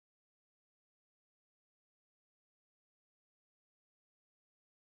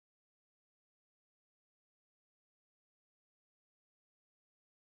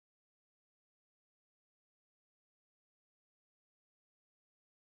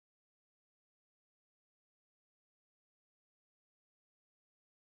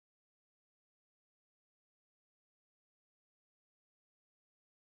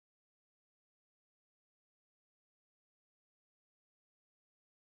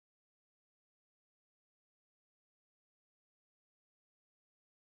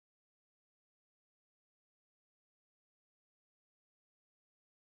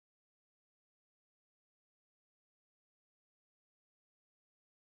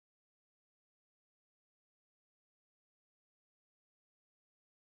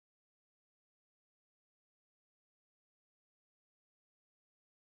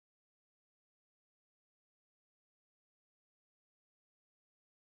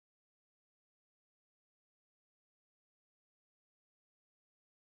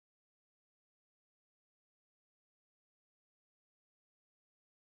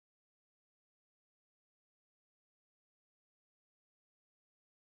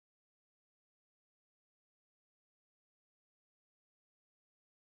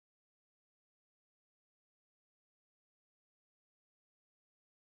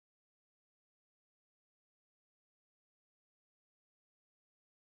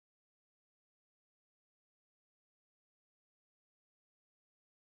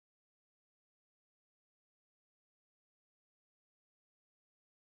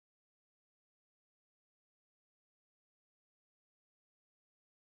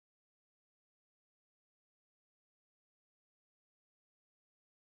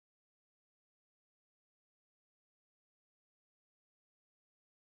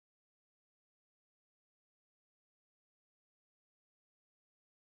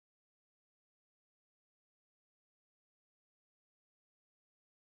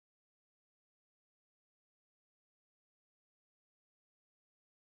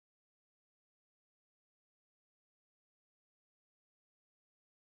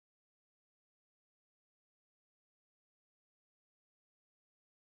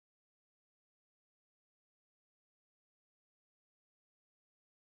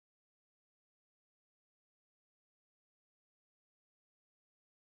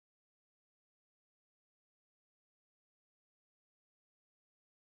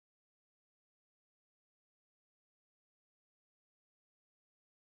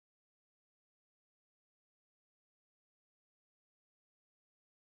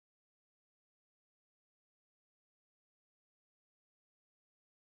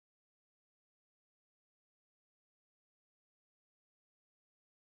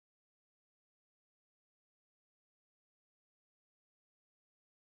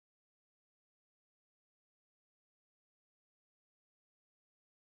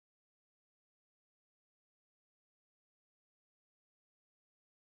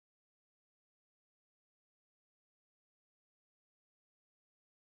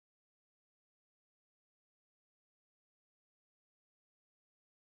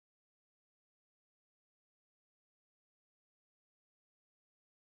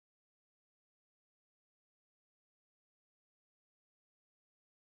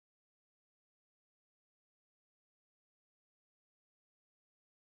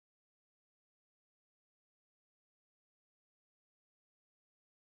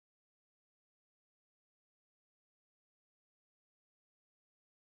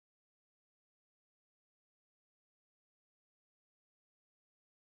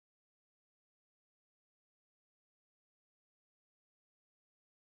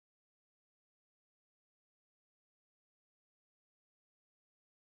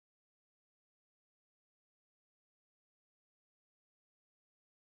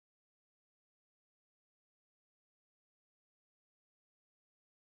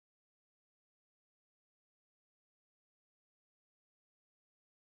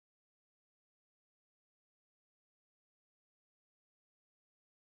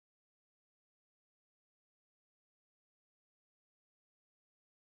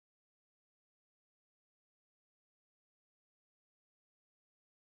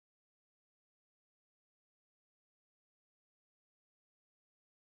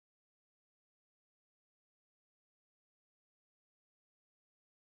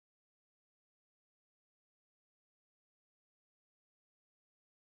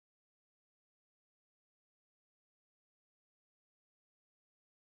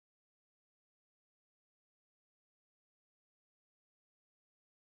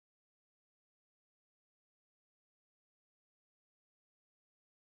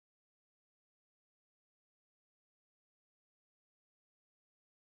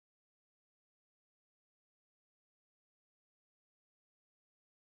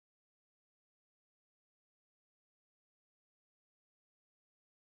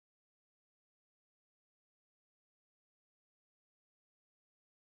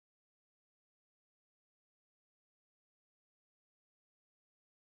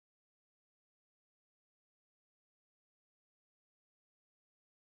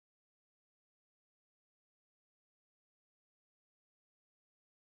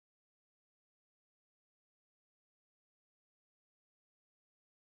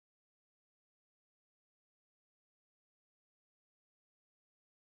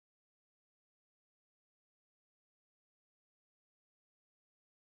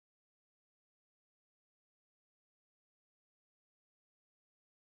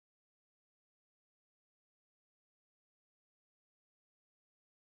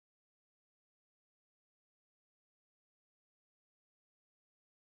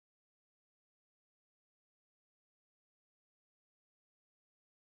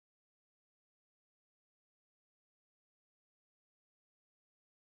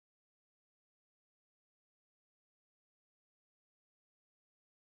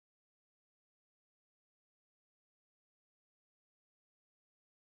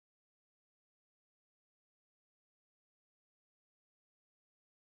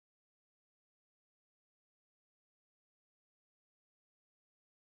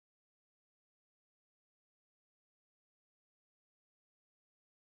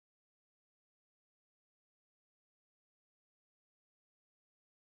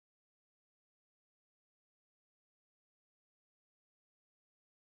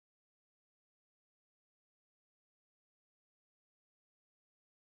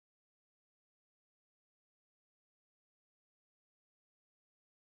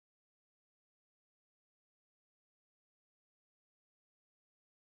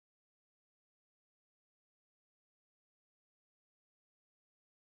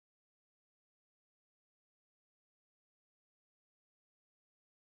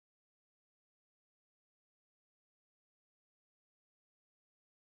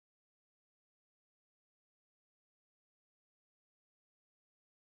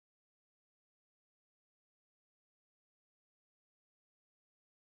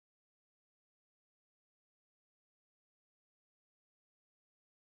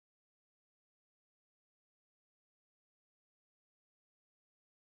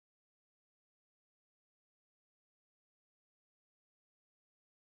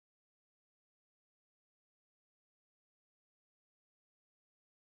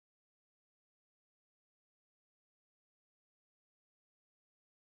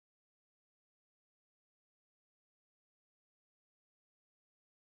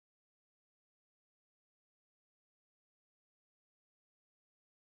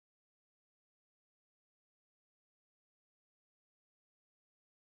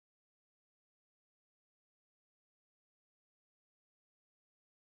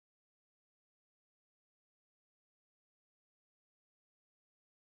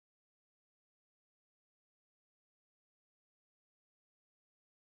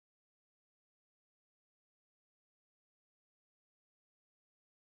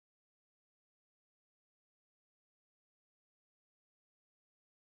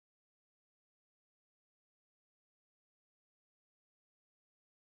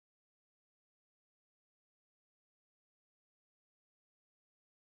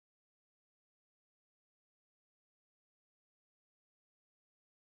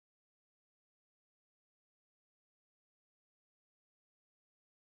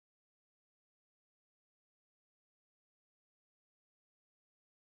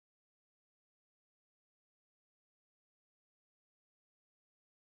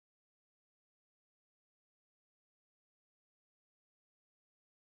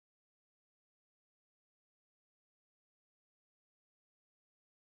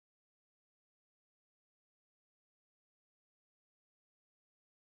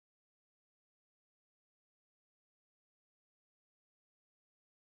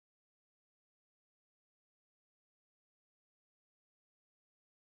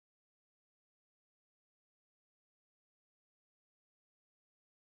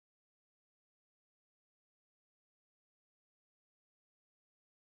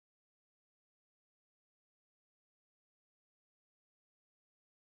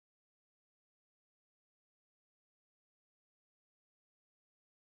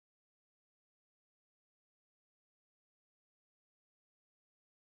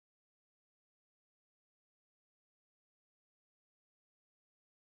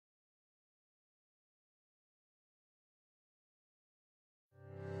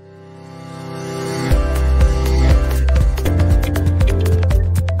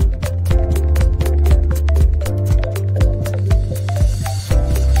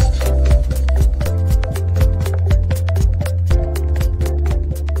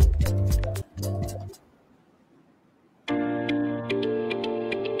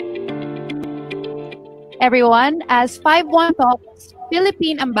everyone. As 51 Talks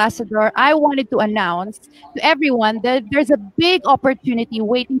Philippine Ambassador, I wanted to announce to everyone that there's a big opportunity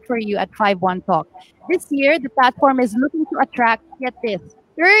waiting for you at 51 Talk. This year, the platform is looking to attract, get this,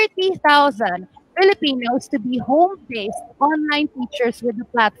 30,000 Filipinos to be home-based online teachers with the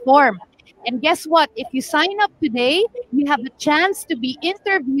platform. And guess what? If you sign up today, you have a chance to be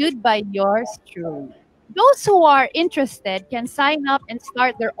interviewed by yours truly. Those who are interested can sign up and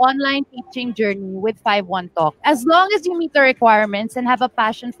start their online teaching journey with 51 Talk. As long as you meet the requirements and have a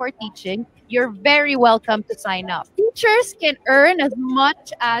passion for teaching, you're very welcome to sign up. Teachers can earn as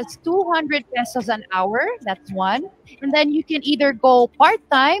much as 200 pesos an hour. That's one. And then you can either go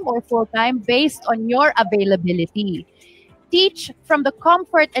part-time or full-time based on your availability. Teach from the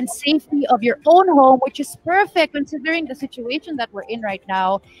comfort and safety of your own home, which is perfect considering the situation that we're in right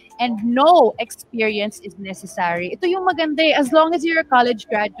now, and no experience is necessary. Ito yung maganda eh. As long as you're a college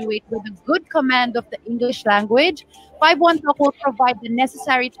graduate with a good command of the English language, 51 Talk will provide the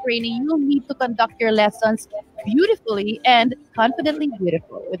necessary training you'll need to conduct your lessons beautifully and confidently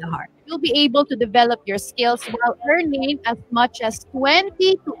beautiful with a heart. You'll be able to develop your skills while earning as much as 20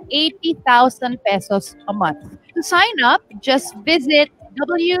 to 80,000 pesos a month. To sign up, just visit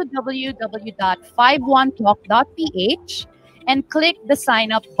www.51talk.ph and click the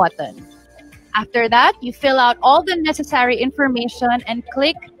sign up button. After that, you fill out all the necessary information and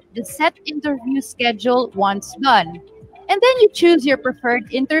click the set interview schedule once done. And then you choose your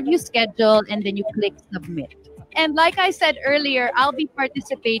preferred interview schedule and then you click submit. And like I said earlier, I'll be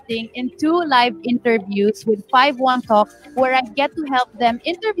participating in 2 live interviews with 51 Talk where I get to help them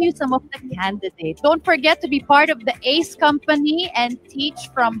interview some of the candidates. Don't forget to be part of the ACE company and teach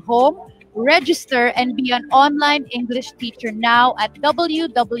from home. Register and be an online English teacher now at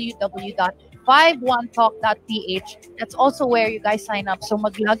www.51talk.ph. That's also where you guys sign up. So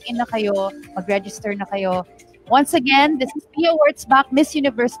mag-log in na kayo, mag-register na kayo. Once again, this is Pia Wurtzbach, Miss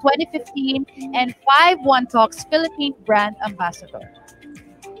Universe 2015 and 51 Talks Philippine Brand Ambassador.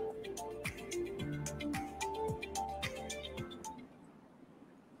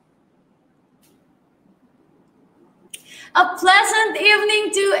 A pleasant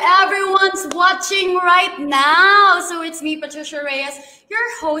evening to everyone's watching right now. So it's me, Patricia Reyes,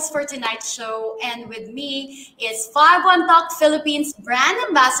 your host for tonight's show. And with me is 51 Talk Philippines Brand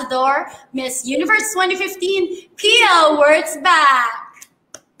Ambassador, Miss Universe 2015, Pia Wurtzbach.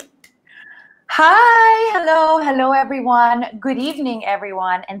 Hi, hello everyone. Good evening,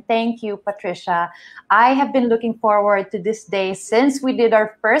 everyone. And thank you, Patricia. I have been looking forward to this day since we did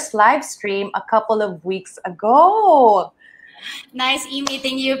our first live stream a couple of weeks ago. Nice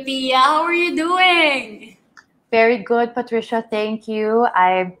meeting you, Pia. How are you doing? Very good, Patricia. Thank you.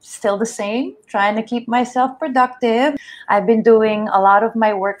 I'm still the same, trying to keep myself productive. I've been doing a lot of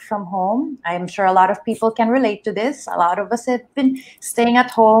my work from home. I'm sure a lot of people can relate to this. A lot of us have been staying at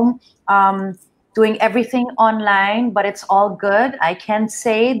home, doing everything online, but it's all good. I can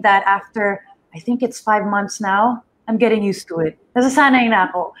say that after, I think it's 5 months now, I'm getting used to it. Nasasanay na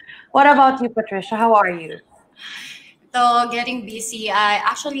ako. What about you, Patricia? How are you? So getting busy. I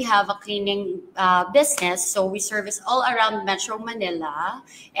actually have a cleaning business. So we service all around Metro Manila.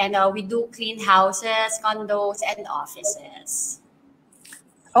 And we do clean houses, condos, and offices.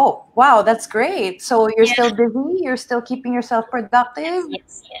 Oh, wow, that's great. So you're still busy? You're still keeping yourself productive?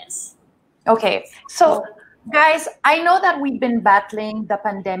 Yes. Okay. So guys, I know that we've been battling the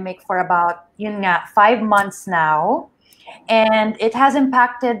pandemic for about 5 months now. And it has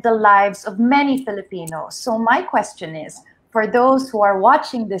impacted the lives of many Filipinos. So my question is, for those who are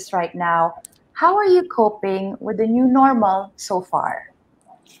watching this right now, how are you coping with the new normal so far?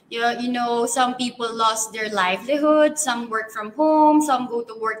 Yeah, some people lost their livelihood, some work from home, some go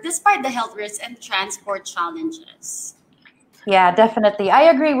to work despite the health risks and transport challenges. Yeah, definitely. I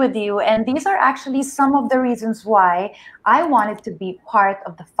agree with you. And these are actually some of the reasons why I wanted to be part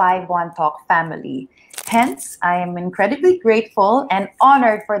of the 51 Talk family. Hence, I am incredibly grateful and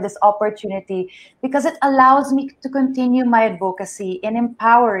honored for this opportunity because it allows me to continue my advocacy in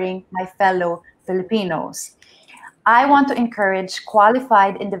empowering my fellow Filipinos. I want to encourage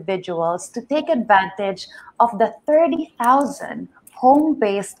qualified individuals to take advantage of the 30,000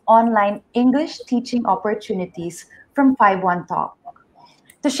 home-based online English teaching opportunities from 51 Talk.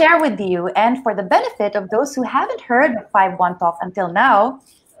 To share with you and for the benefit of those who haven't heard of 51 Talk until now,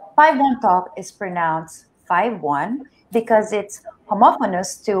 51 Talk is pronounced 51 because it's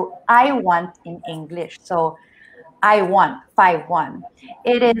homophonous to I want in English. So I want 51.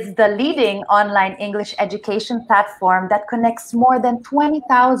 It is the leading online English education platform that connects more than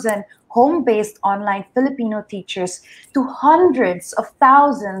 20,000 home-based online Filipino teachers to hundreds of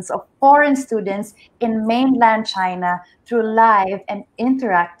thousands of foreign students in mainland China through live and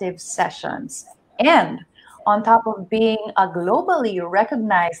interactive sessions. And on top of being a globally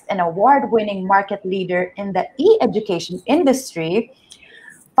recognized and award-winning market leader in the e-education industry,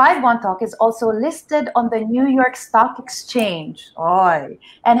 51 Talk is also listed on the New York Stock Exchange, oy,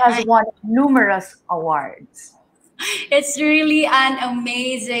 and has Right. won numerous awards. It's really an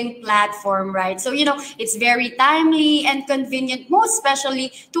amazing platform, right? So, it's very timely and convenient, most especially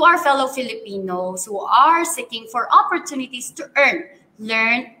to our fellow Filipinos who are seeking for opportunities to earn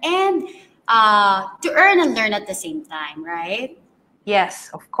and learn at the same time, right? Yes,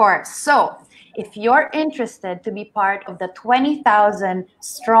 of course. So, if you're interested to be part of the 20,000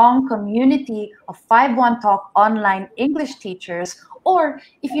 strong community of 51 Talk online English teachers, or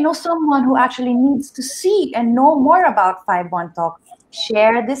if you know someone who actually needs to see and know more about 51 Talk,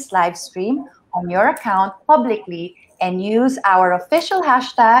 share this live stream on your account publicly and use our official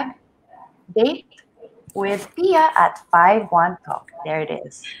hashtag date with Pia at 51 Talk. There it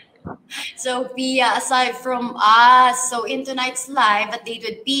is. So, Pia, aside from us, so in tonight's live at Date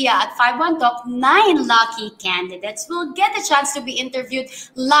with Pia at 51 Talk, 9 lucky candidates will get a chance to be interviewed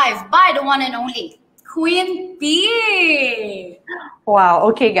live by the one and only Queen P. Wow.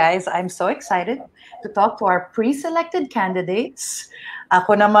 Okay, guys, I'm so excited to talk to our pre-selected candidates.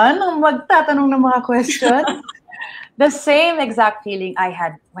 Ako naman ang magtatanong ng mga questions. The same exact feeling I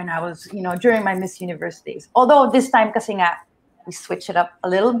had when I was, during my Miss Universe days. Although this time kasi nga, we switch it up a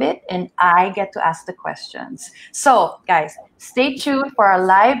little bit and I get to ask the questions. So, guys, stay tuned for our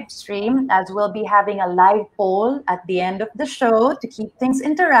live stream as we'll be having a live poll at the end of the show to keep things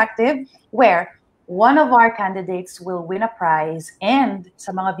interactive where one of our candidates will win a prize and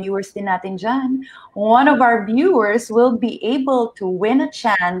sa mga viewers din natin dyan, one of our viewers will be able to win a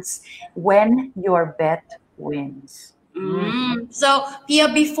chance when your bet wins. So, Pia,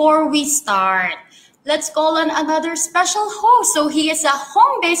 before we start, let's call on another special host. So he is a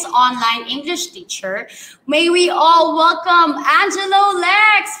home-based online English teacher. May we all welcome Angelo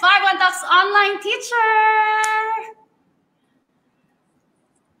Lex, 51 Talks online teacher.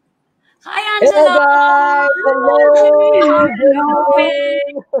 Hi, Angelo. Hello, guys.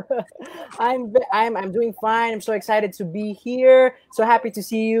 Hello. I'm doing fine. I'm so excited to be here. So happy to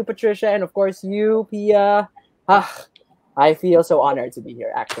see you, Patricia, and of course you, Pia. I feel so honored to be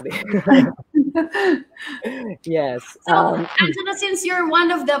here, actually. Yes. So, Angela, since you're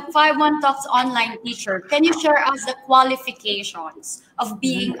one of the 51 Talks online teacher, can you share us the qualifications of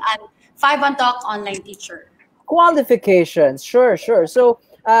being a 51 Talk online teacher? Qualifications, sure. So,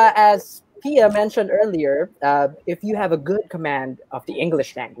 as Pia mentioned earlier, if you have a good command of the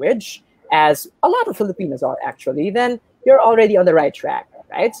English language, as a lot of Filipinos are actually, then you're already on the right track,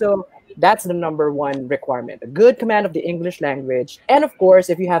 right? So that's the number one requirement, a good command of the English language. And of course,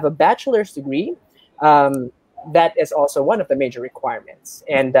 if you have a bachelor's degree, that is also one of the major requirements.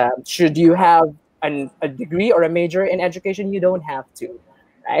 And should you have a degree or a major in education, you don't have to,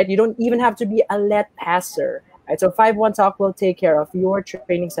 right? You don't even have to be a let passer. Right? So 51 Talk will take care of your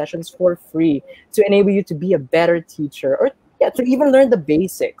training sessions for free to enable you to be a better teacher or to even learn the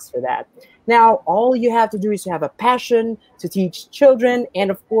basics for that. Now, all you have to do is to have a passion to teach children and,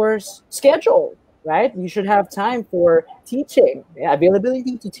 of course, schedule, right? You should have time for teaching,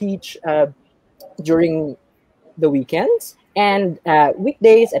 availability to teach during the weekends and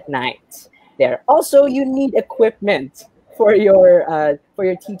weekdays at night. There. Also, you need equipment for your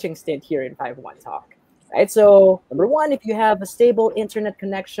teaching stint here in 51 Talk, right? So, number one, if you have a stable internet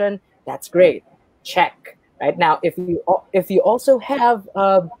connection, that's great. Check. Right now, if you also have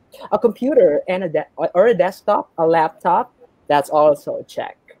a computer and a desktop, a laptop, that's also a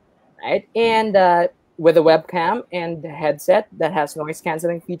check, right? And with a webcam and a headset that has noise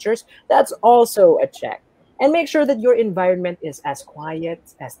canceling features, that's also a check. And make sure that your environment is as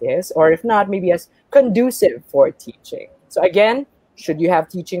quiet as this, or if not, maybe as conducive for teaching. So again, should you have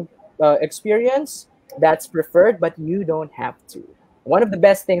teaching experience, that's preferred, but you don't have to. One of the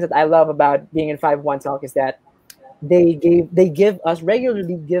best things that I love about being in 51 Talk is that they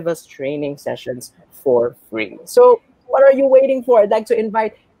regularly give us training sessions for free. So what are you waiting for? I'd like to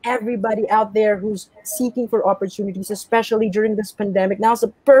invite everybody out there who's seeking for opportunities, especially during this pandemic. Now's the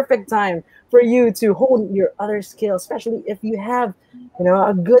perfect time for you to hone your other skills, especially if you have,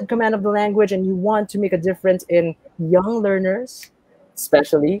 a good command of the language and you want to make a difference in young learners,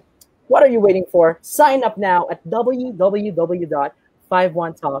 especially. What are you waiting for? Sign up now at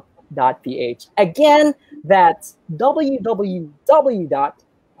www.51talk.com Again, that's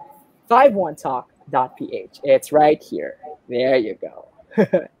www.51talk.ph. It's right here. There you go.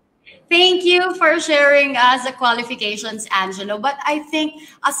 Thank you for sharing us the qualifications, Angelo. But I think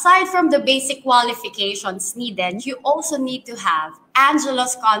aside from the basic qualifications needed, you also need to have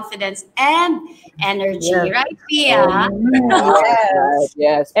Angelo's confidence and energy, Yes. right, Oh Pia? my God. Right, Yes.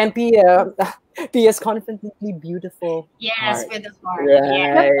 yes. And Pia, Pia's confidently beautiful Yes, heart. with the heart. Yeah.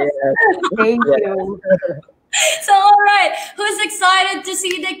 Right. Yes. Thank Yes. you. So, all right, who's excited to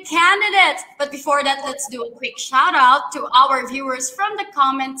see the candidates? But before that, let's do a quick shout out to our viewers from the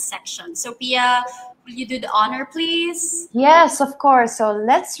comment section. So, Pia, will you do the honor, please? Yes, of course. So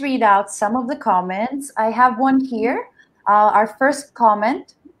let's read out some of the comments. I have one here. Our first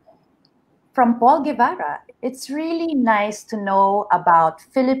comment from Paul Guevara. It's really nice to know about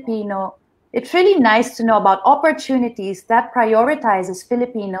opportunities that prioritizes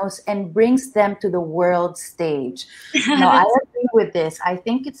Filipinos and brings them to the world stage. Now, I That's, agree with this. I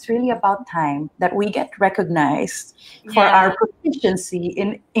think it's really about time that we get recognized for yeah. our proficiency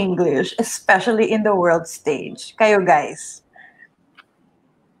in English, especially in the world stage. Kayo guys,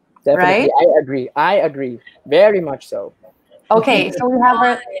 Definitely. right? I agree. Very much so. Okay, so we have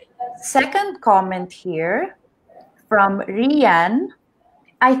our second comment here from Rian.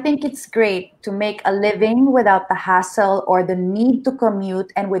 I think it's great to make a living without the hassle or the need to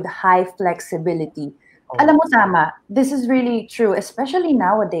commute and with high flexibility. Alam mo tama, this is really true, especially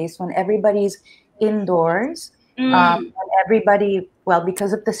nowadays when everybody's indoors. Mm, And everybody, well,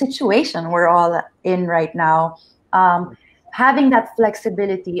 because of the situation we're all in right now, having that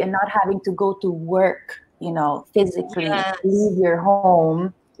flexibility and not having to go to work, physically, yes. leave your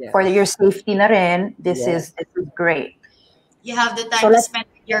home for Yes. your safety na rin, Yes. this is great. You have the So time to let's spend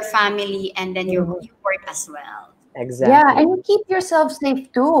with your family and then Mhm. you work as well. Yeah, Exactly. and you keep yourself safe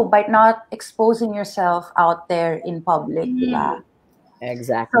too by not exposing yourself out there in public, di ba? Mm.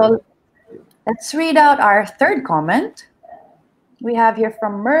 Exactly. So let's read out our third comment. We have here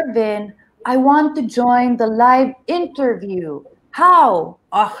from Mervin. I want to join the live interview. How?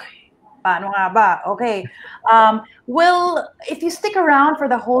 Oh, paano nga ba? Okay. Well, if you stick around for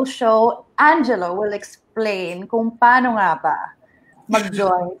the whole show, Angelo will explain kung paano nga ba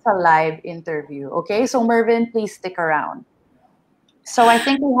mag-join sa live interview. Okay? So Mervin, please stick around. So I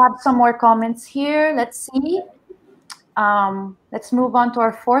think we have some more comments here. Let's see. Let's move on to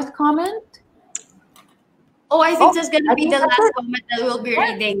our fourth comment. Oh, I think Oh, that's going to I be think the that's last it. comment that we'll be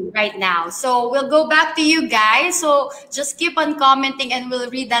reading right now. So we'll go back to you guys. So just keep on commenting and we'll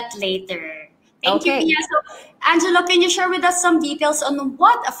read that later. Thank you, Okay. Pia. So, Angelo, can you share with us some details on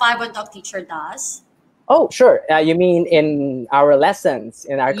what a 5 Talk teacher does? Oh, sure. You mean in our lessons,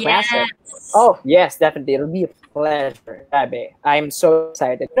 in our classes? Yes. Oh, yes, definitely. It'll be a pleasure. Grabe. I'm so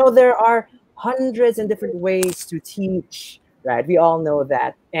excited. There are hundreds and different ways to teach, right? We all know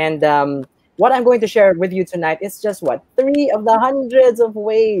that. And what I'm going to share with you tonight is just what? Three of the hundreds of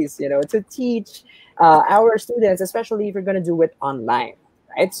ways, to teach our students, especially if you're going to do it online,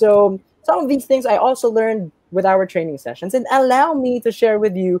 right? So some of these things I also learned with our training sessions, and allow me to share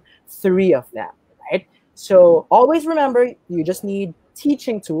with you three of them, right? So always remember, you just need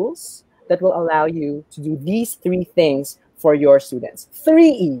teaching tools that will allow you to do these three things for your students. 3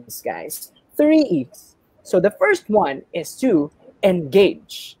 E's, guys. 3 E's. So the first one is to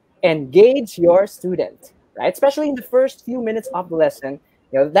engage. Engage your student, right? Especially in the first few minutes of the lesson.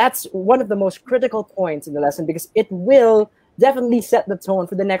 That's one of the most critical points in the lesson because it will definitely set the tone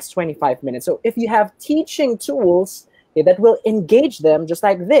for the next 25 minutes. So if you have teaching tools that will engage them, just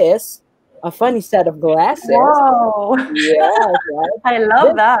like this, a funny set of glasses. Whoa. Yes, right. I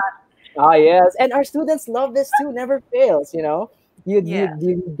love that. Oh yes, and our students love this too. Never fails. Yeah.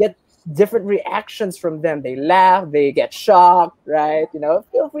 You get different reactions from them. They laugh, they get shocked, right?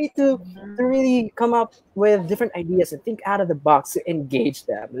 Feel free to really come up with different ideas and think out of the box to engage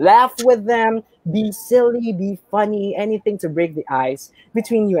them. Laugh with them, be silly, be funny, anything to break the ice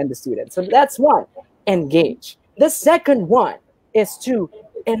between you and the student. So that's one. Engage. The second one is to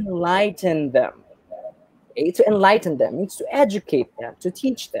enlighten them. To enlighten them means to educate them, to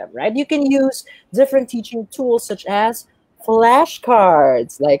teach them, right? You can use different teaching tools such as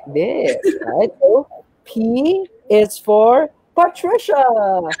flashcards like this, right? So P is for Patricia.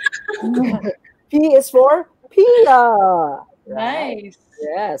 P is for Pia, right? Nice.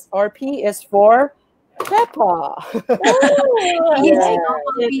 Yes. Or P is for Peppa. Oh, P is Yeah.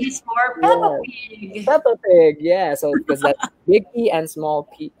 double P is for Peppa Pig. Peppa Pig, yeah. So because that's big P and small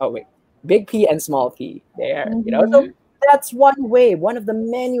P. Oh wait, big P and small P. There, Mhm. So That's one way, one of the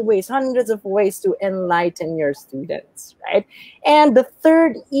many ways, hundreds of ways to enlighten your students, right? And the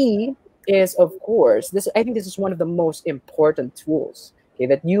third E is, of course, this. I think this is one of the most important tools, okay,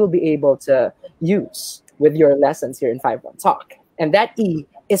 that you will be able to use with your lessons here in 5-1 Talk. And that E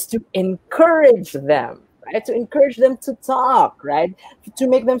is to encourage them, right? To encourage them to talk, right? To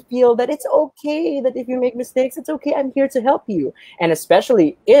make them feel that it's okay, that if you make mistakes, it's okay. I'm here to help you. And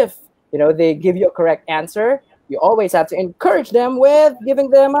especially if, they give you a correct answer, you always have to encourage them with giving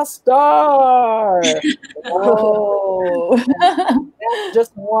them a star. Oh. That's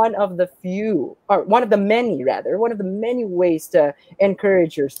just one of the few, or one of the many, rather, one of the many ways to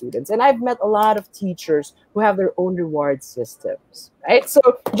encourage your students. And I've met a lot of teachers who have their own reward systems, right? So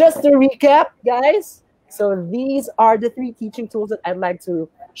just to recap, guys, so these are the 3 teaching tools that I'd like to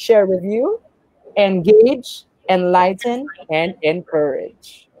share with you: engage, enlighten, and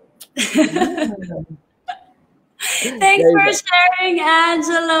encourage. Thanks for sharing,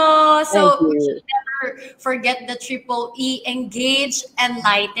 Angelo. So Thank we you. should never forget the triple E: engage,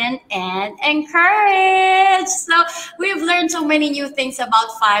 enlighten, and encourage. So we've learned so many new things about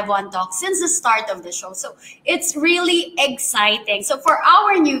 5-1 Talk since the start of the show. So it's really exciting. So for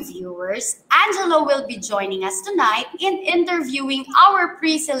our new viewers, Angelo will be joining us tonight in interviewing our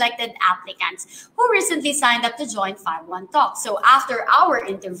pre-selected applicants who recently signed up to join 5-1 Talk. So after our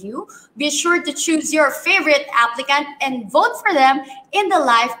interview, be sure to choose your favorite applicant and vote for them in the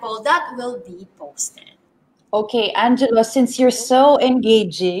live poll that will be posted. Okay, Angelo, since you're so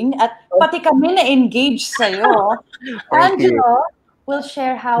engaging, at pati kami na-engage sa'yo, Thank you. Angelo will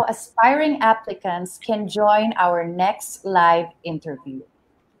share how aspiring applicants can join our next live interview.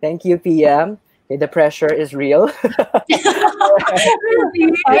 Thank you, Pia. Okay, the pressure is real. Kaya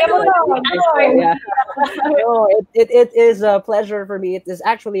mo na, Yeah. No, it is a pleasure for me. It is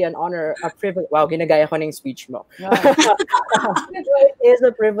actually an honor, a privilege. Wow, ginagaya ko ng speech mo. It is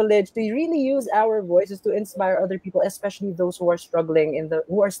a privilege to really use our voices to inspire other people, especially those who are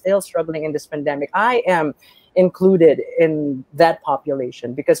who are still struggling in this pandemic. I am included in that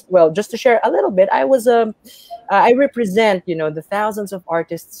population because, well, just to share a little bit, I represent, the thousands of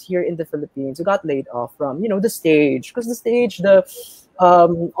artists here in the Philippines who got laid off from, the stage, because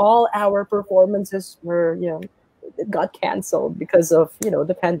all our performances were, it got canceled because of,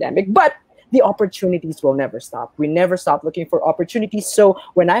 the pandemic. But the opportunities will never stop. We never stop looking for opportunities. So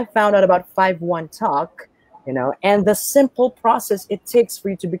when I found out about 5-1 Talk, and the simple process it takes for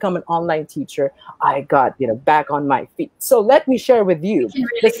you to become an online teacher, I got, back on my feet. So let me share with you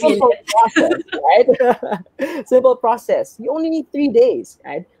the simple process, right? Simple process. You only need 3 days,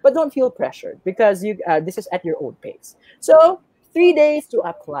 right? But don't feel pressured because this is at your own pace. So 3 days to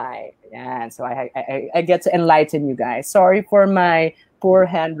apply. And so I get to enlighten you guys. Sorry for my poor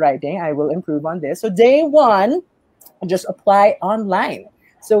handwriting. I will improve on this. So day 1, just apply online.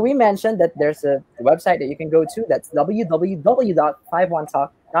 So we mentioned that there's a website that you can go to. That's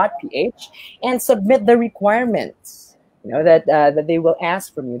www.51talk.ph, and submit the requirements, that they will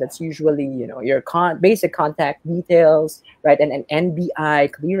ask from you. That's usually, your basic contact details, right? And an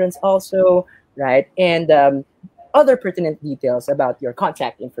NBI clearance also, right? And other pertinent details about your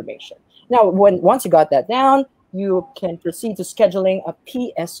contact information. Now, once you got that down, you can proceed to scheduling a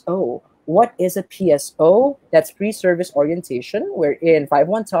PSO. What is a PSO? That's pre-service orientation, wherein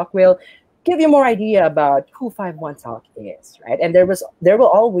 5-1 Talk will give you more idea about who 5-1 Talk is, right? And there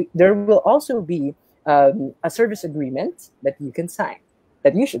will also be a service agreement that you should sign,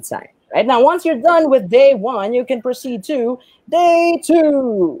 right? Now, once you're done with day 1, you can proceed to day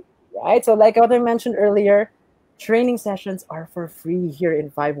 2, right? So like what I mentioned earlier, training sessions are for free here in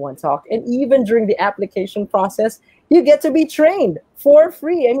 5-1 Talk. And even during the application process, you get to be trained for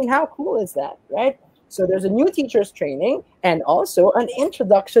free. I mean, how cool is that, right? So there's a new teacher's training and also an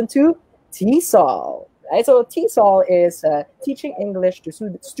introduction to TESOL, right? So TESOL is teaching English to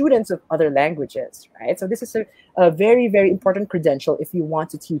students of other languages, right? So this is a very, very important credential if you want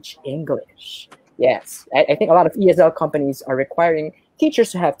to teach English. Yes, I think a lot of ESL companies are requiring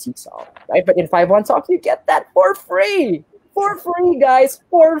teachers to have TESOL, right? But in 5-1 Talk, you get that for free, guys,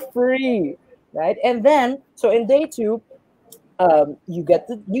 for free, right? And then, so in day 2, you get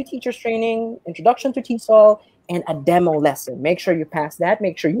the new teacher's training, introduction to TESOL, and a demo lesson. Make sure you pass that.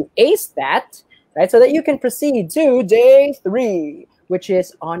 Make sure you ace that, right? So that you can proceed to day 3, which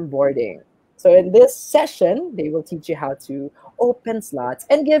is onboarding. So in this session, they will teach you how to open slots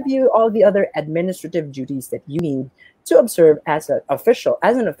and give you all the other administrative duties that you need to observe as an official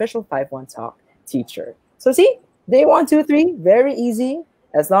 5-1 Talk teacher. So see, day 1, 2, 3, very easy.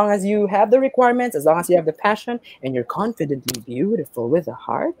 As long as you have the requirements, as long as you have the passion, and you're confidently beautiful with a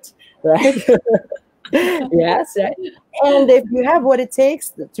heart, right? Yes, right? And if you have what it takes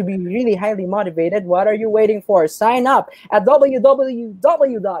to be really highly motivated, what are you waiting for? Sign up at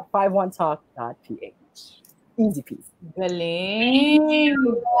www.51talk.ph. Easy peasy. Galing.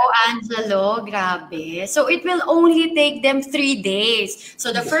 Oh, Angelo, grabe. So it will only take them 3 days.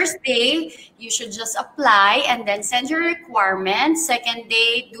 So the first day, you should just apply and then send your requirements. Second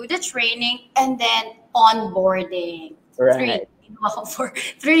day, do the training and then onboarding. Right. Wow, for only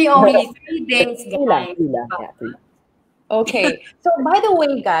 3 days, Three lang, guys. three lang. Yeah, three. Okay. So, by the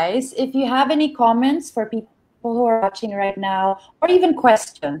way, guys, if you have any comments for people who are watching right now, or even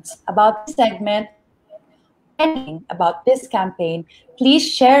questions about this segment, anything about this campaign, please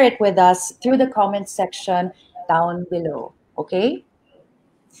share it with us through the comments section down below. Okay?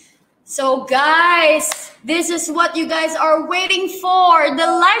 So, guys, this is what you guys are waiting for, the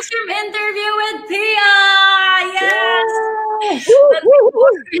live stream interview with Pia. Yes. But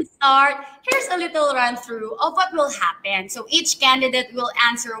before we start, here's a little run through of what will happen. So each candidate will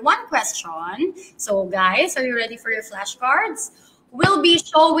answer one question. So, guys, are you ready for your flashcards? We'll be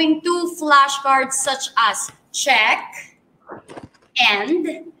showing 2 flashcards such as check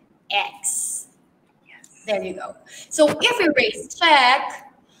and X. There you go. So if we raise check,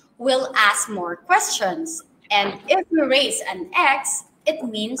 we'll ask more questions. And if we raise an X, it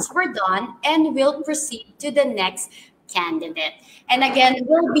means we're done and we'll proceed to the next candidate. And again,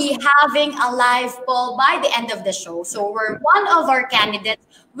 we'll be having a live poll by the end of the show. So where one of our candidates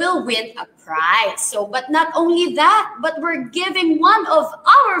will win a prize. So, but not only that, but we're giving one of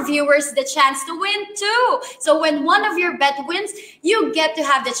our viewers the chance to win too. So when one of your bet wins, you get to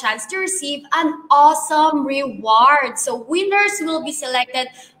have the chance to receive an awesome reward. So winners will be selected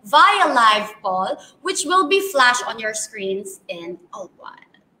via live poll, which will be flashed on your screens in a while.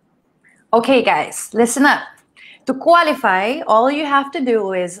 Okay, guys, listen up. To qualify, all you have to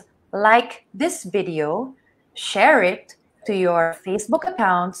do is like this video, share it to your Facebook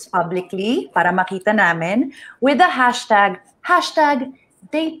accounts publicly para makita namin with the hashtag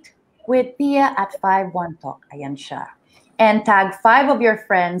date with Pia at 51talk. Ayan siya. And tag 5 of your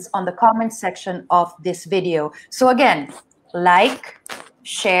friends on the comment section of this video. So again, like,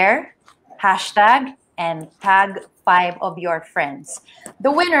 share, hashtag, and tag 5 of your friends.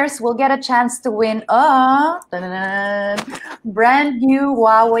 The winners will get a chance to win a brand new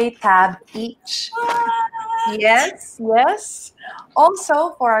Huawei tab each. Yes, yes.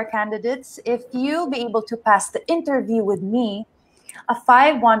 Also, for our candidates, if you'll be able to pass the interview with me, a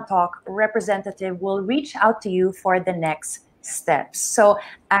 51talk representative will reach out to you for the next steps. So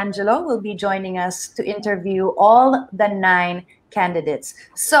Angelo will be joining us to interview all the 9 candidates.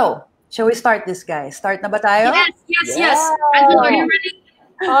 So, shall we start this, guys? Start na ba tayo? Yes. Angelo, are you ready?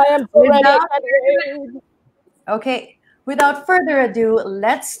 I am so ready. Okay, without further ado,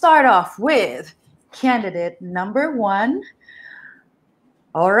 let's start off with candidate number 1.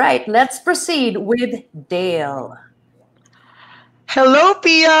 All right, let's proceed with Dale. Hello,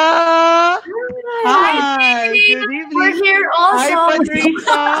 Pia. Hi. Good We're evening. here Hi, also.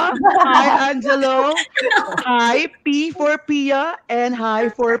 Patricia. Hi, Angelo. Hi, P for Pia, and hi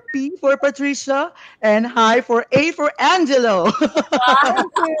for P for Patricia, and hi for A for Angelo.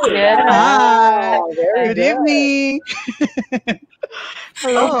 Yeah. Hi. Wow, very Good good. evening. Okay,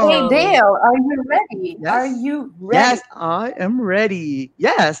 Hello. Dale, are you ready? Are Yes. you ready? Yes, I am ready.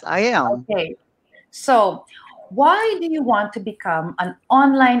 Yes, I am. Okay. So, why do you want to become an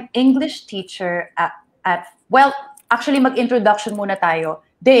online English teacher well, actually mag-introduction muna tayo.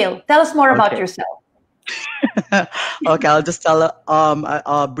 Dale, tell us more about Okay. yourself. Okay, I'll just tell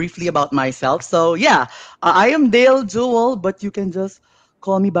briefly about myself. So yeah, I am Dale Jewel, but you can just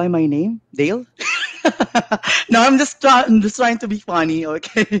call me by my name, Dale. No, I'm just trying to be funny.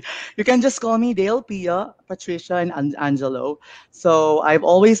 Okay, you can just call me Dale, Pia, Patricia, and Angelo. So I've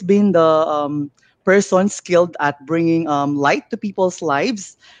always been the person skilled at bringing light to people's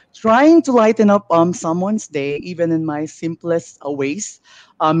lives, trying to lighten up someone's day, even in my simplest ways,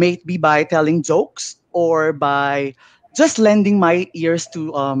 may it be by telling jokes or by just lending my ears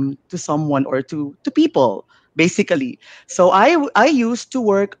to someone or to people, basically. So I used to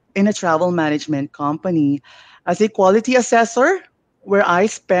work in a travel management company as a quality assessor, where I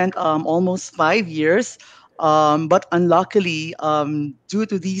spent almost 5 years. But unluckily, due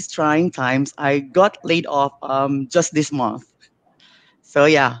to these trying times, I got laid off just this month. So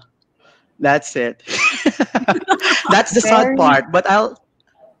yeah, that's it. That's the sad Very part. But uh,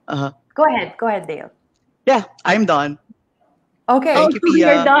 Go ahead, Dale. yeah, I'm done. Okay. Oh, Thank you,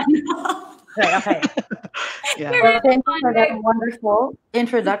 you're Pia. done. Okay. Yeah, Well, thank you for that wonderful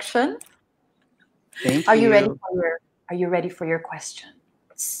introduction. thank Are you ready you. for your questions?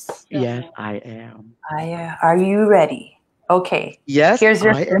 Yes, I am. Are you ready? Okay. Yes, Here's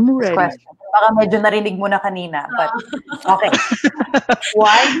your I am first ready. question. Baka medyo narinig mo na kanina, but okay.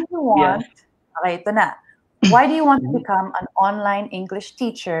 Why do you Yes. want, okay, ito na. Why do you want to Mhm. become an online English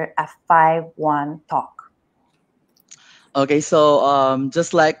teacher at 5-1 Talk? Okay, so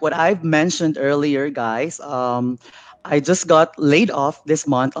just like what I've mentioned earlier, guys, I just got laid off this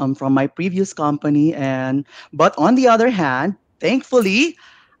month from my previous company, and but on the other hand, thankfully,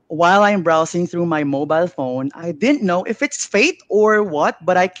 while I'm browsing through my mobile phone, I didn't know if it's fate or what,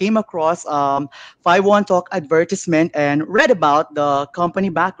 but I came across 51 Talk advertisement and read about the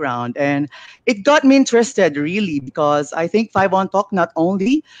company background. And it got me interested really because I think 51 Talk not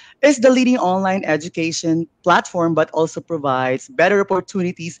only is the leading online education platform, but also provides better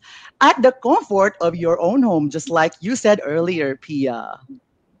opportunities at the comfort of your own home, just like you said earlier, Pia.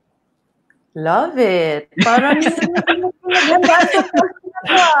 Love it. Parang pinaghandaan sa question na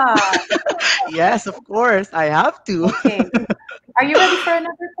to ah. Yes, of course, I have to. Okay. Are you ready for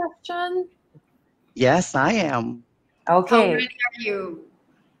another question? Yes, I am. How Okay. ready are you?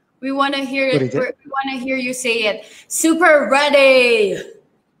 We want to hear What it. is it? We want to hear you say it. Super ready. Are you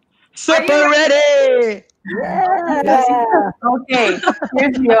Super ready? ready! Yes, Yeah. Okay.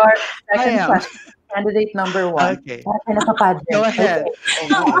 Here's your I second am. question. Candidate number one. Okay, Para kayo naka-pageant. go Okay. ahead.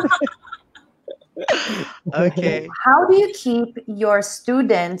 Okay. How do you keep your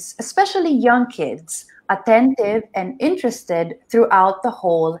students, especially young kids, attentive and interested throughout the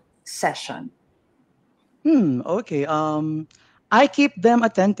whole session? Okay. I keep them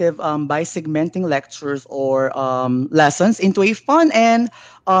attentive by segmenting lectures or lessons into a fun and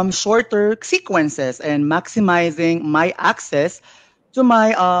shorter sequences and maximizing my access to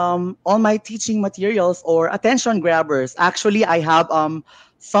my all my teaching materials or attention grabbers. Actually, I have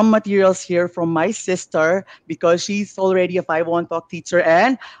some materials here from my sister because she's already a 5-1 talk teacher,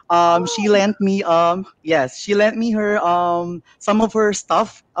 and she lent me she lent me her some of her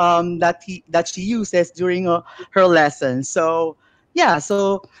stuff that she uses during her lessons. So yeah,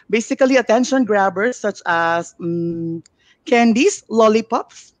 so basically attention grabbers such as candies,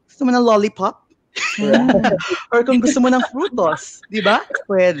 lollipops. Gusto mo ng lollipop? Right. Mm. Or kung gusto mo ng frutos, di ba?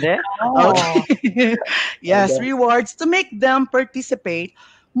 Pwede. Oh. Okay. Yes, Okay. rewards to make them participate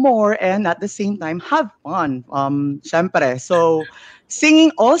more and at the same time have fun. Syempre. So,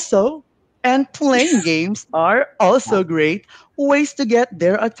 singing also and playing games are also great ways to get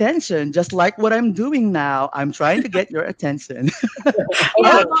their attention, just like what I'm doing now. I'm trying to get your attention.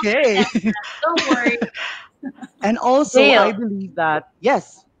 Yeah, Okay. we'll Okay. get that. Don't worry. And also, I Dale. believe that,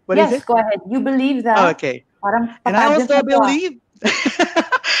 yes, what is Yes, it? go ahead. You believe that? Okay. Parang And I pa-pageant also na to ah. believe,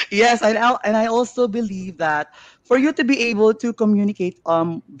 yes, and I also believe that for you to be able to communicate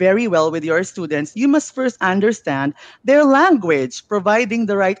very well with your students, you must first understand their language, providing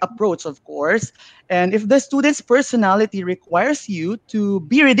the right approach, of course. And if the student's personality requires you to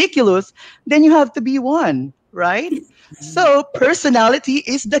be ridiculous, then you have to be one, right? So personality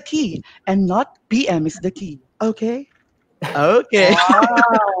is the key, and not PM is the key. Okay. Okay.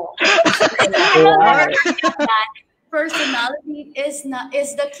 Wow. I have never Right. heard of that. Personality is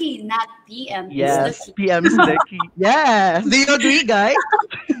the key, not PM is the Yes, key. PM is the key. Yes. Do you agree, guys?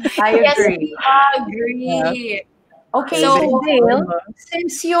 I Yes, agree. we Yeah. agree. Okay, So so Thank you very Dale, much.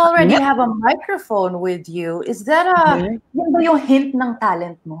 since you already Yep. have a microphone with you, is that a, Mhm. yun ba yung hint ng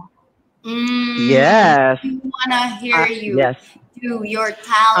talent mo? Yes. we wanna hear you Yes. do your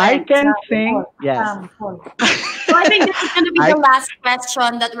I talent. can sing. Sample, Yes. sample. So I think this is gonna be I the last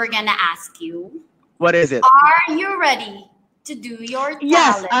question that we're gonna ask you. what is it? Are you ready to do your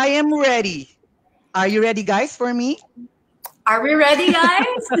Yes, talent? I am ready. Are you ready, guys, for me? Are we ready,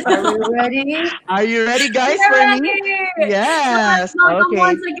 guys? Are we ready? Are you ready, guys, We're for me? ready. So let's Yes. welcome Okay.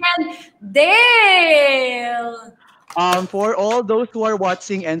 once again Dale. For all those who are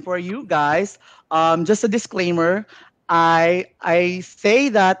watching and for you guys, just a disclaimer. I'm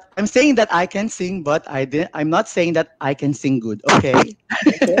saying that I can sing, but I'm not saying that I can sing good. Okay.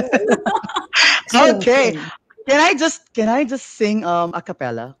 Okay. Sing, Okay. sing. Can I just sing a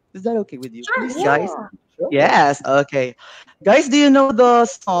cappella? Is that okay with you? Sure, Please, sure. guys. Yeah. Sure. Yes, okay. Guys, do you know the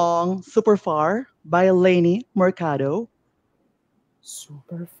song Super Far by Lainey Mercado?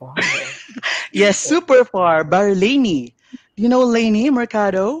 Super far. Yes, Super Far by Lainey. Do you know Lainey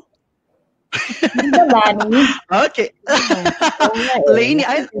Mercado? Hindi ba Lani? Okay. Oo nga eh. Lainey,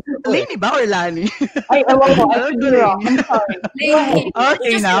 Naisip ko eh. Lainey ba or Lani? Ay, ewan ko. I Alam could ko be wrong. Lainey. I'm sorry. Go ahead. Lady.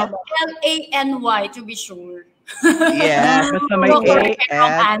 Okay Just now. Lany to be sure. Yes, basta may Don't A correct my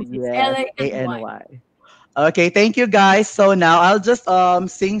wrong and answers. yes, Lany. A-N-Y. Okay, thank you guys. So now I'll just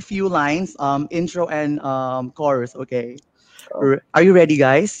sing few lines, intro and chorus, okay? Oh, Are you ready,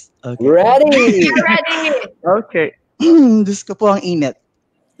 guys? Okay. ready. You're ready. Okay. Diyos ko po ang init.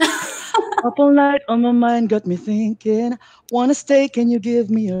 Couple night on my mind got me thinking. Wanna stay? Can you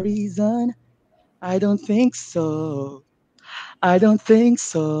give me a reason? I don't think so. I don't think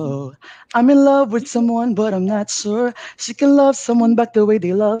so. I'm in love with someone, but I'm not sure she can love someone back the way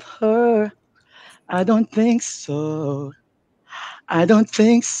they love her. I don't think so. I don't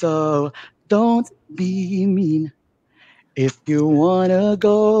think so. Don't be mean. If you wanna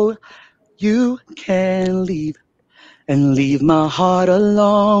go, you can leave and leave my heart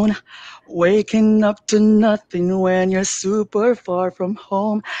alone. Waking up to nothing when you're super far from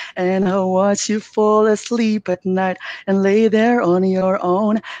home. And I watch you fall asleep at night and lay there on your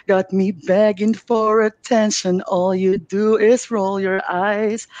own. Got me begging for attention. All you do is roll your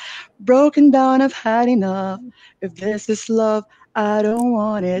eyes. Broken down, I've had enough. If this is love, I don't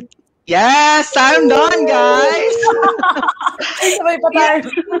want it. Yes, I'm done, guys. Ay, sabay pa Yeah,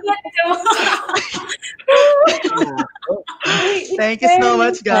 tayo. Yeah. Oh, Thank you so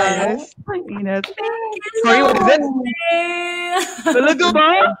much, guys. Ay, init. Sorry, what is it? Talaga ba?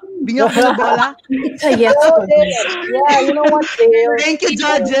 Di niyo ako binabola? It's a yes oh, for me. yeah, you know what, Dale? Thank you,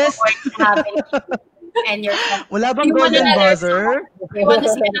 judges. Having and your Wala bang you want golden another buzzer? you want to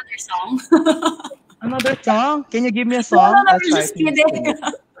sing another song? Another song? Can you give me a No, song? no, I'll we're try just to sing. kidding.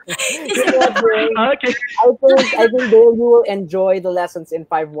 You know what, Dale? Okay. I think Dale, you will enjoy the lessons in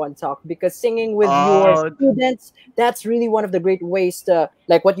 5-1 Talk because singing with your Oh, students, that's really one of the great ways to,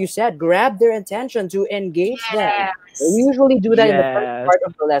 like what you said, grab their attention, to engage them. We Yes. usually do that in the first yes. part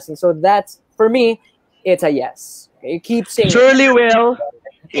of the lesson. So that's, for me, it's a yes. Okay, keep singing. Surely will.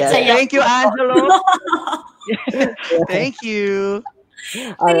 It's Yes. a yes. Thank you, Angelo. Thank you.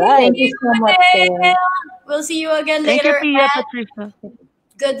 All right. Thank you so much, Dale. We'll see you again Thank you, later. Pia, And Patricia.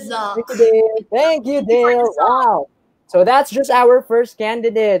 good Thank luck. you, Dale. Thank you, Dale. Wow. So that's just our first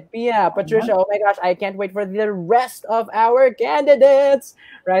candidate. Pia, Patricia, oh my gosh, I can't wait for the rest of our candidates.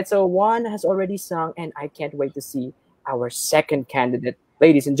 Right, so one has already sung, and I can't wait to see our second candidate.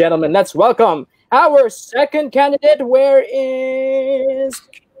 Ladies and gentlemen, let's welcome our second candidate. Where is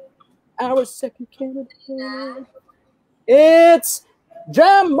our second candidate? It's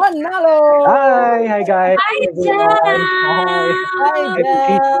Jam Manalo. Hi guys. Hi, Everyone. Hi. Hi, Hi, Jam.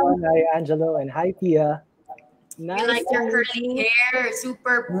 Patricia. Hi, Angelo. And hi, Pia. We Nice like to your meet curly you. hair,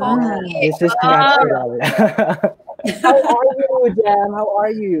 super Ah, poky. This is Ah, natural. How are you, Jam? How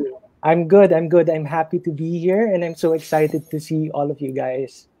are you? I'm good. I'm good. I'm happy to be here. And I'm so excited to see all of you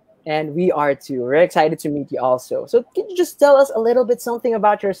guys. And we are too. We're excited to meet you also. So can you just tell us a little bit something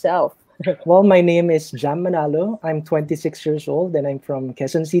about yourself? Well, my name is Jam Manalo. I'm 26 years old and I'm from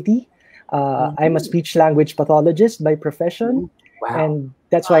Quezon City. I'm a speech language pathologist by profession. Wow. And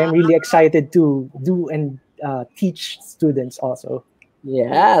that's why I'm really excited to do and teach students also.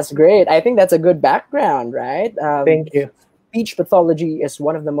 Yes, great. I think that's a good background, right? Thank you. Speech pathology is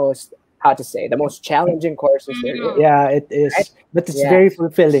one of the most, how to say, the most challenging courses there is. Yeah, it is. Right? But it's Yeah. very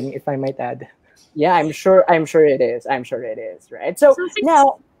fulfilling, if I might add. Yeah, I'm sure it is. I'm sure it is, right? So So since-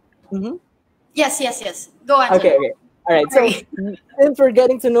 now, Mhm. yes. Go on. okay. All right. So Sorry. since we're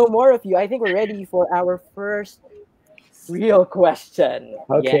getting to know more of you, I think we're ready for our first real question.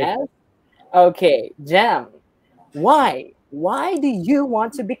 Okay. Yes? Okay, Jam. Why do you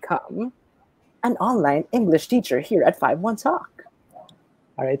want to become an online English teacher here at 5-1 Talk?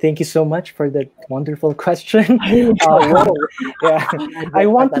 All right, thank you so much for that wonderful question. Whoa. Yeah, I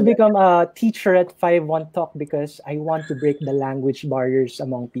want to become a teacher at 5-1 Talk because I want to break the language barriers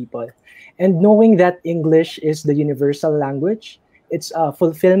among people. And knowing that English is the universal language, it's a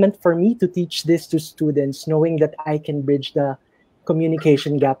fulfillment for me to teach this to students, knowing that I can bridge the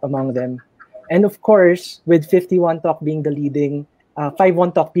communication gap among them. And of course, with 51 Talk being the leading,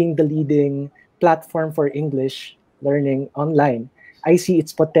 5-1 Talk being the leading platform for English learning online, I see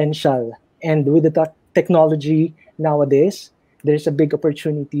its potential. And with the technology nowadays, there's a big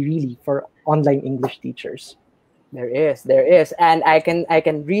opportunity really for online English teachers. There is, and I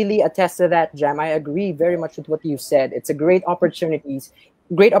can really attest to that, Jam. I agree very much with what you said. It's a great opportunity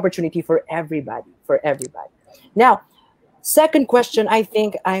for everybody, Now, second question, I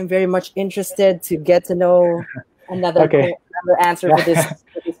think I'm very much interested to get to know another Okay. another answer for this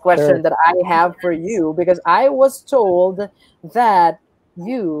question Sure. that I have for you, because I was told that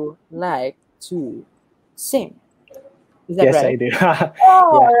you like to sing. Is that Yes, right? I do.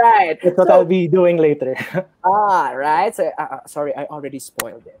 Oh, Yeah. all right. That's what So- I'll be doing later. right. So, sorry, I already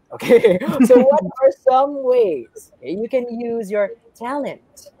spoiled it. Okay. So, what are some ways you can use your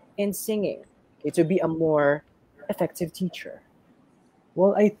talent in singing to be a more effective teacher?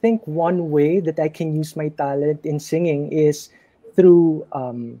 Well, I think one way that I can use my talent in singing is through,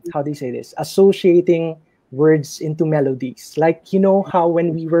 how do you say this, associating words into melodies. Like, you know how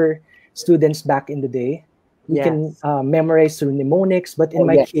when we were students back in the day, we can Yes. memorize through mnemonics, but in Oh,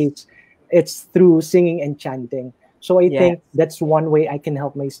 my yes. case, it's through singing and chanting. So I Yes. think that's one way I can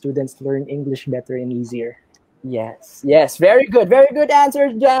help my students learn English better and easier. Yes. Yes. Very good. Very good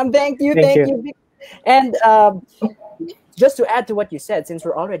answer, Jam. Thank you. Thank Thank you. you. And just to add to what you said, since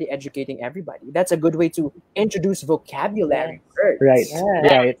we're already educating everybody, that's a good way to introduce vocabulary words. Right, Yes.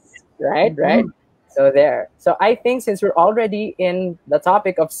 right. Right, right. So there. So I think since we're already in the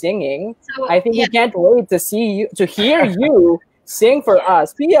topic of singing, So, I think yeah, we can't wait to see you, to hear you sing for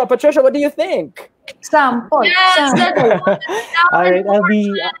us. Pia, Patricia, what do you think? Sample, yes, let's sample. put it down All in right,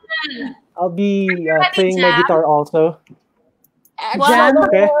 portion. I'll be Ready, playing my Jam? guitar also. What? Jam,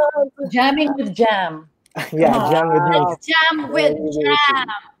 Okay. jamming with jam. Yeah, Come on. jam with me. Let's jam with Jam.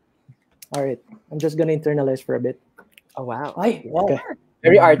 All right, I'm just gonna internalize for a bit. Oh wow. Ay, wow. Okay.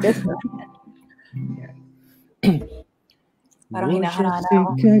 Very artist. Parang You're hinaharana just too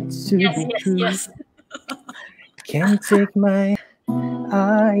ako. good to Yes, be yes, true. yes. Can't take my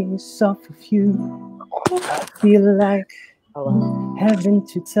eyes off of you. I feel like Oh, wow. heaven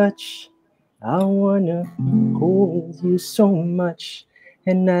to touch. I wanna hold you so much,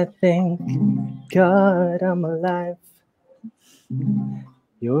 and I thank God I'm alive.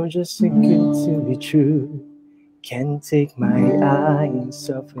 You're just too good to be true. Can't take my eyes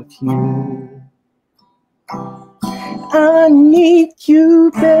off of you. I need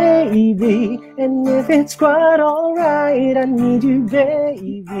you, baby, and if it's quite alright, I need you,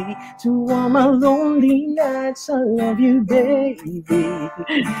 baby, to warm my lonely nights. I love you, baby.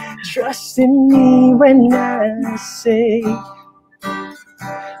 Trust in me when I say,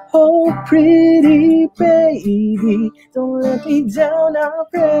 oh, pretty baby, don't let me down, I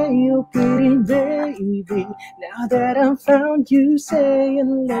pray. Oh, pretty baby, now that I've found you, say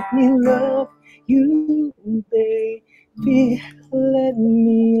and let me love you, baby. Let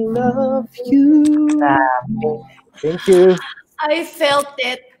me love you. Thank you. I felt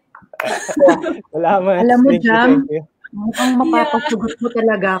it. Salamat. Alam mo, Thank you, Jam, thank you. mukhang mapapasugot mo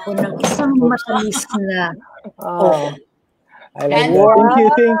talaga ako ng isang matamis na. Oh, I like And that. Thank you,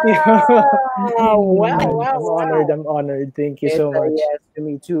 thank you. Wow, wow, I'm wow. honored. I'm honored. Thank you It's so a much. yes to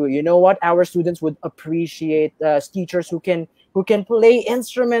me too. You know what? Our students would appreciate teachers who can play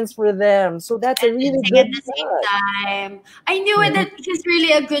instruments for them. So that's a and really sing at good the same touch. time. I knew it that he's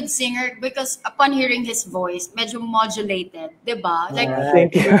really a good singer because upon hearing his voice, medyo modulated, diba? Like,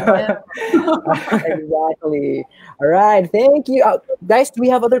 Thank you. Exactly. All right. Thank you, guys. Do we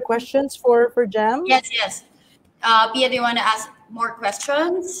have other questions for Jam? yes, yes. Pia, do you want to ask more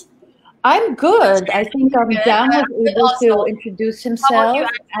questions? I'm good. I think Good. Jam was I'm good able to also. introduce How about you,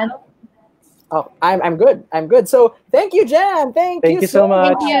 himself. And Angelo? Oh, I'm good. I'm good. So thank you, Jam. Thank Thank you you so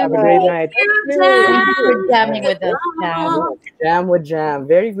much. thank you. Have a great night. You, Thank you for jamming Jam. with us, Jam. Jam with Jam.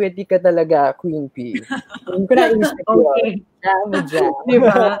 Very witty ka talaga, Queen P. Hindi ko naisip yun. Okay. Jam with Jam.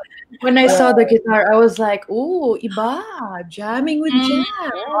 Diba? When I saw the guitar, I was like, ooh, iba, jamming with Jam.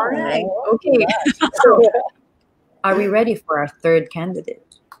 All right. Okay. So, are we ready for our third candidate?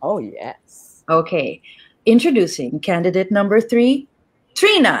 Oh, yes. Okay. Introducing candidate number 3,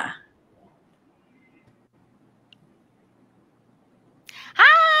 Trina.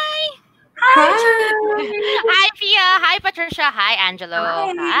 Hi! Hi. Hi, Pia. Hi, Patricia. Hi, Angelo.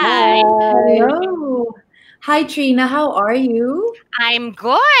 Hi. Hi. Hello. Hi, Trina. How are you? I'm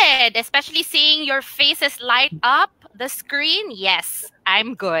good. Especially seeing your faces light up the screen. Yes,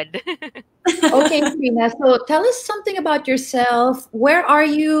 I'm good. Okay, Trina. So tell us something about yourself. Where are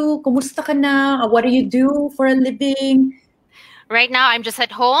you? Kumusta ka na? What do you do for a living? Right now, I'm just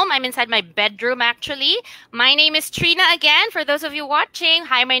at home. I'm inside my bedroom, actually. My name is Trina again. For those of you watching,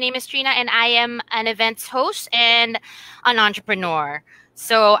 hi, my name is Trina, and I am an events host and an entrepreneur.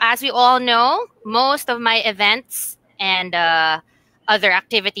 So, as we all know, most of my events and other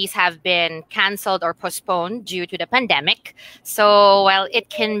activities have been canceled or postponed due to the pandemic. So, while it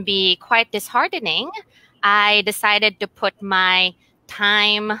can be quite disheartening, I decided to put my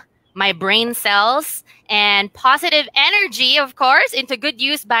time, my brain cells, and positive energy, of course, into good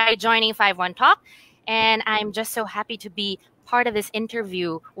use by joining 51 Talk. And I'm just so happy to be part of this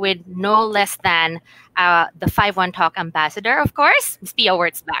interview with no less than the 51 Talk ambassador, of course, Ms. Pia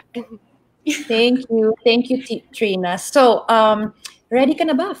Wurtzbach. Thank you. Thank you, Trina. So, ready ka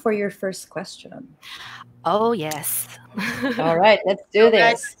na ba for your first question? Oh, yes. All right, let's do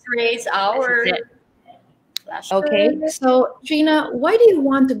Let's this. raise our This is it. flash. Okay, so Trina, why do you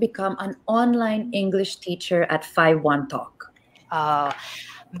want to become an online English teacher at 51 Talk? Uh,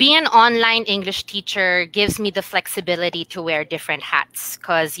 being an online English teacher gives me the flexibility to wear different hats.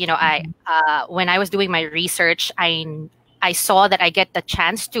 Because I when I was doing my research, I saw that I get the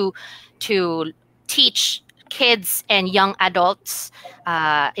chance to teach kids and young adults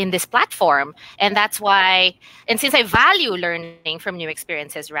in this platform, and that's why. And since I value learning from new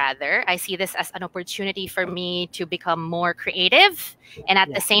experiences, rather, I see this as an opportunity for me to become more creative and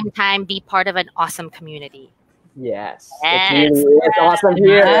at the same time be part of an awesome community. Yes, it Yes. really is awesome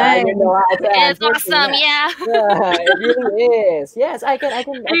here. Nice. You know how to It's answer to awesome, that. yeah. Yeah, it really is. Yes, I can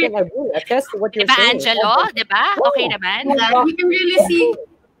agree. Attest to what you're Diba, saying. Angelo? Diba? Okay Oh, naman? You can really see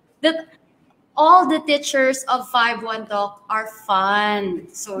that all the teachers of 5-1 Talk are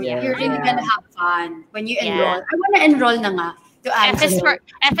fun. So Yeah. you're really gonna have fun when you enroll. Yeah. I wanna enroll na nga to F is Angelo.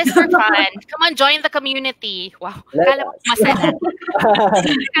 for fun. Come on, join the community. Wow. Let Kala mo us. masana.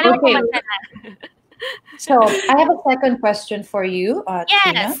 Kala mo Okay. masana. So I have a second question for you,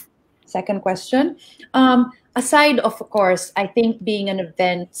 Trina. Yes. Second question. Aside of course, I think being an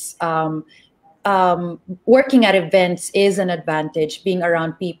events, working at events is an advantage, being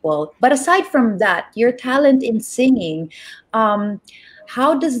around people. But aside from that, your talent in singing,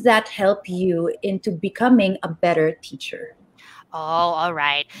 how does that help you into becoming a better teacher? Oh, all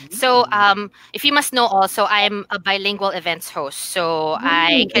right. So, if you must know also, I'm a bilingual events host. So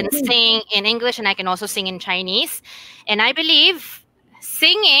I can sing in English and I can also sing in Chinese. And I believe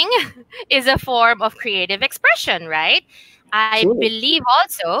singing is a form of creative expression, right? I Truly. believe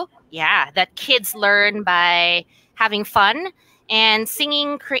also, yeah, that kids learn by having fun, and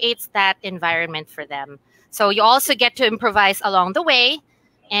singing creates that environment for them. So you also get to improvise along the way.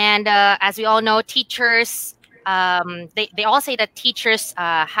 And as we all know, teachers, they all say that teachers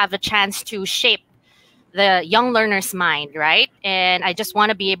have a chance to shape the young learner's mind, right? And I just want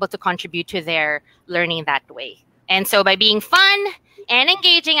to be able to contribute to their learning that way. And so by being fun and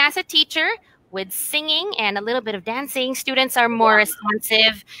engaging as a teacher with singing and a little bit of dancing, students are more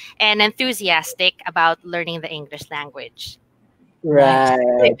responsive and enthusiastic about learning the English language. Right.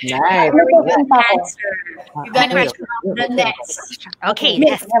 Nice. Answer. You gotta Thank be the next Okay,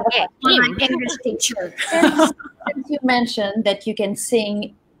 Yes, yes. I have a Okay. online English teacher. Since you mentioned that you can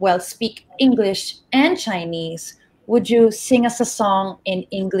sing, well, speak English and Chinese, would you sing us a song in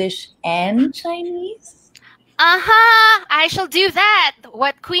English and Chinese? Uh-huh. I shall do that.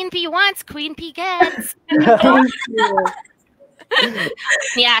 What Queen P wants, Queen P gets. Thank you.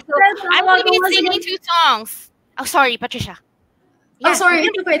 Yeah, so That's I'm all going to be was singing again. 2 songs. Oh, sorry, Patricia. Oh, Yeah, sorry.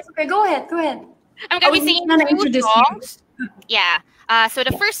 It's okay. It's okay. Go ahead. Go ahead. I'm I going to was be singing gonna 2 introduce songs. Yeah. So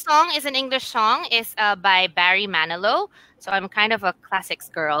the first song is an English song. Is by Barry Manilow. So I'm kind of a classics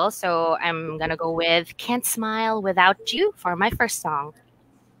girl. So I'm going to go with Can't Smile Without You for my first song.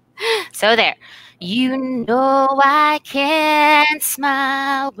 So there. You know I can't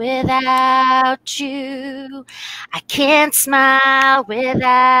smile without you. I can't smile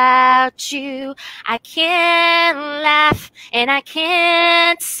without you. I can't laugh and I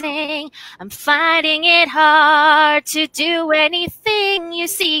can't sing. I'm finding it hard to do anything. You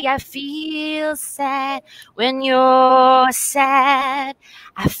see, I feel sad when you're sad.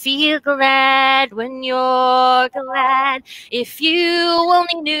 I feel glad when you're glad. If you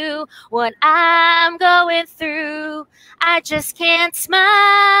only knew what I'm going through, I just can't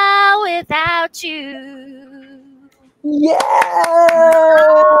smile without you. Yes.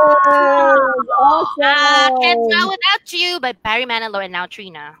 Can't Smile Awesome. Without You by Barry Manilow and now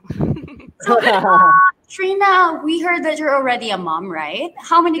Trina. So, Trina, we heard that you're already a mom, right?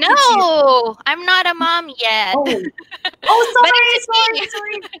 How many kids do you? No, I'm not a mom yet. Oh, Oh, But sorry, it's okay.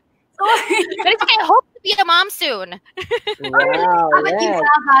 sorry. But it's okay. I hope to be a mom soon. Wow. How about you Yes.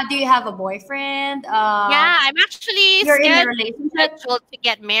 have? Do you have a boyfriend? Yeah, I'm actually You're in a relationship. scheduled to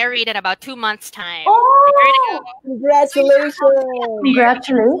get married in about 2 months' time. Oh, Here to go. Congratulations.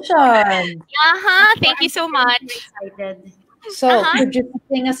 congratulations. Thank you so much. excited. So, could you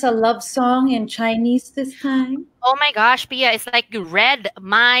sing us a love song in Chinese this time? Oh my gosh, Pia, it's like you read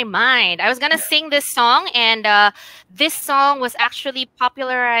my mind. I was gonna sing this song, and this song was actually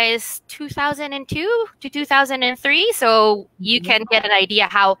popularized 2002 to 2003. So you can get an idea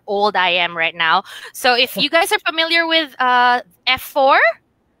how old I am right now. So if you guys are familiar with F4,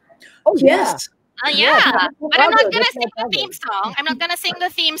 Oh yeah. yeah, but I'm not gonna That's no sing the problem. theme song. I'm not gonna sing the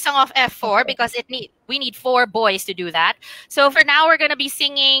theme song of F4 because we need 4 boys to do that. So for now, we're gonna be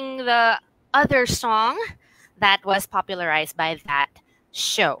singing the other song that was popularized by that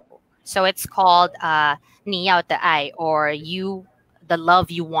show. So it's called "Ni Yao De Ai" or "You, the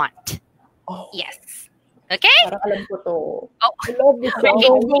Love You Want." Oh, Yes. Okay. Parang alam ko to. Oh, I love this okay.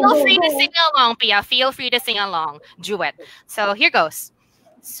 song. Feel free to sing along, Pia. Feel free to sing along. Duet. So here goes.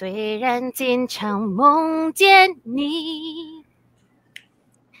 虽然经常梦见你，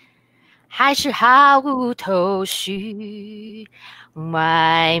还是毫无头绪。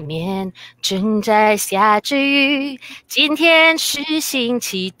外面正在下着雨，今天是星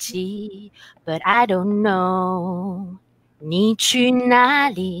期几 ？But I don't know， 你去哪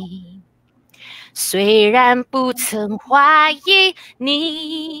里？虽然不曾怀疑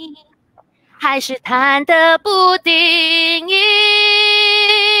你，还是弹得不定。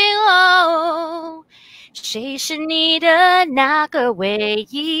哦，谁是你的那个唯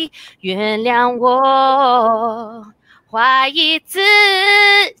一？原谅我怀疑自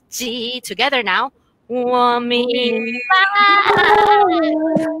己。Together now， 我明白，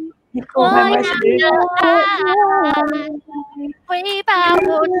我要的爱会把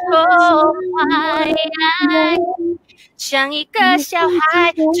我宠坏，像一个小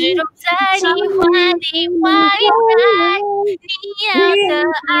孩，只懂在你怀里怀爱。你要的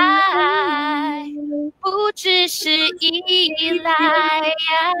爱，不只是依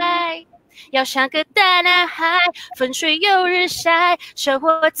赖，要像个大男孩，风吹又日晒，生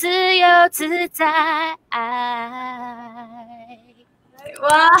活自由自在。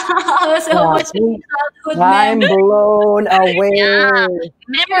Wow, so Wow, much childhood I'm memories. blown away. Yeah.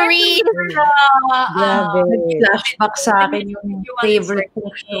 Memories. Grabe. Flashback sa akin yung favorite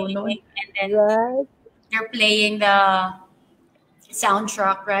kong show noon. And then Right? they're playing the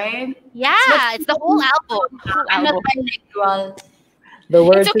soundtrack, right? Yeah, it's the whole album. I'm not bilingual. The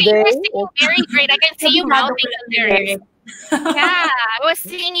word It's okay, today you're singing very great. I can see you mouthing the lyrics. Yeah, I was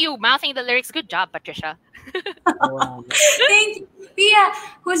seeing you mouthing the lyrics. Good job, Patricia. wow. Thank you. Pia,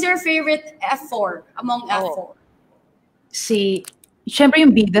 who's your favorite F4 among F4? Si, syempre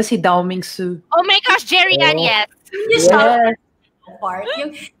yung bida, si Dao Mingsu. Oh my gosh, Jerry Ann, Oh. yes. You shout Yes. part.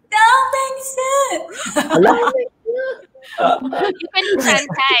 Yung, Dalbingsu! Ala. You can be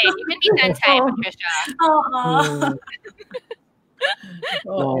Santay. You can be Santay, Patricia. Hmm.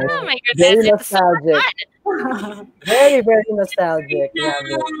 Oh Nice. my Very goodness, it's so nostalgic. fun. Very, very nostalgic.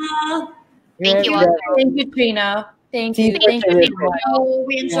 Grabe. Thank you Yes, all. grabe. Thank you, Trina. Thank you. Thank Thank you you. so much. So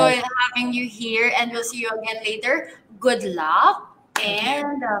we enjoy having you here and we'll see you again later. Good luck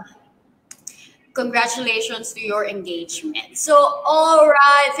and congratulations to your engagement. So, all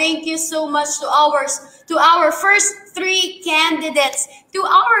right, thank you so much to our first three candidates, to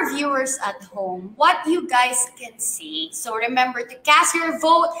our viewers at home, what you guys can see. So remember to cast your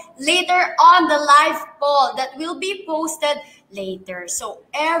vote later on the live poll that will be posted later. So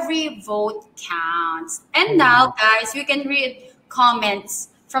every vote counts. And now, guys, we can read comments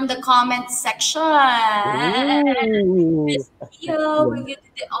from the comment section. Ooh. Miss Pia, will you do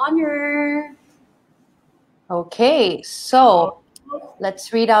the honor? Okay, so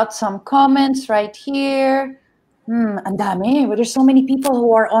let's read out some comments right here. Ang dami. But there's so many people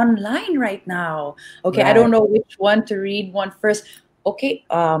who are online right now. Okay, I don't know which one to read one first. Okay,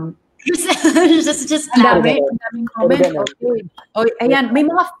 just ang dami, Go. ang daming comment. Okay. Oh, ayan, may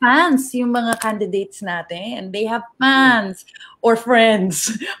mga fans yung mga candidates natin. They have fans or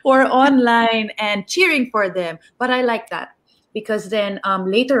friends or online and cheering for them. But I like that. Because then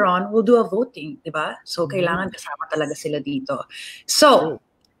later on, we'll do a voting, di ba? So, kailangan kasama talaga sila dito. So,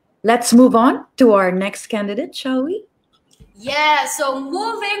 let's move on to our next candidate, shall we? Yeah, so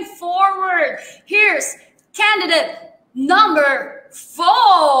moving forward, here's candidate number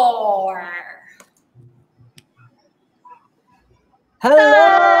 4.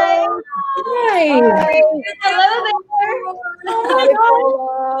 Hello. Hi. Hello there. Hi,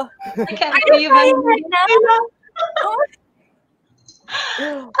 Paula. I can't believe it right now.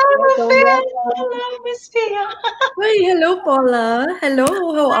 I'm a fan. Hello, Miss Pia. Hi, hello, Paula. Hello,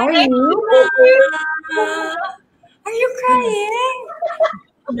 how are you? Are you crying?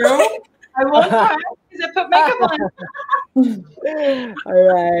 No, I won't cry because I put makeup on. All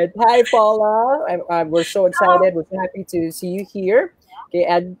right. Hi, Paula. We're so excited. We're so happy to see you here. Okay,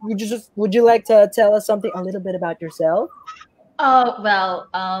 and would you like to tell us something a little bit about yourself?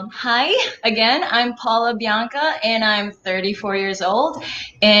 Hi again. I'm Paula Bianca, and I'm 34 years old,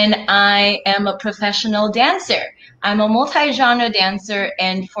 and I am a professional dancer. I'm a multi-genre dancer,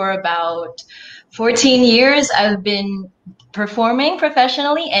 and for about 14 years, I've been performing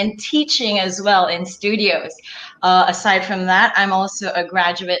professionally and teaching as well in studios. Aside from that, I'm also a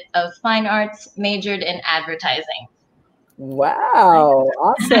graduate of fine arts, majored in advertising. Wow!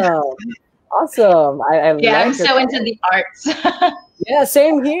 Awesome. Awesome. I Yeah, like I'm it. so into the arts. Yeah,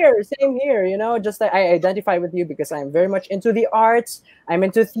 same here. Same here. You know, just like I identify with you because I'm very much into the arts. I'm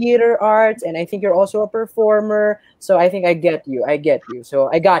into theater arts, and I think you're also a performer. So I think I get you. I get you. So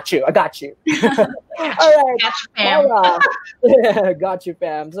I got you. I got you. All right, Gotcha, fam. Paula. Yeah, got you,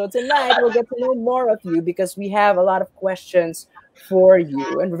 Pam. So tonight we'll get to know more of you because we have a lot of questions for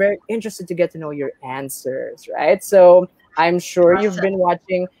you, and we're very interested to get to know your answers. Right. So I'm sure you've Awesome. been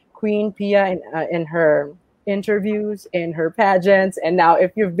watching Queen Pia in her interviews, in her pageants, and now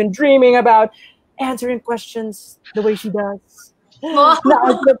if you've been dreaming about answering questions the way she does, now Wow.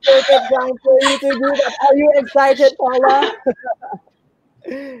 is the perfect time for you to do that. Are you excited, Paula?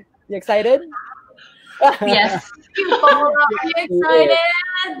 You excited? Yes, Paula, are you Yes, she is. excited?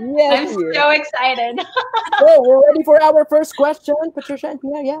 Yes, I'm she is. so excited. So we're ready for our first question, Patricia and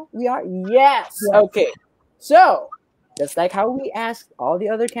Pia. Yeah, we are. Yes. Yeah. Okay. So, just like how we asked all the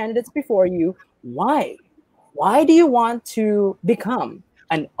other candidates before you, why? Why do you want to become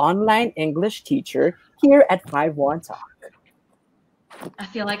an online English teacher here at 51 Talk? I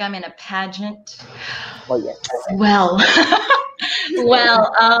feel like I'm in a pageant. Oh, yes. Well,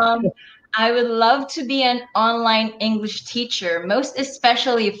 well, I would love to be an online English teacher, most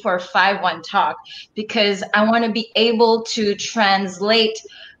especially for 51 Talk, because I want to be able to translate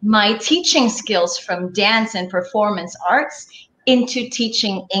my teaching skills from dance and performance arts into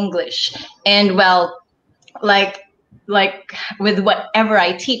teaching English. And well, like like with whatever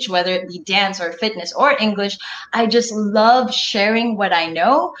I teach, whether it be dance or fitness or English, I just love sharing what I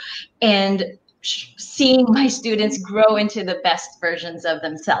know and seeing my students grow into the best versions of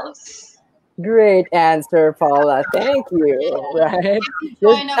themselves. Great answer, Paula. Thank you. Right?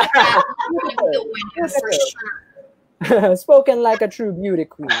 Join our pageant, you're gonna be the Look winner at for her. sure. Spoken like a true beauty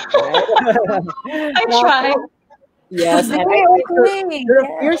queen, right? I Now, try. yes, and I Very think queen. you're a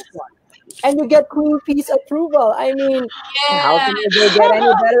Yes. fierce one. And you get Queen Peace approval. I mean, how Yeah. can they get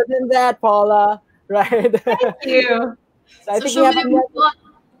any better than that, Paula? Right? Thank you. So I So think we should have we move another. on?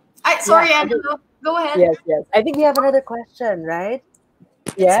 I Yeah, sorry, Angelo. Go ahead. yes, yes. I think we have another question, right?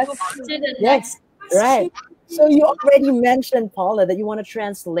 Let's Yes, move on to the yes, next right. question. So you already mentioned, Paula, that you want to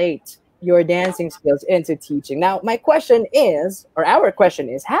translate your dancing skills into teaching. Now, my question is, or our question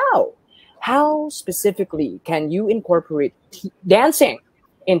is, how? How specifically can you incorporate dancing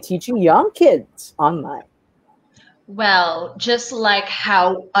in teaching young kids online? Well, just like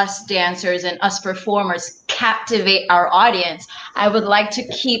how us dancers and us performers captivate our audience, I would like to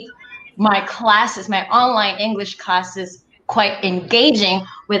keep my classes, my online English classes, quite engaging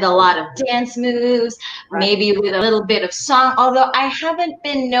with a lot of dance moves, Right. maybe with a little bit of song. Although I haven't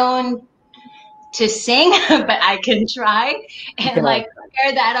been known to sing, but I can try and like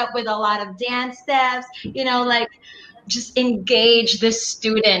pair that up with a lot of dance steps, like just engage the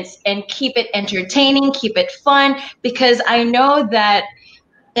students and keep it entertaining, keep it fun, because I know that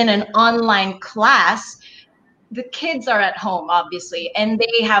in an online class, the kids are at home, obviously, and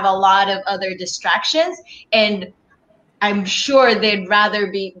they have a lot of other distractions. And I'm sure they'd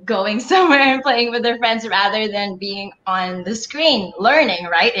rather be going somewhere and playing with their friends rather than being on the screen learning,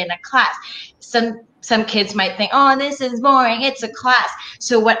 right, in a class. Some kids might think, oh, this is boring. It's a class.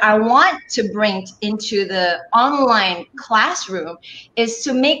 So what I want to bring into the online classroom is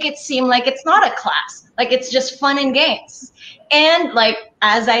to make it seem like it's not a class, like it's just fun and games. And like,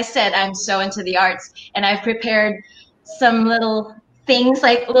 as I said, I'm so into the arts, and I've prepared some little things,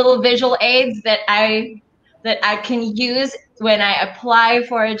 like little visual aids that I can use when I apply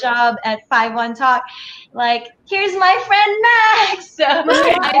for a job at 51 Talk. Like, here's my friend Max. So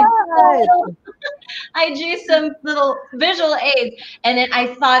Right. I drew some little visual aids, and then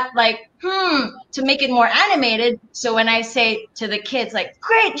I thought, like, to make it more animated. So when I say to the kids, like,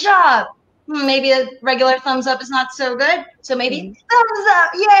 great job, maybe a regular thumbs up is not so good. So maybe thumbs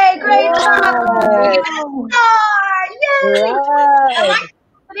up, yay, great job. We get a star, yay. Right.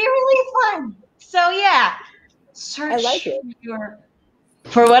 They're really fun. So yeah, I like search it.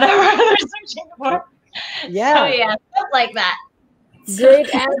 for whatever they're searching for. Yeah. So yeah, stuff like that.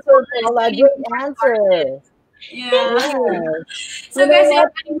 Great answer, Paula. Great answer. Yeah. Yes. So You know guys, you have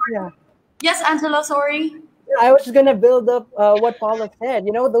what? any more? Yeah. Yes, Angelo, sorry. I was just gonna build up what Paula said.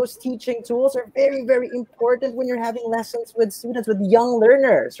 You know, those teaching tools are very, very important when you're having lessons with students, with young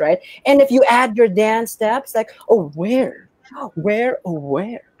learners, right? And if you add your dance steps, like, oh, where, where,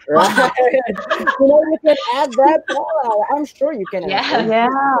 right? You can add that, Paula. I'm sure you can add that. Yeah,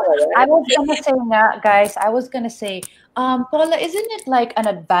 Right? I was gonna say now, guys. I was gonna say, Paula, isn't it like an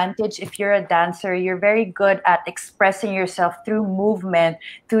advantage if you're a dancer? You're very good at expressing yourself through movement,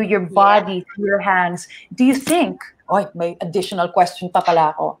 through your body, through your hands. Do you think, Oy, may additional question pa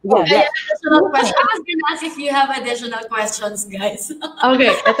pala ako. Oh, Yeah. yes. Additional question. I was gonna ask if you have additional questions, guys.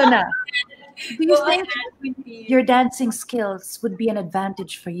 Okay, eto na. Do you Go think ahead, Quinty. your dancing skills would be an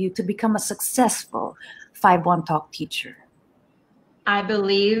advantage for you to become a successful 5-1 Talk teacher? I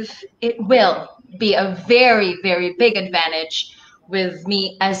believe it will be a very, very big advantage with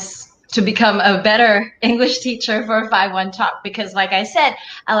me as to become a better English teacher for 5-1 Talk because, like I said,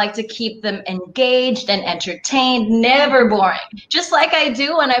 I like to keep them engaged and entertained, never boring, just like I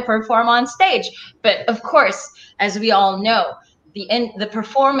do when I perform on stage. But of course, as we all know, the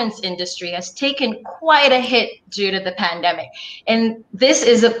performance industry has taken quite a hit due to the pandemic. And this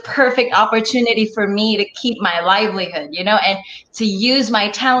is a perfect opportunity for me to keep my livelihood, and to use my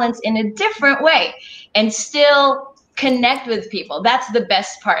talents in a different way and still connect with people. That's the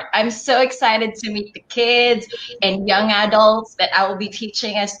best part. I'm so excited to meet the kids and young adults that I will be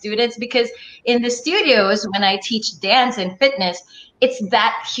teaching as students because in the studios, when I teach dance and fitness, it's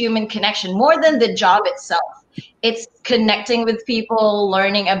that human connection more than the job itself. It's connecting with people,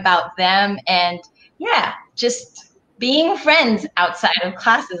 learning about them, and just being friends outside of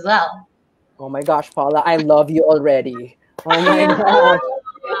class as well. Oh my gosh, Paula, I love you already. Oh my gosh.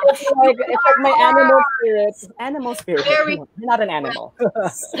 It's like my animal spirit. Animal spirit. Very- Come on, you're not an animal.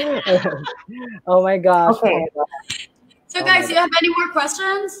 Oh my gosh. Okay. Oh my gosh. So, Oh guys, my do you have any more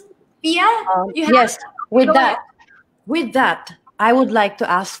questions? Pia? You have- Yes, with Go that, I would like to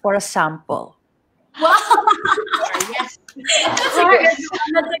ask for a sample. Wow. Yes. That's a good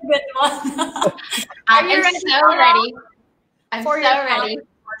one. That's a good one. I'm you ready, so Paula? ready. I'm For so your ready.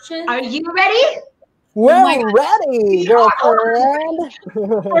 question? Are you ready? We're my God. ready, girlfriend.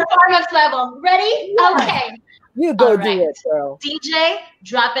 Performance level. Ready? Okay. You go All do right. it, girl. DJ,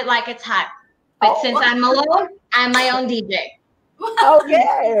 drop it like it's hot. But since I'm alone, I'm my own DJ.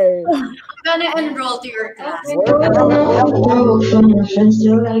 Okay. I'm gonna enroll to your class. know from my friends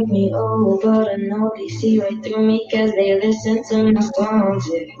still like me, oh, but I know they see right through me cause they listen to my songs,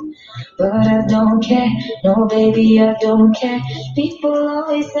 yeah. But I don't care, no baby, I don't care. People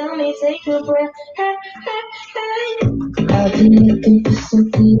always tell me take a breath, hey, hey, hey. I've been looking for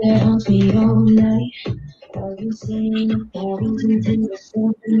something that haunts me all night. I've been saying a thousand things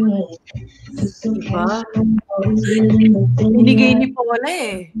something right. Diba? Binigay ni Paula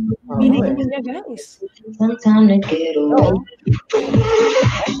eh. Binigay niya, guys. Some time to get away.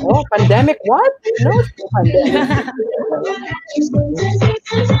 Oh, pandemic? What? No, it's no pandemic.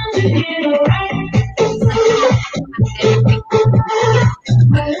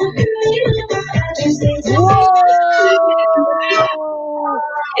 Whoa!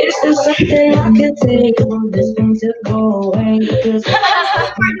 It's just something I can take from this thing to go away. Cause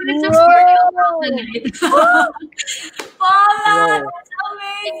It's a party of the night. Paula, Whoa. that's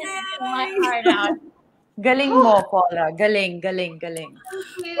amazing. My heart out. Galing mo, Paula. Galing, galing, galing.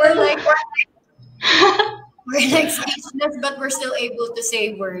 We're like speechless, but we're still able to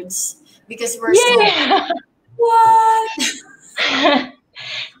say words because we're so Yeah. what?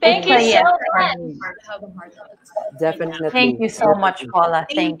 Thank you It's a so yes much. from me. How the heart of it. Definitely. Thank you so much, Paula.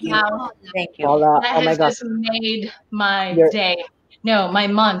 Thank you. Wow. Thank you. Paula, That oh my has gosh. just made my You're- day. No, my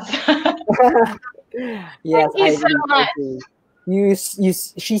month. Yes, Thank you I so agree. I much. agree.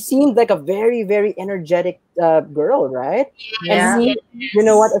 She seemed like a very, very energetic girl, right? Yeah. And you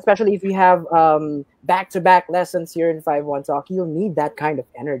know what? Especially if you have back-to-back lessons here in 5-1 Talk, you'll need that kind of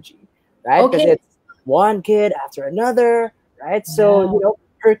energy, right? Because Okay. it's one kid after another, right? So, Yeah. you know,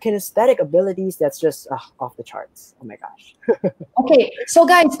 her kinesthetic abilities, that's just off the charts. Oh my gosh. Okay, so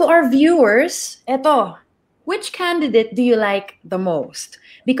guys, to our viewers, eto, which candidate do you like the most?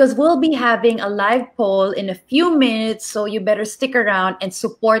 Because we'll be having a live poll in a few minutes, so you better stick around and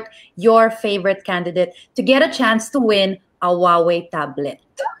support your favorite candidate to get a chance to win a Huawei tablet.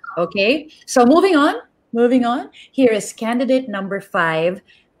 Okay, so moving on. Here is candidate number 5,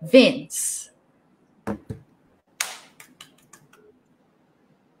 Vince.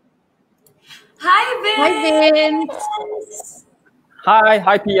 Hi, Vince. Hi, Vince.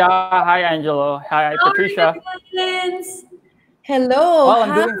 Hi Pia. Hi, Angelo. Hi, How are Patricia. you doing, Vince? Hello. Well, I'm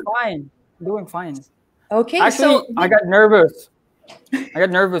Hi. doing fine. Doing fine. Okay, Actually, so I got nervous.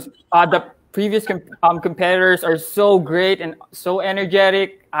 The previous competitors are so great and so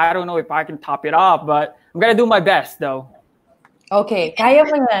energetic. I don't know if I can top it off, but I'm gonna do my best, though. okay, kaya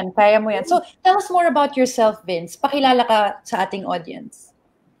mo yan, kaya mo yan. So, tell us more about yourself, Vince. Pakilala ka sa ating audience.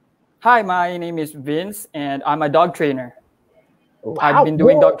 Hi, my name is Vince, and I'm a dog trainer. Wow. I've been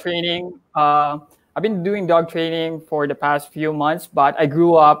doing dog training. I've been doing dog training for the past few months, but I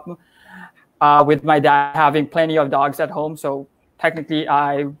grew up with my dad having plenty of dogs at home. So technically,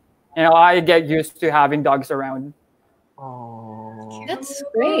 I get used to having dogs around. Oh. That's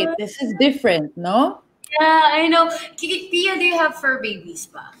great. This is different, no? Yeah, I know. Pia, do you have fur babies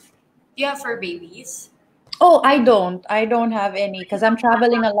pa? Do you have fur babies? Oh, I don't. I don't have any because I'm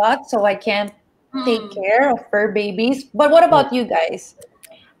traveling a lot, so I can't take Hmm. care of fur babies. But what about you guys?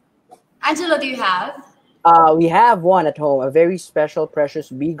 Angelo, do you have? We have one at home, a very special, precious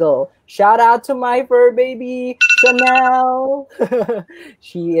beagle. Shout out to my fur baby, Chanel.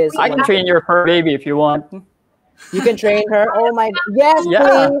 She is I can wonderful. train your fur baby if you want. You can train her. Oh my, yes, Yeah,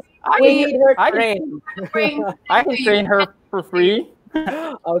 please. I We can. need her I can. trained. Bring I can to train you. her for free.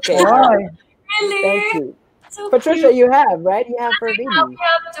 Okay, Why? thank Really? you. So Patricia, cute. you have, right? You have fur We baby. have, we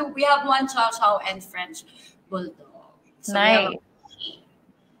have two. We have one Chow Chow and French Bulldog. So we have a Nice.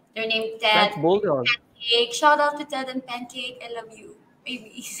 they're named French Ted bulldog. Pancake. Shout out to Ted and Pancake. I love you,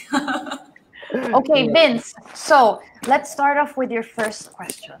 babies. Okay, Vince. So let's start off with your first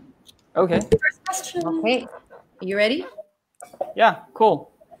question. Okay. First question. Okay. Are you ready? Yeah. Cool.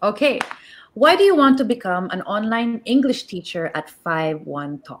 Okay. Why do you want to become an online English teacher at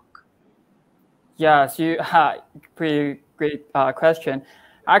 51 Talk? Yes. You. Pretty great question.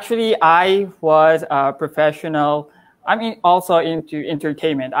 Actually, I was a professional. I mean, also into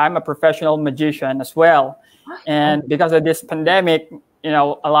entertainment. I'm a professional magician as well, and because of this pandemic,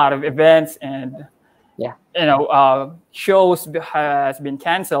 a lot of events and Yeah. shows has been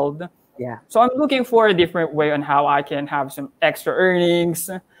canceled. Yeah. So I'm looking for a different way on how I can have some extra earnings.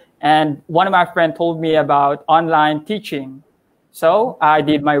 And one of my friends told me about online teaching. So I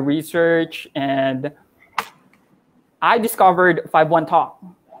did my research and I discovered 51 Talk.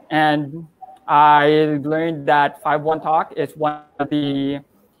 And I learned that 51 Talk is one of the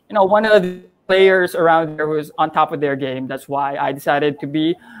players around there who's on top of their game. That's why I decided to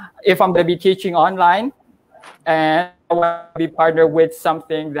be, if I'm going to be teaching online, and I want to be partnered with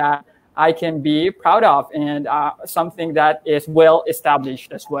something that I can be proud of and something that is well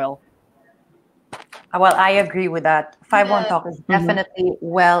established as well. Well, I agree with that. 51 Talk is definitely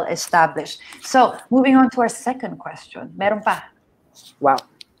well established. So moving on to our second question. Meron pa? Wow.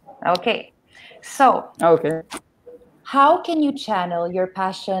 Okay. So Okay. how can you channel your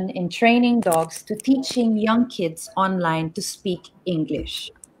passion in training dogs to teaching young kids online to speak English?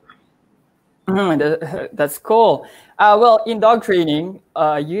 That's cool. Well, in dog training,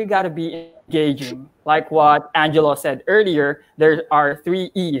 you got to be engaging. Like what Angelo said earlier, there are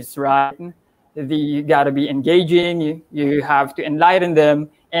 3 E's, right? You got to be engaging, you have to enlighten them,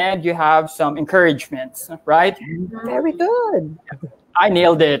 and you have some encouragements, right? Very good. I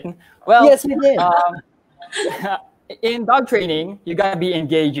nailed it. Well, Yes, you did. In dog training, you got to be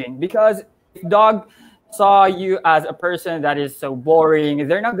engaging because if dog saw you as a person that is so boring,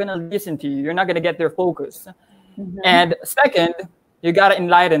 they're not going to listen to you. You're not going to get their focus. And second, you got to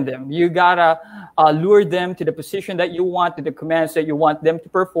enlighten them. You got to lure them to the position that you want, to the commands that you want them to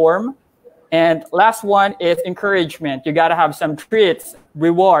perform. And last one is encouragement. You got to have some treats,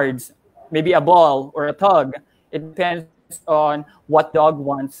 rewards, maybe a ball or a tug. It depends on what dog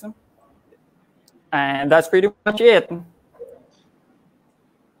wants. And that's pretty much it.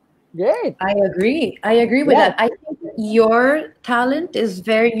 Great. I agree. I agree with Yeah. that. I think your talent is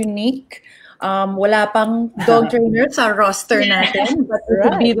very unique. Wala pang dog trainer sa roster natin, but it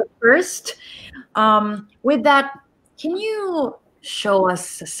would be the first. With that, can you show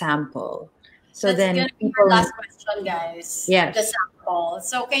us a sample? So That's then gonna be people. our last question, guys. Yes. The sample.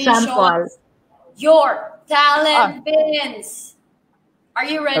 So can you show Sample. us your talent, Vince? Are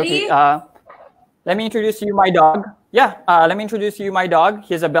you ready? Okay. Let me introduce you my dog. Yeah. Let me introduce you my dog.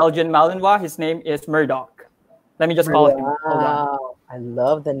 He's a Belgian Malinois. His name is Murdoch. Let me just call him. Hold on. Wow. I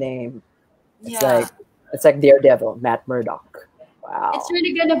love the name. Yeah. It's like Daredevil, Matt Murdock. Wow. It's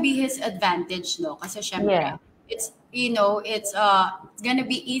really gonna be his advantage, no? Kasi syempre, Yeah. it's gonna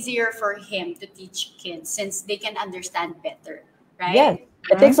be easier for him to teach kids since they can understand better, right? Yes.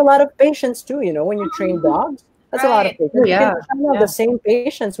 It takes a lot of patience too, when you train dogs. That's a lot of Right. patience. You Yeah. can have the same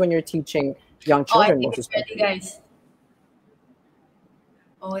patience when you're teaching young Oh, I children, think most it's ready, especially. guys.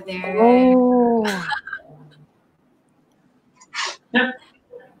 Oh, there. Oh.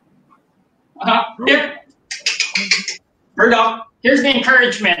 Here. Murdoch, here's the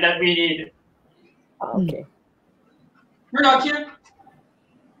encouragement that we need. Okay. Murdoch, here.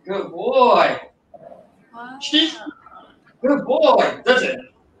 Good boy. Wow. Sheep. Good boy. That's it.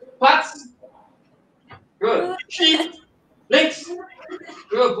 Pats. Good. Sheep. Links.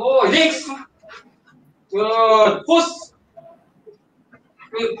 Good boy. Links. Good. Puss.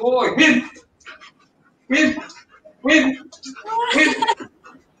 Good boy. Win. Win. Win. Win.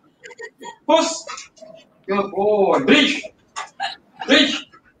 Puss. Good boy. Breach. Breach.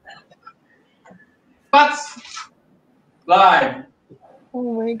 Pats. Line.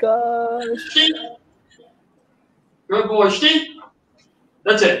 Oh my gosh. Sheep. Good boy, sheep.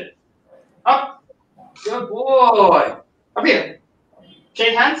 That's it. Up. Good boy. Up here.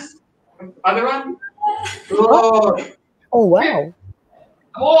 Shake hands. Other one. Good. Oh wow. Here.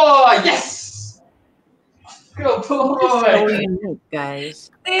 Boy, yes. Good So boy. unique,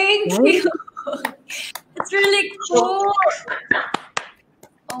 guys. Thank Right? you. It's really cool.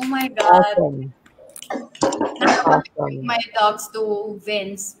 Oh my God. Awesome. I want to bring Awesome. my dogs to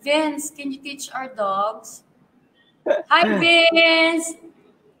Vince. Vince, can you teach our dogs? Hi, Vince.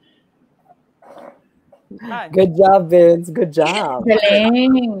 Hi. Good job, Vince. Good job.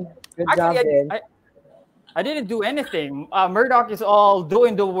 Galing. Good job, Actually, Vince. I didn't do anything. Murdoch is all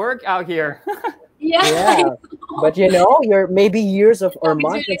doing the work out here. Yeah. Yeah, but you're maybe years of or He's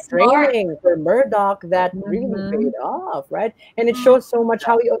months really of smart. training for Murdoch that really Mhm. paid off, right? And it shows so much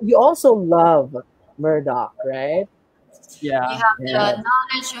how you also love Murdoch, right? You Yeah. have the Yes.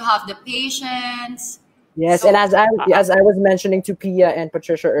 knowledge, you have the patience. Yes, So, and as I Uh, as I was mentioning to Pia and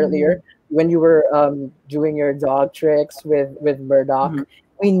Patricia earlier, Mm-hmm. when you were doing your dog tricks with Murdoch, mhm.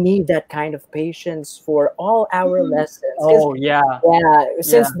 we need that kind of patience for all our mhm. lessons. 'Cause Oh yeah. yeah, Yeah.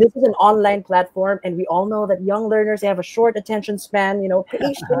 since this is an online platform and we all know that young learners they have a short attention span,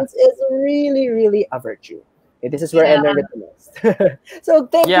 patience is really, really a virtue. Okay, this is where I Yeah. learned it the most. So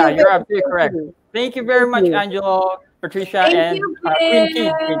thank Yeah, you, you're Vince. absolutely Thank correct. you. Thank you very Thank much, you. Angelo, Patricia, Thank and you, Queen Key.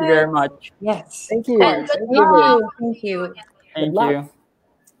 Thank you very Vince. much. Yes. Thank Of you. And course. good Thank Thank you, Vince. luck. you. Thank you. Good Thank luck. you.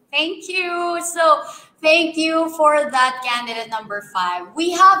 Thank you. So, thank you for that candidate number 5.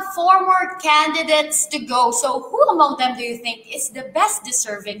 We have 4 more candidates to go. So, who among them do you think is the best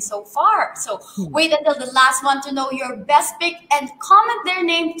deserving so far? So, wait until the last one to know your best pick and comment their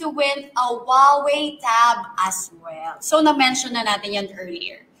name to win a Huawei tab as well. So, na-mention na natin yan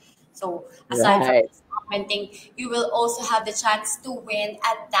earlier. So, aside from Right. commenting, you will also have the chance to win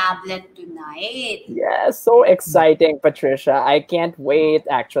a tablet tonight. Yeah, so exciting, Patricia. I can't wait,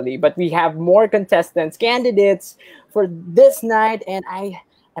 actually. But we have more contestants, candidates for this night, and I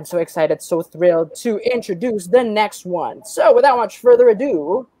am so excited, so thrilled to introduce the next one. So, without much further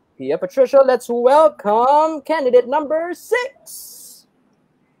ado, Pia, Patricia, let's welcome candidate number 6.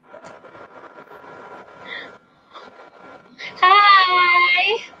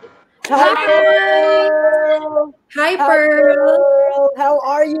 Hi. Hi, Hi. Pearl. Hi, Hi, Pearl. Pearl. How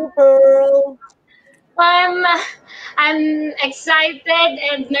are you, Pearl? Um, I'm excited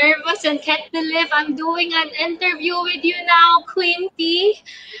and nervous and can't believe I'm doing an interview with you now, Queen P.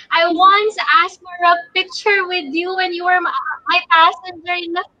 I once asked for a picture with you when you were my passenger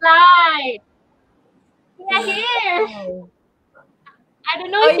in the flight. Yeah, here. Wow. I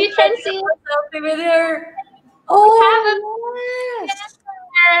don't know Oh, if you you can can take see. a selfie with her. We have a Oh, yes.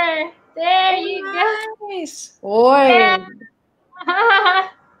 picture. There Oh, you go. nice. Boy.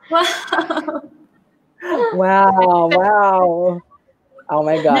 Wow. Wow, wow. Oh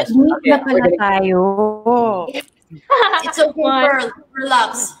my gosh. Na-meet Okay, na we're pala gonna tayo. It's okay, One. Pearl.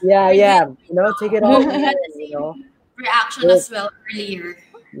 Relax. yeah, We yeah. did Take it all we in, had the same reaction Good. as well earlier.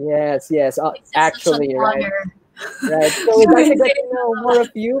 Yes, yes. It's just such an Actually, right. honor. Right. So we'd like to get to know more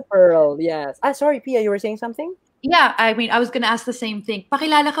of you, Pearl. Yes. Sorry, Pia, you were saying something? Yeah, I mean, I was gonna ask the same thing.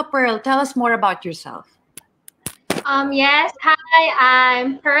 Pakilala ka, Pearl. Tell us more about yourself. Yes. Hi,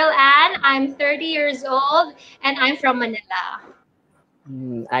 I'm Pearl Ann. I'm 30 years old and I'm from Manila.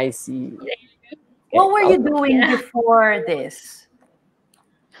 I see. What were you Okay. doing Yeah. before this?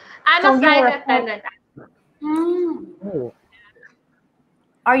 I'm So a you were flight attendant. Mm. Oh,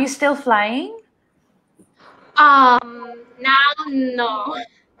 Are you still flying? Now no.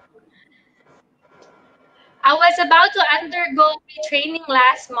 I was about to undergo training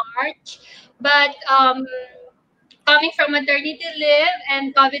last March, but coming from maternity leave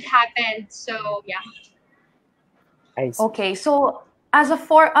and COVID happened. So yeah. I see. Okay, so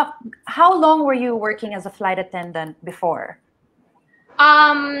how long were you working as a flight attendant before?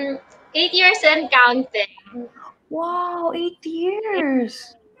 8 years and counting. Wow, 8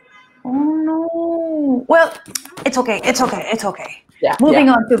 years. Oh no. Well, it's okay. It's okay. It's okay. Yeah, Moving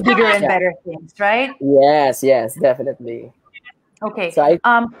yeah. on to bigger and Yeah. better things, right? Yes, yes, definitely. Okay. So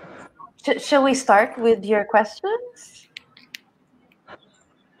Shall we start with your questions?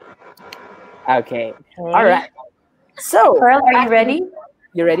 okay. All Okay. right. So, Pearl, are you ready?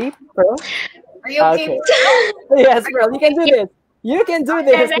 you ready, Pearl? Are you okay? Okay. Yes, Pearl, you can do this. You can do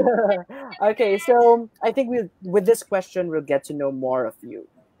this. Okay, so I think with this question, we'll get to know more of you.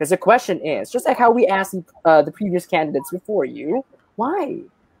 Because the question is, just like how we asked the previous candidates before you, why?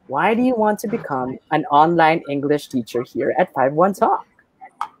 Why do you want to become an online English teacher here at 51 Talk?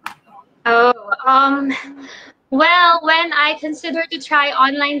 Oh, Well, when I considered to try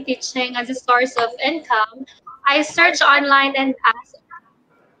online teaching as a source of income, I searched online and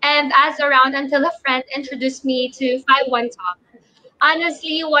asked around until a friend introduced me to 51 Talk.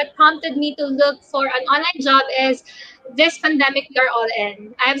 Honestly, what prompted me to look for an online job is this pandemic we are all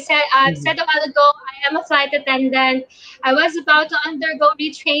in. I've said a while ago, I am a flight attendant. I was about to undergo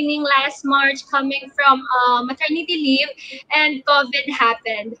retraining last March coming from maternity leave, and COVID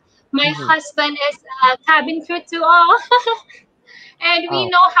happened. My Mhm. husband is a cabin crew too, all. And we Oh,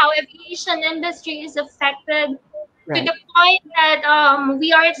 know how aviation industry is affected to right. the point that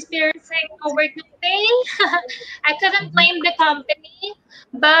we are experiencing overcooking. I couldn't Mhm. blame the company,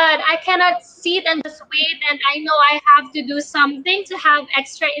 but I cannot sit and just wait. And I know I have to do something to have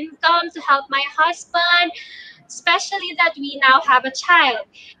extra income to help my husband, especially that we now have a child.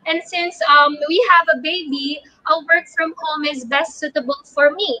 And since we have a baby, a work from home is best suitable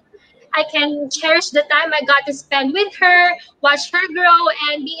for me. I can cherish the time I got to spend with her, watch her grow,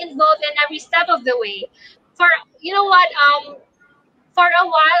 and be involved in every step of the way. For you know what, for a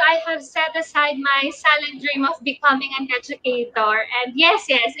while I have set aside my silent dream of becoming an educator. And yes,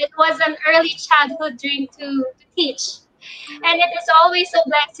 it was an early childhood dream to teach. And it is always a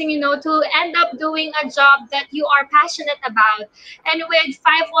blessing, to end up doing a job that you are passionate about. And with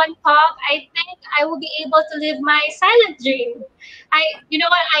 5-1 Talk, I think I will be able to live my silent dream. You know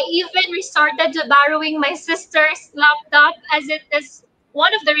what, I even resorted to borrowing my sister's laptop as it is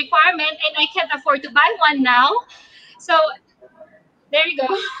one of the requirement and I can't afford to buy one now. So there you go.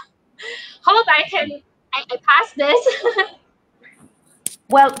 Hope I pass this.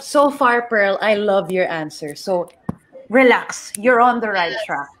 Well, so far, Pearl, I love your answer. So relax, you're on the right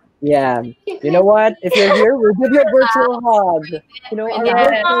track. Yeah. Thank you, You know what? If you're Quincy. here, we'll give you a virtual hug. You know, our Yes.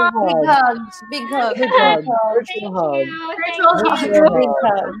 virtual Big hug. hugs, big hugs, Big big hug. hugs, Virtual Thank hug. you. Thank Virtual hug. Virtual you. big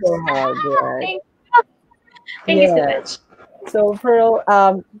hug. hugs. Virtual hug. Right. Thank thank you so Yeah. much. So,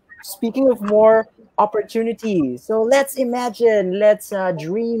 Pearl, speaking of more opportunities, so let's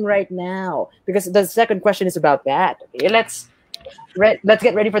dream right now, because the second question is about that. Okay, let's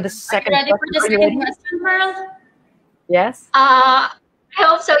get ready for the Are you second ready for question. the Are you second ready? question, Pearl? Yes. I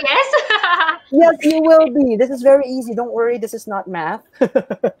hope so, yes. Yes, you will be. This is very easy. Don't worry. This is not math. Yes,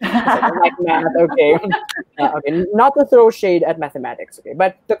 I don't like math. Okay. Okay. Not to throw shade at mathematics. Okay.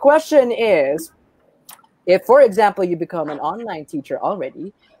 But the question is, if, for example, you become an online teacher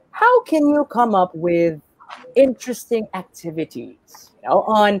already, how can you come up with interesting activities,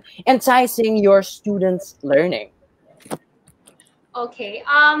 on enticing your students' learning? Okay.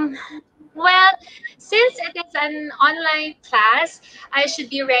 Well, since it is an online class, I should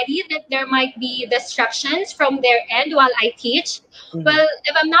be ready that there might be distractions from their end while I teach. Mhm. Well,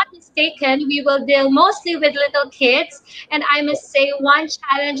 if I'm not mistaken, we will deal mostly with little kids, and I must say one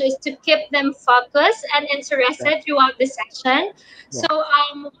challenge is to keep them focused and Right. interested throughout the session. So,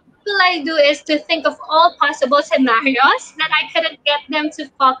 Yeah. what will I do is to think of all possible scenarios that I couldn't get them to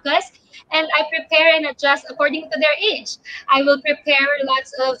focus, and I prepare and adjust according to their age. I will prepare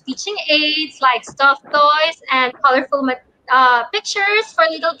lots of teaching aids like stuffed toys and colorful pictures for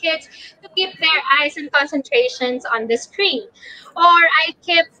little kids to keep their eyes and concentrations on the screen. Or I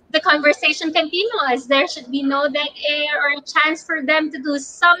keep the conversation continuous. There should be no dead air or a chance for them to do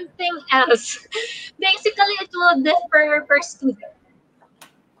something else. Basically, it will differ per student,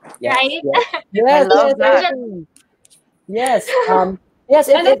 Yes. right? Yes. I Yes. love Yes. I that. Just, agree. Yes. Yes.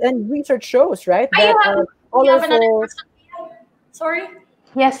 And then, And research shows, right, are you that have, do you have another colorful. question? Sorry.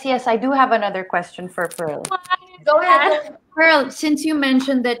 Yes, I do have another question for Pearl. Go ahead. Go yeah. ahead. Pearl, since you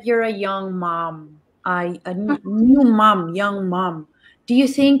mentioned that you're a young mom, new mom, young mom, do you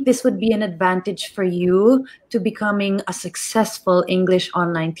think this would be an advantage for you to becoming a successful English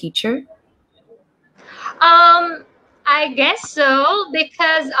online teacher? I guess so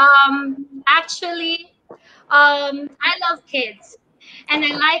because actually I love kids and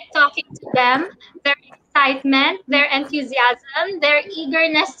I like talking to them. Their excitement, their enthusiasm, their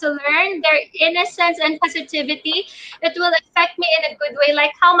eagerness to learn, their innocence and positivity, it will affect me in a good way,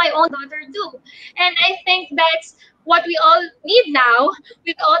 like how my own daughter do. And I think that's what we all need now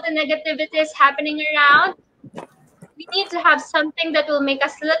with all the negativities happening around. We need to have something that will make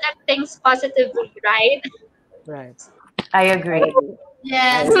us look at things positively, right? Right. I I agree. agree. I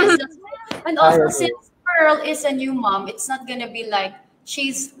Yes, yes, agree. that's right. And I also, agree. since Pearl is a new mom, it's not gonna be like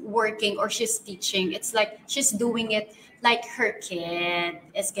she's working or she's teaching. It's like she's doing it like her kid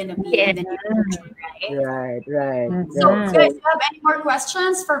is gonna be Yeah. in the near future, right? Right. Right. So, Right. Mhm. guys, So you have any more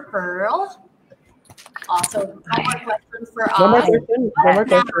questions for Pearl? Also, no more questions for no more us. questions. No more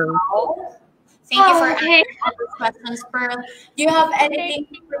But questions. now, thank you for Oh, okay. answering all those questions, Pearl. Do you have Thank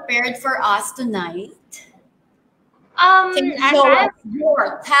anything prepared for us tonight? Can you As show I us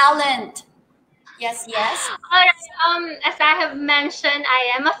your talent? Yes, yes. All right. As I have mentioned,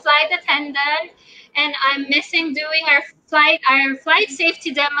 I am a flight attendant, and I'm missing doing our flight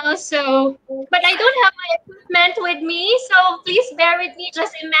safety demo. So, but I don't have my equipment with me, so please bear with me.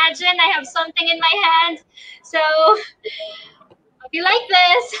 Just imagine I have something in my hand. So, I'll be like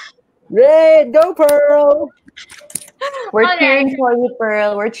this. Great, go Pearl. We're All right. cheering for you,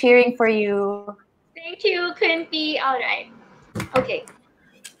 Pearl. We're cheering for you. Thank you, Quinty. All right. Okay.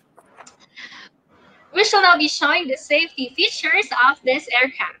 We shall now be showing the safety features of this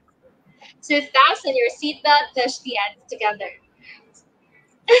aircraft. To fasten your seatbelt, push the ends together.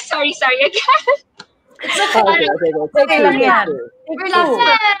 sorry again. It's okay. Okay, okay, go. Take two, take Lamian. two. Relax. Two.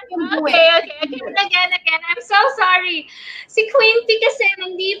 You can do Okay, it. okay, again. I'm so sorry. Si Quinty kasi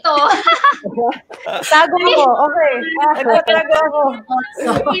nandito. Tago mo. Okay. Nagtatago ako. So,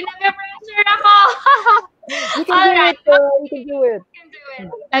 Hindi na-pressure ako. You can do it, Pearl. You can do it. Can do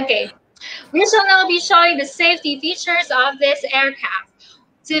it. Okay. We shall now be showing the safety features of this aircraft.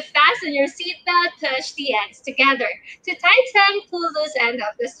 To fasten your seatbelt, push the ends together. To tighten, pull loose end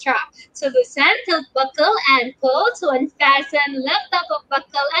of the strap. To loosen, tilt buckle and pull. To unfasten, lift up a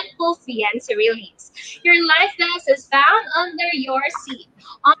buckle and pull free and to release. Your life vest is found under your seat.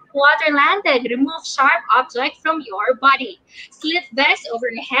 On water landed, remove sharp object from your body. Slip vest over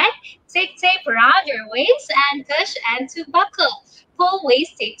your head. Take tape around your waist and push end to buckle. Pull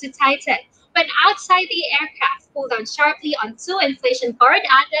waist tape to tighten. When outside the aircraft, pull down sharply on two inflation cord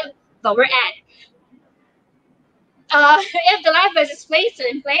at the lower end. If the life vest is placed to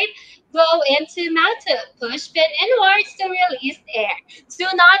inflate, blow into mouth to push pin inwards to release air. Do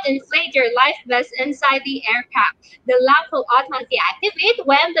not inflate your life vest inside the aircraft. The lamp will automatically activate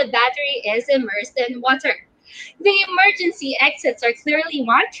when the battery is immersed in water. The emergency exits are clearly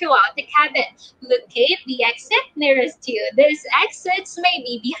marked throughout the cabin. Locate the exit nearest you. These exits may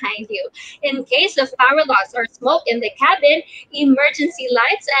be behind you. In case of power loss or smoke in the cabin, emergency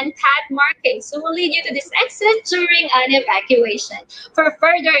lights and pad markings will lead you to this exit during an evacuation. For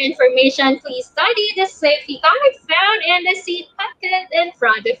further information, please study the safety card found in the seat pocket in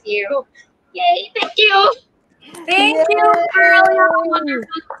front of you. Yay, thank you. thank you, Pearl. You have a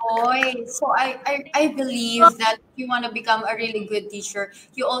wonderful voice. So I believe that if you want to become a really good teacher,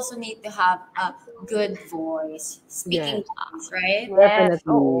 you also need to have a good voice, speaking Yes, voice, right? Yes.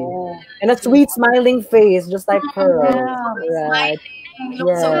 definitely. Oh. And a sweet smiling face, just like Pearl. Yeah. Right. Smiling,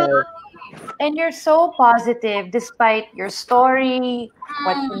 look so Yes. And you're so positive despite your story,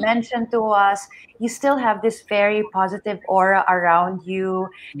 what you mentioned to us. You still have this very positive aura around you,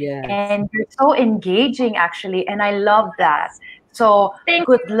 Yes. and you're so engaging, actually. And I love that. So, Thank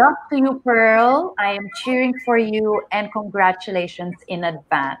good luck to you, Pearl. I am cheering for you, and congratulations in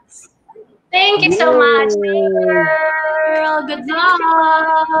advance. Thank you so much. Yay. Pearl. Good luck.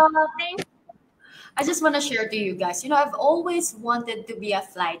 I just want to share to you guys. I've always wanted to be a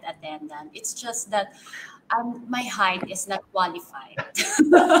flight attendant. It's just that my height is not qualified.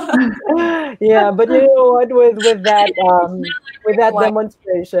 Yeah, but you know what? With that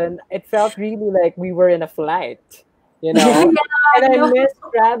demonstration, it felt really like we were in a flight, you know. And I no. miss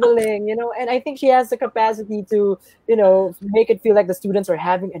traveling, and I think she has the capacity to, make it feel like the students are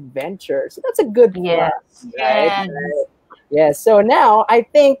having adventure. So that's a good Yes. plus, right? Yes. Right. Yes. So now I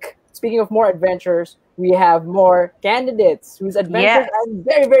think, speaking of more adventures, we have more candidates whose adventures Yes. I'm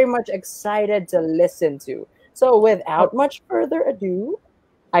very, very much excited to listen to. So without much further ado,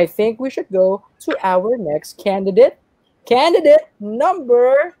 I think we should go to our next candidate. Candidate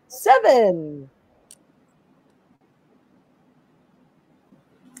number 7.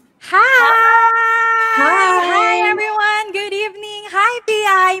 Hi everyone. Good evening. Hi Pia.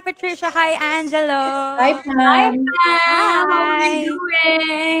 Hi Patricia. Hi Angelo. Hi, Hi, Pam. Pam. How are Hi. you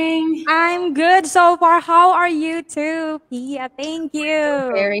doing? I'm good so far. How are you too, Pia? Thank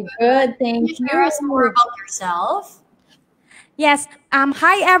you. Very good. Can you Thank share us more you. about yourself? Yes.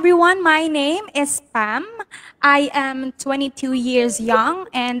 Hi everyone. My name is Pam. I am 22 years young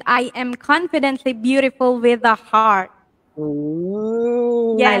and I am confidently beautiful with a heart.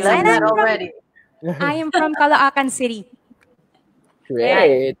 Ooh. I Yes, love and that already. I am from Caloocan City.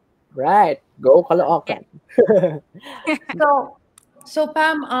 Great. Right. Go Caloocan. So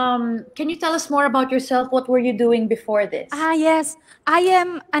Pam, can you tell us more about yourself? What were you doing before this? Yes. I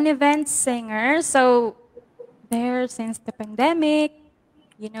am an event singer. So there since the pandemic,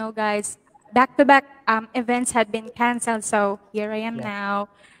 guys, back-to-back events had been canceled. So here I am Yes. now,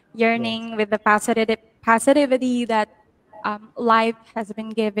 Yes. yearning with the positivity that life has been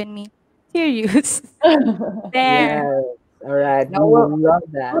given me. Serious. There. Yes. All right. No, We we'll, love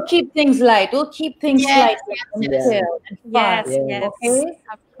we'll that. keep things light. We'll keep things Yes, light and yes, yes. Yeah. chill and fun. Yes, Yeah. yes, Okay?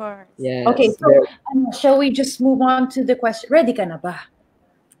 of course. Okay, Yes. so shall we just move on to the question? Ready ka na ba?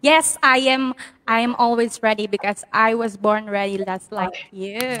 Yes, I am. I am always ready because I was born ready, just like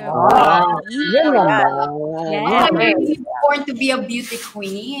Okay. you. Ah, Ah, See? yun yeah. naman. Oh, I'm Okay. really born to be a beauty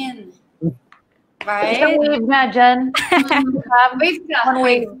queen. Isang Right? wave nga dyan. Wave ka. One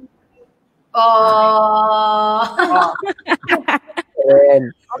Wave. wave. Oh. Oh, Ayan.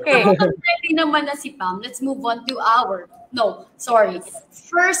 okay. Mukhang ready naman na si Pam. Let's move on to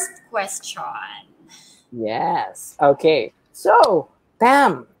first question. Yes. Okay. So,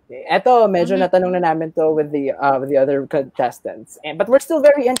 Pam, eto medyo natanong na namin to with the other contestants. But we're still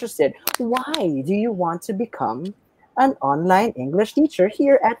very interested. Why do you want to become an online English teacher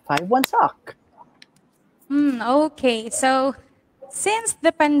here at 51 Talk? Okay, so since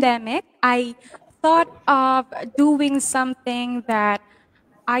the pandemic, I thought of doing something that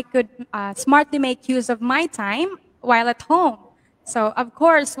I could smartly make use of my time while at home. So, of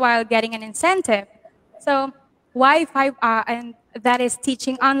course, while getting an incentive. So, why five, and that is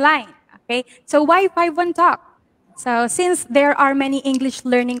teaching online. Okay, so why 5-1 Talk? So, since there are many English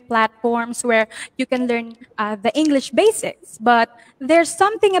learning platforms where you can learn the English basics, but there's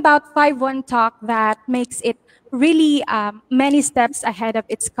something about 5-1 Talk that makes it really many steps ahead of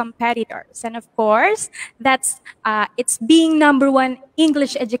its competitors. And of course, that's it's being number one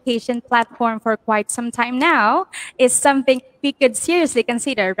English education platform for quite some time now is something we could seriously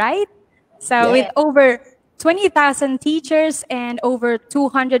consider, right? So with Yeah. over 20,000 teachers and over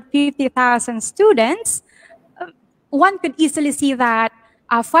 250,000 students, one could easily see that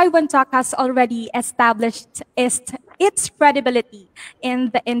 5-1 Talk has already established its credibility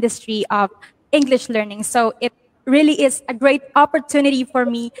in the industry of English learning. So it really is a great opportunity for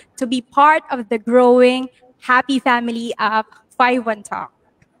me to be part of the growing happy family of 5-1 Talk.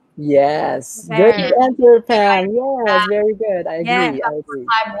 Yes. Good There. answer, Pam. Yes, very good. I Yeah. agree. I agree.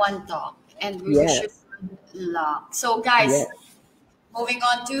 5-1 Talk. And we wish you Yes. good luck. So, guys, Yes. moving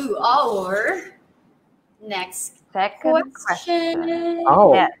on to our next Second question. question.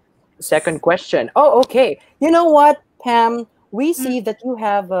 Oh, Yeah. second question. Oh, okay. You know what, Pam? We see that you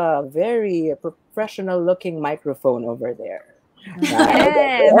have a very professional looking microphone over there. Right?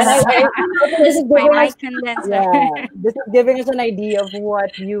 Yes. And this is My giving us mic condenser. yeah, this is giving us an idea of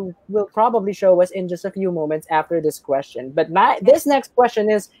what you will probably show us in just a few moments after this question. But this next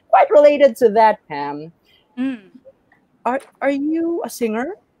question is quite related to that, Pam. Mm. Are you a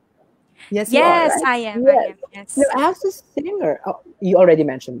singer? Yes, you are, Yes, right? I am. I Yes. am. Yes. Now, as a singer, oh, you already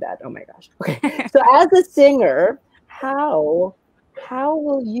mentioned that. Oh my gosh. Okay. So, as a singer, how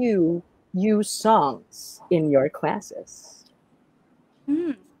will you use songs in your classes?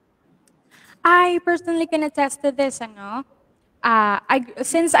 Mm. I personally can attest to this, ano?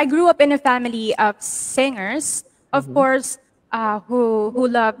 Since I grew up in a family of singers, of Mhm. course, who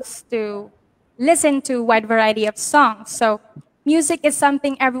loves to listen to wide variety of songs. So music is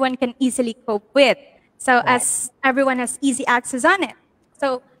something everyone can easily cope with. So Right. as everyone has easy access on it.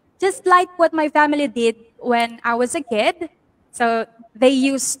 So just like what my family did when I was a kid, so they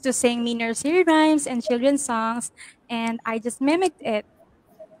used to sing me nursery rhymes and children's songs, and I just mimicked it.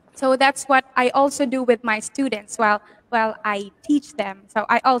 So that's what I also do with my students while I teach them. So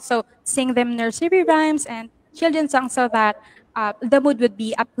I also sing them nursery rhymes and children's songs so that the mood would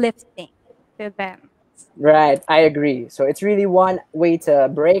be uplifting to them. Right. I agree. So it's really one way to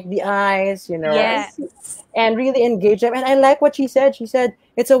break the ice, Yes. and really engage them. And I like what she said. She said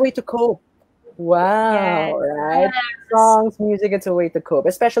it's a way to cope. Yes. Wow, right? Songs, music, it's a way to cope,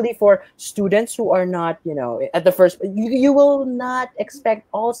 especially for students who are not, at the first, you will not expect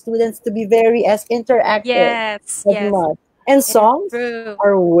all students to be very as interactive Yes. as Yes. much. And It is songs true.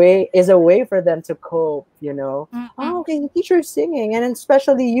 is a way for them to cope. Mm-mm. Oh, okay, the teacher is singing, and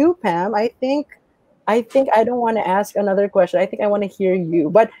especially you, Pam. I think I don't want to ask another question. I think I want to hear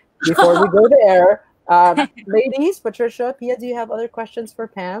you. But before we go there, ladies, Patricia, Pia, do you have other questions for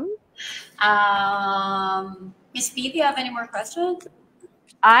Pam? Miss P, do you have any more questions?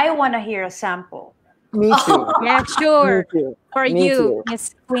 I want to hear a sample. Me too. Yeah, Me sure. too. For Me you, too.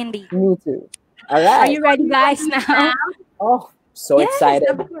 Miss Quindy. Me too. All Are right. you ready, guys, now? Oh, so Yes, excited.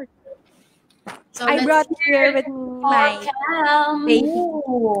 of course. So I let's brought hear here with it me for my Cam. baby.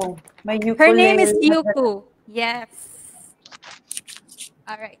 Ooh, my Her name is ukulele. Yuku. Yes.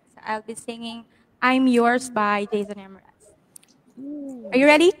 All right. So I'll be singing "I'm Yours" by Jason Mraz. Are you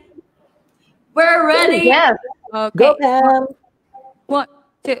ready? We're ready. Yes. Go, Okay. Pam. 1,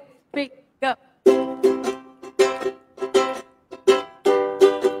 2, 3, go.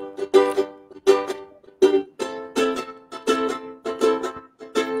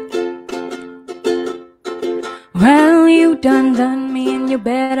 Well, you done me and you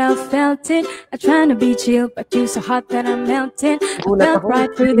bet I felt it. I'm trying to be chill, but you so hot that I'm melting. I Gulat felt ako. right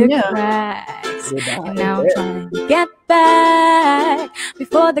through the Yeah. cracks. Diba? And now I'm trying to get back.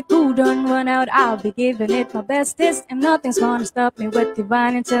 Before the cool don't run out, I'll be giving it my bestest. And nothing's gonna stop me with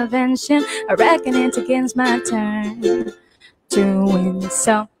divine intervention. I reckon it's against my turn to win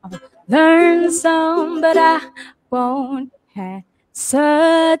some, learn some, but I won't hesitate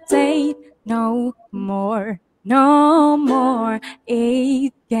no more, no more.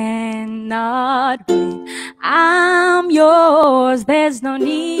 It cannot wait. I'm yours. There's no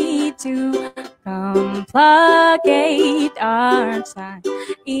need to complicate our time.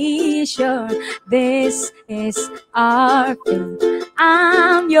 Sure, this is our fate.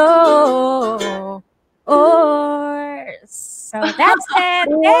 I'm yours. So that's it.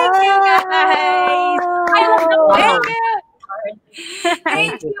 Thank you, guys. Thank you.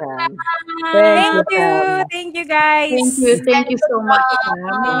 Thank you, Pam. Thank you. Pam. Thank you, guys. Thank you so much,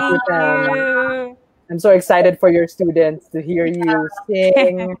 Pam. Thank you, Pam. you. I'm so excited for your students to hear you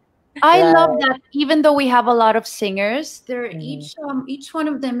sing. I Right. love that even though we have a lot of singers, they're Mhm. each one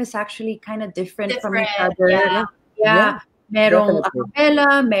of them is actually kind of different from each Different, other. yeah. Yeah. Merong a definitely.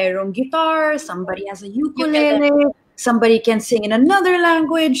 cappella, merong guitar, somebody has a Ukulele. ukulele, somebody can sing in another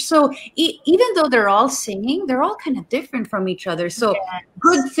language. So even though they're all singing, they're all kind of different from each other. So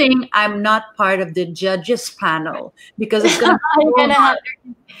good thing I'm not part of the judges panel because it's gonna be You're so gonna hard.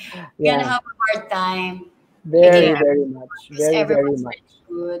 gonna Yeah, have a hard time. very, Yeah. very much. Because Very, very everyone's much.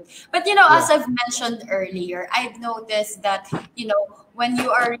 really good. But you know, Yeah. as I've mentioned earlier, I've noticed that, you know, when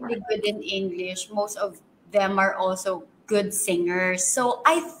you are really good in English, most of them are also good singers. So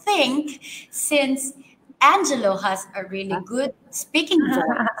I think since Angelo has a really good speaking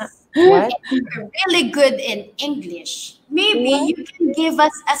voice What? and you're really good in English, maybe What? you can give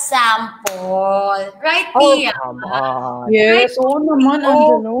us a sample. Right, Oh, Pia? come on. Yes, oo naman,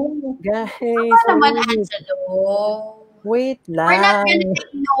 Oh, Angelo. guys, Ano naman, wait, Angelo? wait We're not lang. gonna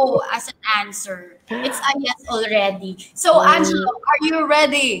take no as an answer. It's a yes already. So, Angelo, are you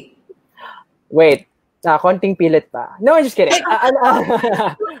ready? Wait, konting pilit pa. No, I'm just kidding.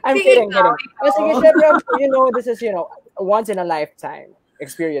 I'm Sige kidding, ikaw, kidding. Kasi ikaw. syempre, this is, a once in a lifetime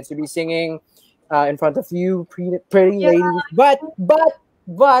experience to be singing in front of you, pretty ladies. But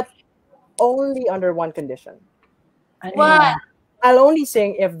only under one condition. What? I'll only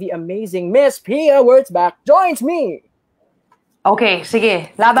sing if the amazing Miss Pia Wurtzbach joins me. Okay, sige,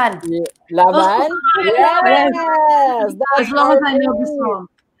 laban. Laban? Yes! That's As long as our I know the thing. song.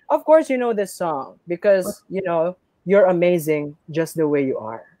 Of course you know this song because, you're amazing just the way you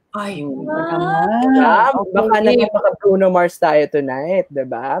are. Ay, Diba? Baka naging maka-Bruno Mars tayo tonight,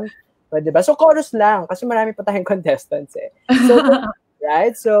 diba? But, diba? So, chorus lang kasi marami pa tayong contestants eh. So,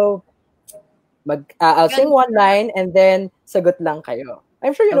 right? So, I'll sing one line and then sagot lang kayo.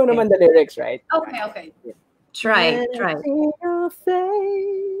 I'm sure you know Okay. naman the lyrics, right? Okay. Try. When I see your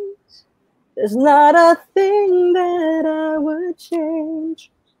face, there's not a thing that I would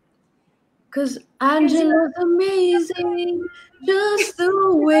change. Cause Angela's amazing, just the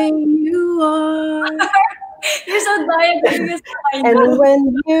way you are. You're so diagnosed. And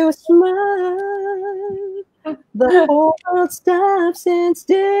when you smile, the whole world stops and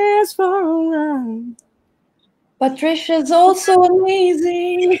stares for a while. Patricia's also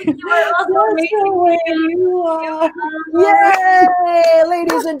amazing, just the way you are. Yay!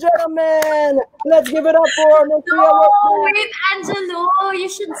 Ladies and gentlemen, let's give it up for Miss Pia No, Wurtzbach. wait, Angelo. You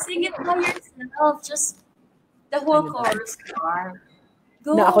should sing it by yourself. Just the whole chorus part.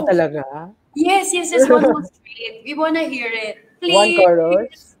 Go. Na ako talaga. Yes. One more straight. We wanna hear it. Please. One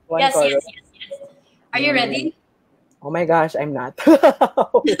chorus. Yes. Chorus. Are you ready? Oh my gosh, I'm not.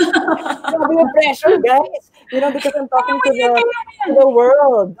 Grabe yung pressure, guys. Because I'm talking to the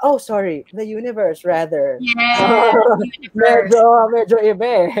world. Oh, sorry. The universe, rather. Yeah. Universe. Medyo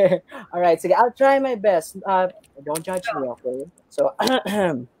iba eh. All right, sige. I'll try my best. Don't judge me, okay? So,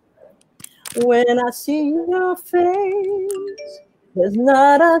 when I see your face, there's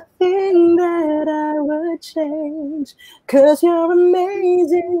not a thing that I would change. 'Cause you're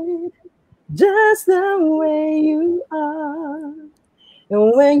amazing, just the way you are.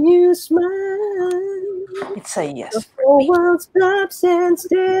 And when you smile, It's a yes. the whole world stops and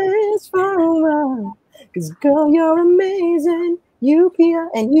stares for a while. 'Cause girl, you're amazing. You, Pia,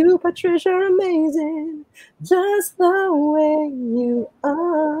 and you, Patricia, are amazing. Just the way you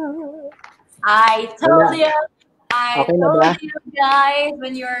are. I told you. Okay na ba? You guys,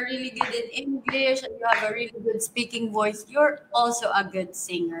 when you are really good in English and you have a really good speaking voice, you're also a good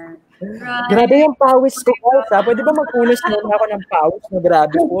singer. Right? Grabe yung pawis ko, guys. Pwede ba magpunos muna ako ng pawis? No,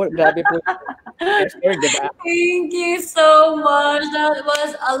 grabe po. Yes, very good. Thank you so much. That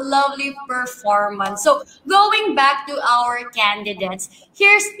was a lovely performance. So, going back to our candidates,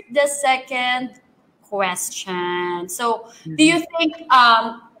 here's the second question. So, do you think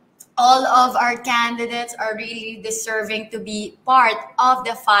all of our candidates are really deserving to be part of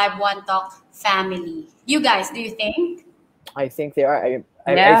the 5-1 Talk family? You guys, do you think? I think they are. I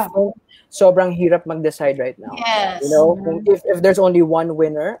Yeah. think sobrang hirap mag-decide right now. You Yes. know, if there's only one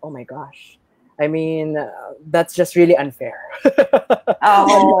winner, oh my gosh. I mean, that's just really unfair. Oh,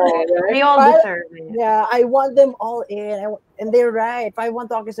 Right? they all deserve it. Yeah, I want them all in. And they're right. 5-1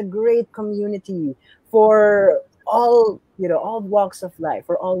 Talk is a great community for all, all walks of life,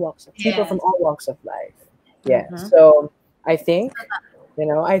 for all walks of people from Yes. all walks of life. Yeah. Mhm. So I think,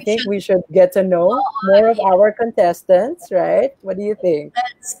 I We think should we should get to know more of our contestants, right? What do you think?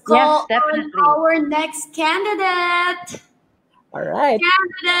 let's Yes, call on definitely. our next candidate. All right.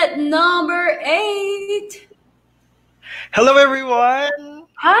 Candidate number 8. Hello, everyone.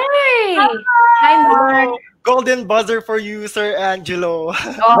 Hi. Hi, Mark. Hello. Golden buzzer for you, Sir Angelo.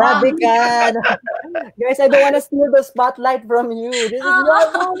 Grabe ka. Guys, I don't want to steal the spotlight from you. This is your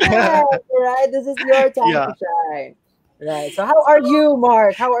moment, right? This is your time to Yeah, shine. Right. So how are you,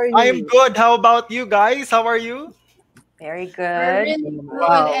 Mark? How are I'm you? good. How about you guys? How are you? Very We're good. really good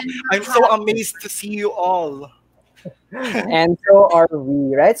Wow. and I'm we're so happy. amazed to see you all. And so are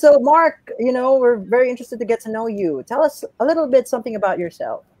we, right? So Mark, we're very interested to get to know you. Tell us a little bit something about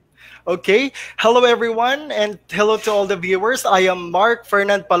yourself. Okay. Hello, everyone, and hello to all the viewers. I am Mark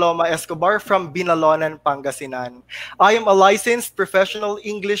Fernand Paloma Escobar from Binalonan, Pangasinan. I am a licensed professional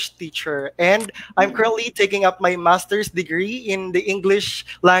English teacher, and I'm currently taking up my master's degree in the English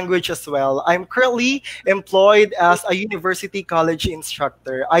language as well. I'm currently employed as a university college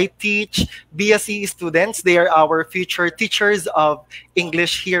instructor. I teach BSc students. They are our future teachers of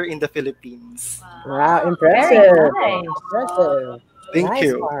English here in the Philippines. Wow, Very impressive. nice. Impressive. Thank Nice,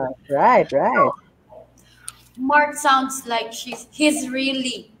 you. Mark. Right, right. Mark sounds like he's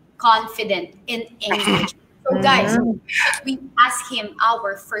really confident in English. So guys, Mhm. should we ask him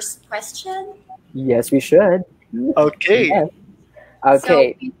our first question? Yes, we should. Okay. Yes. So,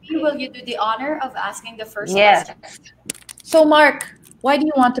 Okay. Pipi, will you do the honor of asking the first Yes. question? So, Mark, why do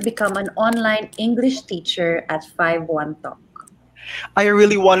you want to become an online English teacher at 5-1 Talk? I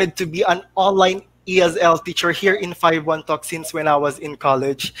really wanted to be an online ESL teacher here in 5-1 Talk since when I was in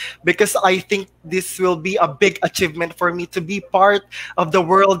college because I think this will be a big achievement for me to be part of the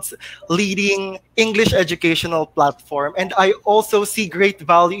world's leading English educational platform. And I also see great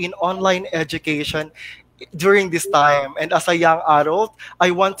value in online education during this time. And as a young adult,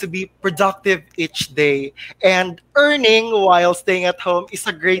 I want to be productive each day. And earning while staying at home is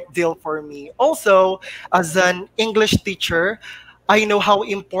a great deal for me. Also, as an English teacher, I know how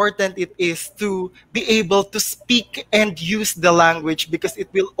important it is to be able to speak and use the language because it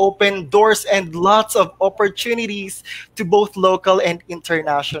will open doors and lots of opportunities to both local and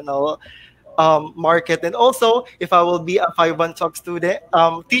international market. And also, if I will be a 5-1 Talk student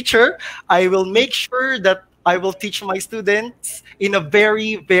teacher, I will make sure that I will teach my students in a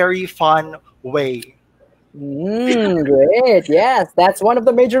very, very fun way. Great. Yes, that's one of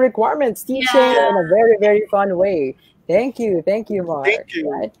the major requirements. Teaching Yeah. in a very, very fun way. Thank you. Thank you, Mark. Thank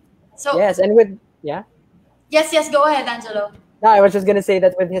you. Right? So Yes, and yeah. yes, go ahead, Angelo. No, I was just gonna say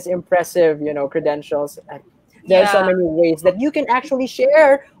that with his impressive, credentials, there are so Yeah. many ways that you can actually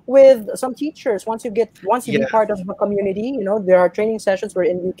share with some teachers once you be Yes. part of a community. There are training sessions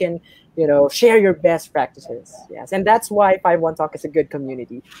wherein you can, share your best practices. Yes, and that's why 5-1 Talk is a good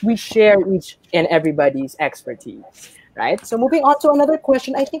community. We share each and everybody's expertise, right? So moving on to another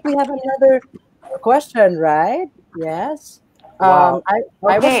question, I think we have another question, right? Yes. Wow.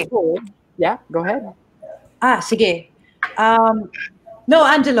 I was Okay. told. Yeah, go ahead. Sige. No,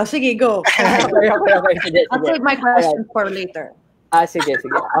 Angelo, sige, go. Okay, sige, I'll sige. save my All right. question for later. Sige.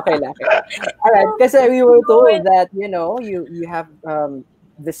 Okay lang. All right, kasi we were told that, you have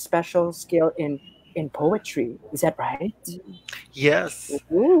this special skill in poetry. Is that right? Yes.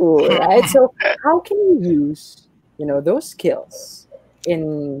 Ooh, right. So how can you use, those skills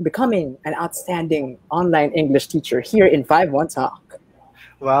in becoming an outstanding online English teacher here in 5-1 Talk?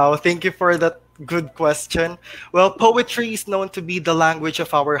 Wow, thank you for that good question. Well, poetry is known to be the language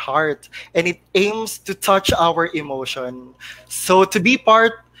of our heart, and it aims to touch our emotion. So, to be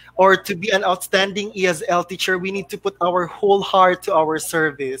part or to be an outstanding ESL teacher, we need to put our whole heart to our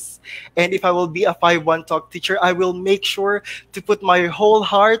service. And if I will be a 5-1 Talk teacher, I will make sure to put my whole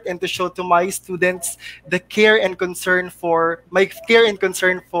heart and to show to my students the care and concern for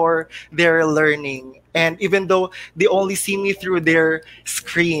their learning. And even though they only see me through their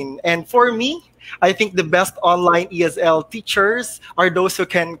screen. And for me, I think the best online ESL teachers are those who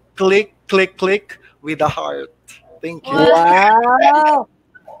can click, click, click with a heart. Thank you. Wow.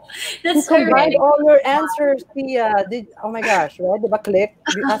 You That's combined already all your answers, Pia. Oh my gosh, right? Diba click?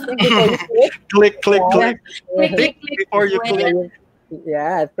 I think before you click. Click, click, Yeah. click. click, Think click, click, before you click. click.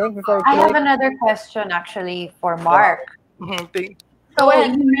 Yeah, think before you I have click. another question actually for Wow. Mark. Think. Go So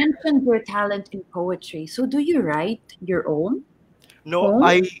ahead. you mentioned your talent in poetry. So do you write your own No,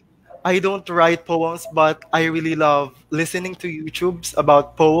 poem? I don't write poems, but I really love listening to YouTubes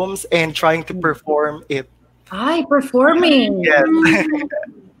about poems and trying to perform it. Ay, performing. Yes.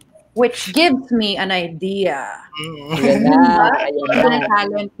 Which gives me an idea. Ayan na, Yun ba? ayan Yun na. ang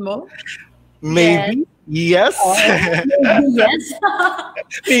talent mo? Yes. Maybe. Yes. Maybe yes.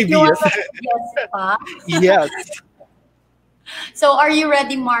 Maybe You want yes. to yes pa? Yes. So are you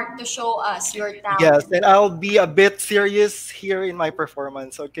ready, Mark, to show us your Yes. talent? And I'll be a bit serious here in my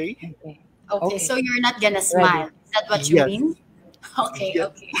performance, okay? Okay. Okay, Okay. so you're not gonna Ready. smile. Is that what you Yes. mean? Okay,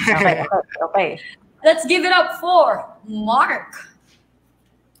 Yes. okay. Okay, okay, okay. Let's give it up for Mark.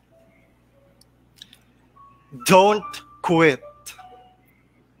 Don't quit.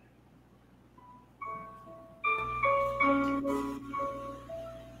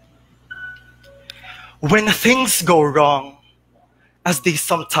 When things go wrong, as they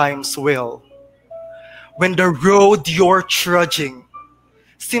sometimes will, when the road you're trudging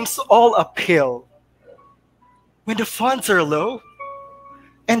seems all uphill, when the funds are low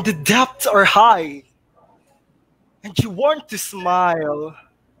and the debts are high, and you want to smile,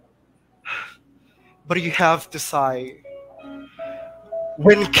 but you have to sigh.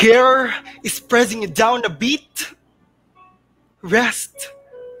 When care is pressing you down a beat, rest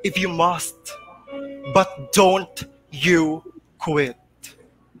if you must, but don't you quit.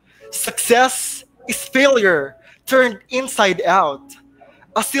 Success is failure turned inside out,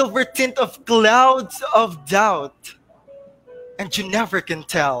 a silver tint of clouds of doubt, and you never can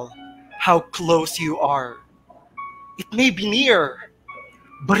tell how close you are. It may be near,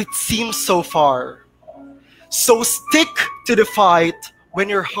 but it seems so far. So stick to the fight when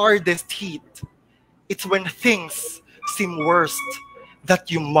you're hardest hit. It's when things seem worst that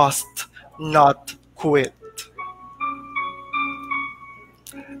you must not quit.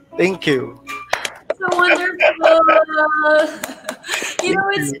 Thank you. So wonderful.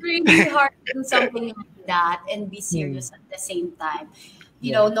 It's really hard to do something like that and be serious at the same time.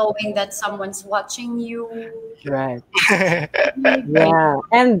 Knowing that someone's watching you. Right. Yeah,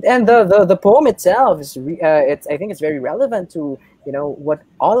 and the poem itself is it's I think it's very relevant to what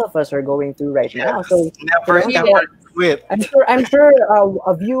all of us are going through right now. So Never you know, ever quit. I'm sure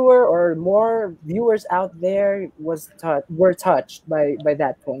a viewer or more viewers out there were touched by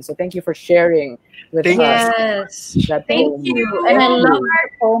that poem. So thank you for sharing with Thank us Yes. that Thank poem. you. And I love the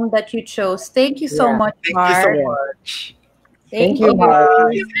poem that you chose. Thank you so Yeah. much, Thank you Mark. so Yeah. much. Thank Thank you,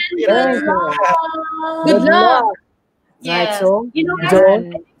 Mark. you. Thank Good you. luck. Good luck. Right, Yes. so Guys,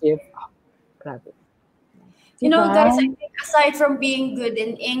 don't give up. Grabe. guys, I Diba? think aside from being good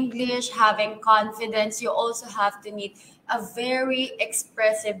in English, having confidence, you also have to need a very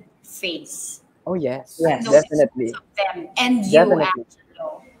expressive face. Oh yes, Yes. No definitely, of them and you, definitely.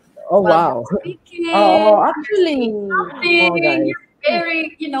 Angelo. Oh While wow. you're speaking, Oh, you're actually, saying Oh something, guys, you're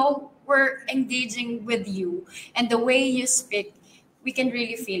very, we're engaging with you. And the way you speak, we can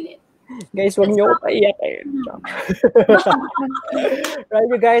really feel it. guys, wag That's niyo ako paiyakin. Right,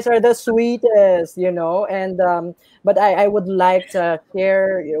 you guys are the sweetest, and but I would like to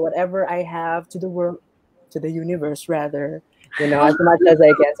share whatever I have to the world, to the universe rather, as much as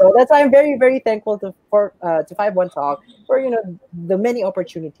I can. So that's why I'm very very thankful to 51 Talk for the many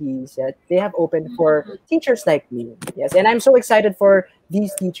opportunities that they have opened for teachers like me. Yes, and I'm so excited for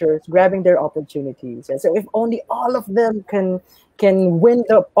these teachers grabbing their opportunities. And so if only all of them can win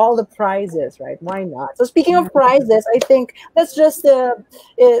all the prizes, right? Why not? So speaking of prizes, I think let's just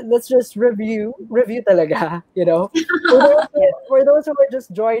review talaga, For those who are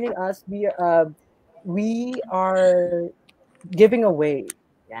just joining us, we are giving away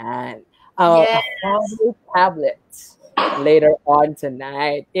yan, a Yes. Huawei tablet later on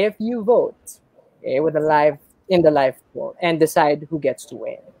tonight if you vote, okay, with the live poll and decide who gets to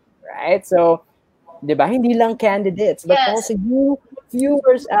win, right? So 'di ba? Hindi lang candidates, but Yes. also you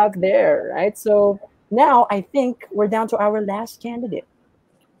viewers out there, right? So now I think we're down to our last candidate.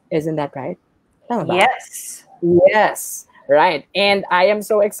 Isn't that right? Tama ba? yes. Yes. Right. And I am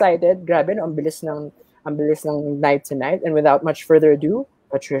so excited. Grabe, no? Ang bilis ng night tonight. And without much further ado,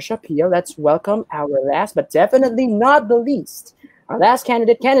 Patricia, Pia, let's welcome our last, but definitely not the least. Our last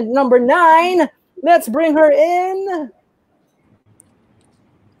candidate number 9. Let's bring her in.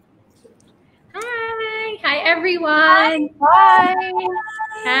 Hi, everyone. Hi.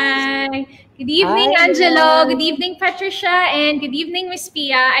 Hi. Good evening, Hi Angelo. there. Good evening, Patricia. And good evening, Miss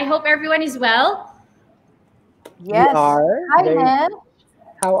Pia. I hope everyone is well. We Yes. are Hi, very. Nan.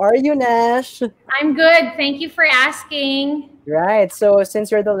 How are you, Nash? I'm good. Thank you for asking. Right. So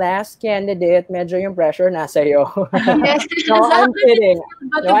since you're the last candidate, medyo yung pressure nasa iyo. Yes, No, I'm kidding.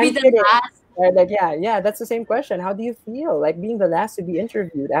 but No, to be I'm the kidding. last. Right, like, yeah, that's the same question. How do you feel like being the last to be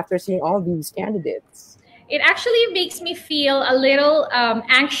interviewed after seeing all these candidates? It actually makes me feel a little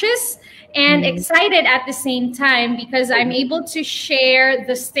anxious and excited at the same time because I'm able to share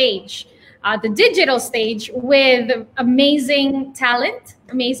the stage, the digital stage, with amazing talent,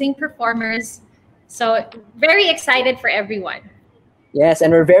 amazing performers. So, very excited for everyone. Yes,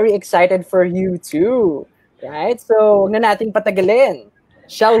 and we're very excited for you too. Right? So, huwag na nating patagalin.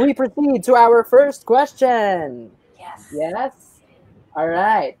 Shall we proceed to our first question? Yes. Yes? All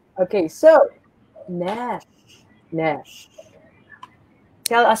right. Okay, so, Nash,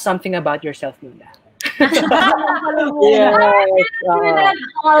 tell us something about yourself, Nina. Yes.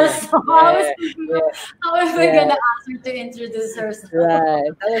 Also, Yeah. how am I gonna ask her to introduce herself?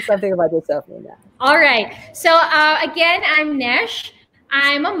 Right. Tell us something about yourself, Nina. All right. So, again, I'm Nesh.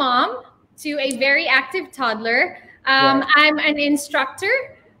 I'm a mom to a very active toddler. I'm an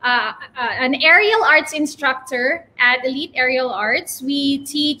instructor, an aerial arts instructor at Elite Aerial Arts. We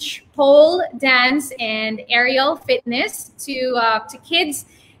teach pole dance and aerial fitness to kids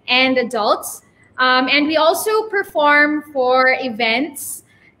and adults. And we also perform for events,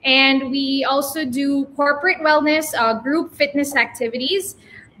 and we also do corporate wellness, group fitness activities.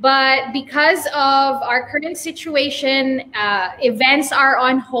 But because of our current situation, events are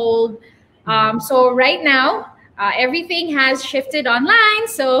on hold. So right now, everything has shifted online.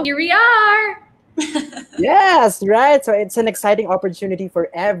 So here we are. Yes, right. So it's an exciting opportunity for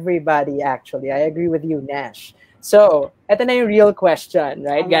everybody, actually. I agree with you, Nash. So, ito na yung real question,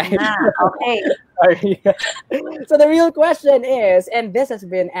 right, guys? Okay. Sorry. So the real question is, and this has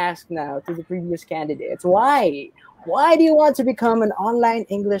been asked now to the previous candidates, why? Why do you want to become an online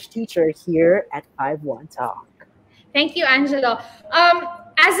English teacher here at 51 Talk? Thank you, Angelo.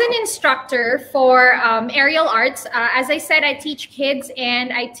 As an instructor for aerial arts, as I said, I teach kids and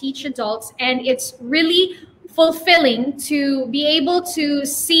I teach adults, and it's really fulfilling to be able to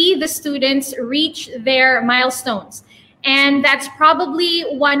see the students reach their milestones. And that's probably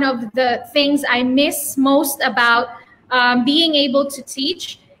one of the things I miss most about being able to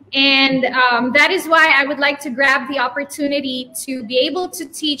teach. And that is why I would like to grab the opportunity to be able to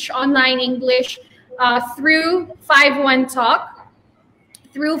teach online English through 51 Talk,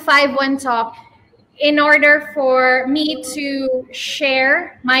 in order for me to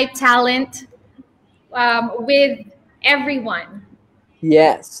share my talent with everyone.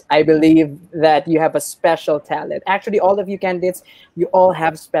 Yes, I believe that you have a special talent. Actually, all of you candidates, you all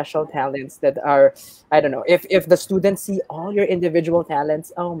have special talents that are, I don't know, if the students see all your individual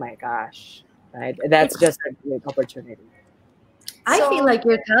talents, oh my gosh, right? That's just a great opportunity. I feel like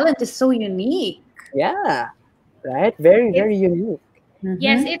your talent is so unique. Yeah, right? Very, very unique.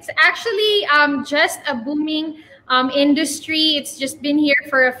 Yes, it's actually just a booming industry. It's just been here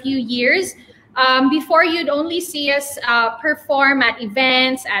for a few years. Before, you'd only see us perform at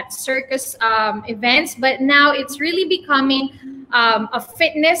events, at circus events, but now it's really becoming a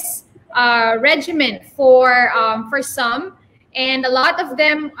fitness regimen for some. And a lot of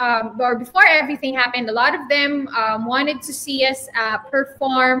them, or before everything happened, a lot of them wanted to see us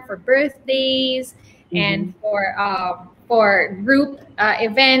perform for birthdays and for group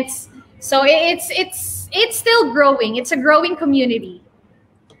events. So it's still growing. It's a growing community.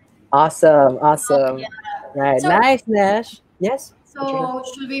 Awesome, awesome. Yeah. Right, So- nice, Nash. Yes. So,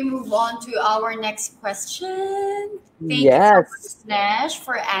 should we move on to our next question? Thank you Yes. so much, Nash,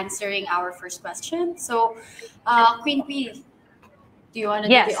 for answering our first question. So, Queen P, do you want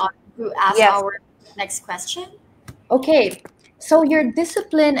to Yes. do the honor to ask Yes. our next question? Okay, so your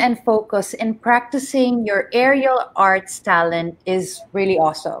discipline and focus in practicing your aerial arts talent is really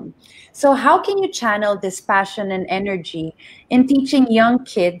awesome. So, how can you channel this passion and energy in teaching young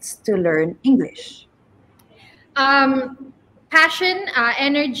kids to learn English? Passion,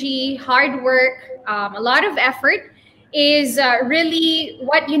 energy, hard work, a lot of effort is really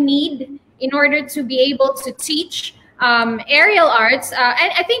what you need in order to be able to teach aerial arts,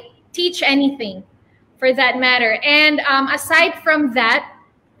 and I think teach anything for that matter. And aside from that,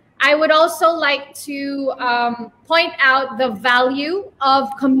 I would also like to point out the value of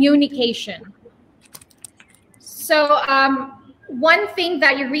communication. So one thing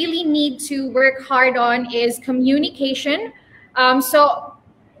that you really need to work hard on is communication. So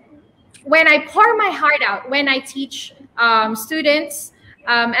when I pour my heart out, when I teach students,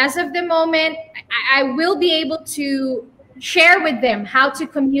 as of the moment, I will be able to share with them how to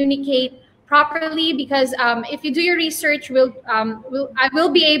communicate properly, because if you do your research, I will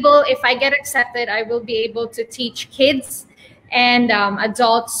be able, if I get accepted, I will be able to teach kids and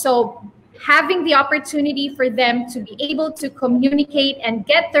adults. So having the opportunity for them to be able to communicate and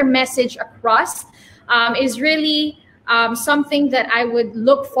get their message across is really something that I would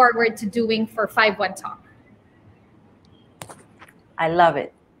look forward to doing for 5-1 Talk. I love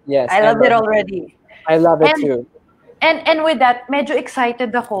it. Yes, I love it already. I love it And too. and with that, medyo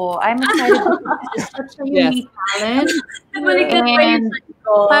excited ako. I'm excited because this is such a Yes. unique talent. Baliktad pa yung And sagot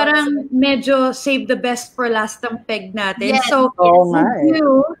ko. Parang medyo save the best for last ang peg natin. Yes, So, Oh would my.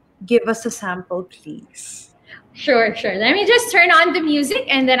 you give us a sample, please? Sure. Let me just turn on the music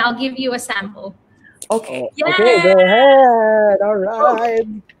and then I'll give you a sample. okay. Okay, go ahead. All right.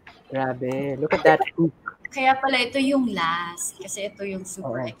 Grabe. Look at that hoop. Kaya pala ito yung last. Kasi ito yung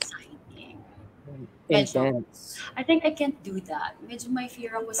super exciting. Medyo, Intense. I think I can't do that. Medyo may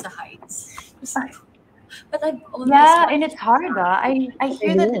fear ako sa heights. But I've always Yeah, and it's hard. I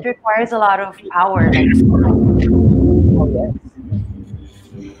hear that it requires a lot of power. Like, Oh, yes.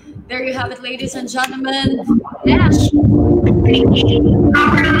 There you have it, ladies and gentlemen. Dash.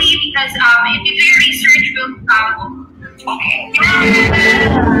 Because if you do your research, will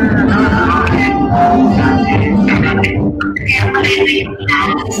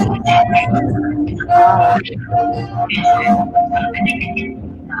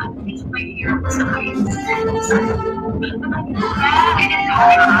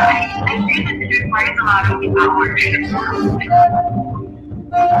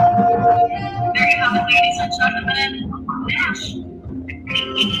There you have it, ladies and gentlemen. Dash.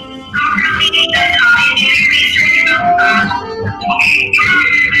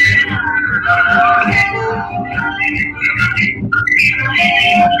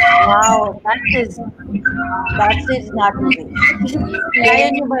 wow, that is not easy. Kaya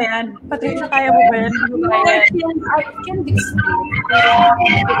niyo ba yan? Patricia, kaya mo ba yan? Hindi mo kaya yan? I can do sleep.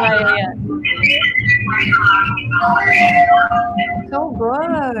 Hindi ko kaya yan. So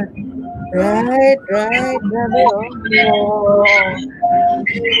good. Right. Grabe, oh.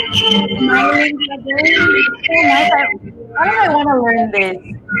 Smiling ka din. So nice. Why do I want to learn this?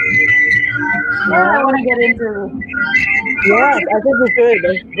 What do I want to get into? Yes, I think we should.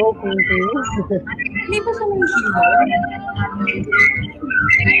 Let's go, please. Hindi ba siya may hilo?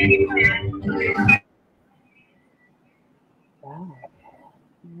 Wow.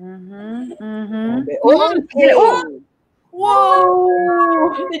 Mm-hmm. Okay.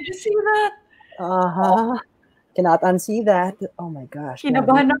 Whoa! Did you see that? Uh-huh. Cannot unsee that. Oh my gosh.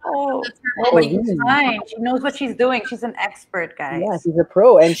 Kinabahan ako. Oh, But she's really? fine. She knows what she's doing. She's an expert, guys. Yeah, she's a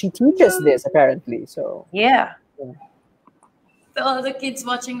pro and she teaches this apparently. So Yeah. To all the kids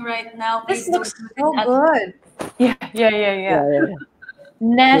watching right now, This please looks don't so good. Yeah. yeah.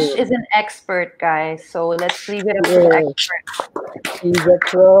 Nesh Yeah. is an expert, guys. So let's leave it up to the Yeah. expert. She's a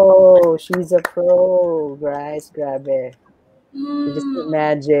pro. She's a pro. Guys, grabe. You just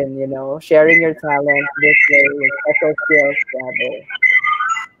imagine, sharing your talent this way with special skills, grabe.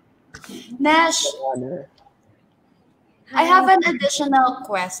 Nash, Honor. I have an additional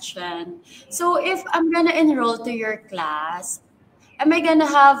question. So if I'm gonna enroll to your class, am I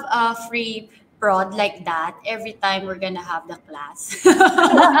gonna have a free prod like that every time we're gonna have the class?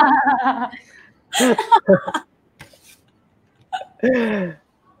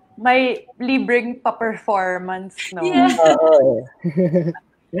 May libreng pa-performance, no? Yeah. Oh.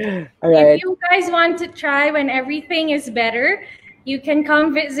 All right. If you guys want to try when everything is better, you can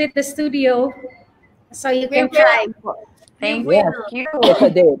come visit the studio so you can try. Thank Yes. you. It's a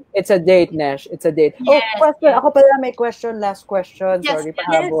date. It's a date, Nash. It's a date. Yes. Oh, question. Ako pala may question. Last question. Yes, Sorry, yes,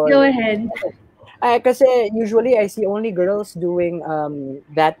 pahabol. Go ahead. Kasi usually I see only girls doing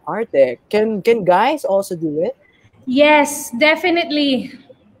that art. Can guys also do it? Yes, definitely.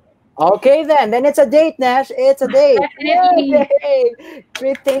 Okay then it's a date, Nash. It's a date. Definitely. Yay!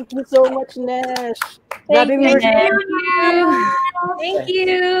 Great, thank you so much, Nash. Thank Grabe, you, we Nash. Thank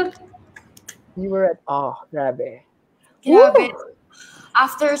you. were at grabe. Grabe.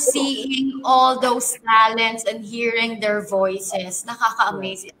 After seeing all those talents and hearing their voices,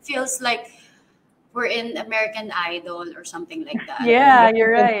 nakaka-amaze. It feels like we're in American Idol or something like that. Yeah,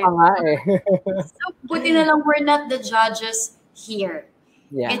 you're right. So, buti na lang we're not the judges here.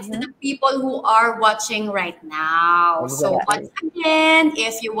 Yeah. It's the people who are watching right now. So Exactly. once again,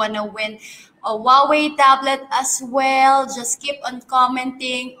 if you want to win a Huawei tablet as well, just keep on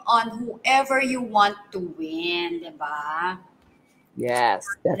commenting on whoever you want to win, diba? Yes,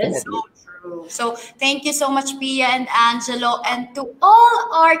 That's definitely. so true. So thank you so much, Pia and Angelo, and to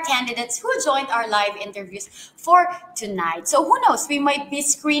all our candidates who joined our live interviews for tonight. So who knows, we might be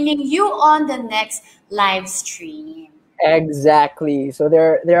screening you on the next live stream. Exactly. So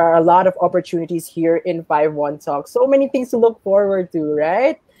there are a lot of opportunities here in 5-1 Talk. So many things to look forward to,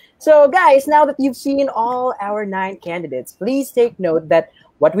 right? So guys, now that you've seen all our 9 candidates, please take note that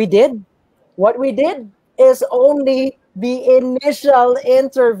what we did, what we did is only the initial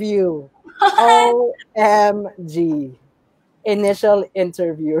interview. OMG. Initial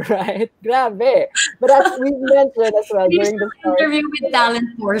interview, right? Grabe. But as we mentioned as well during Initial the start, interview with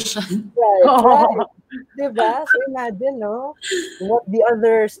talent portion. right, right. Diba? So imagine, no, what the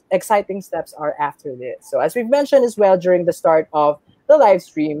other exciting steps are after this. So as we've mentioned as well during the start of the live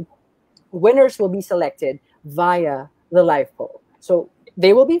stream, winners will be selected via the live poll. So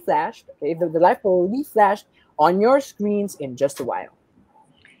they will be flashed. Okay, the live poll will be flashed on your screens in just a while.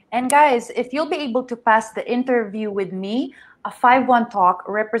 And guys, if you'll be able to pass the interview with me, a 5-1 Talk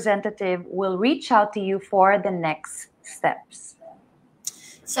representative will reach out to you for the next steps.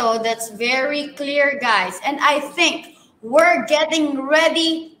 So that's very clear, guys. And I think we're getting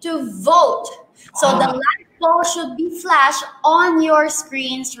ready to vote. So the live poll should be flashed on your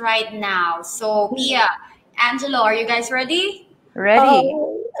screens right now. So Pia, Angelo, are you guys ready? Ready.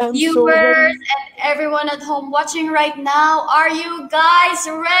 I'm so Viewers ready. and everyone at home watching right now, are you guys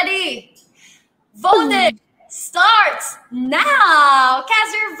ready? Voting starts now.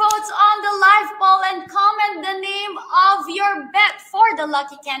 Cast your votes on the live poll and comment the name of your bet for the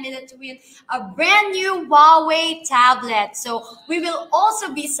lucky candidate to win a brand new Huawei tablet. So we will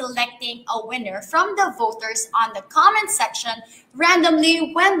also be selecting a winner from the voters on the comment section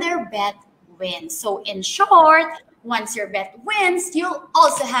randomly when their bet wins. So in short, once your bet wins, you'll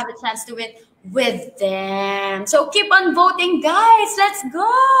also have a chance to win with them. So keep on voting, guys. Let's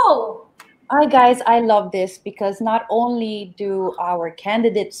go. Hi guys, I love this because not only do our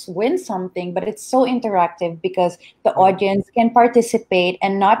candidates win something, but it's so interactive because the audience can participate,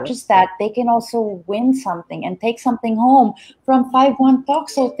 and not just that, they can also win something and take something home from 5-1 Talk.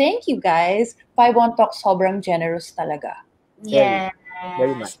 So thank you guys. 5-1 Talk sobrang generous talaga. Yes.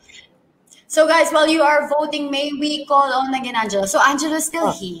 Very much. So guys, while you are voting, may we call on again Angelo? So Angelo is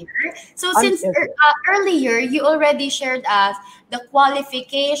still here. So since earlier you already shared us the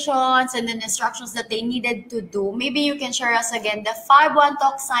qualifications and the instructions that they needed to do, maybe you can share us again the 5-1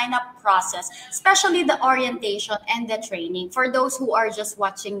 Talk sign-up process, especially the orientation and the training for those who are just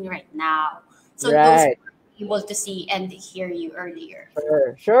watching right now. So those who are able to see and hear you earlier.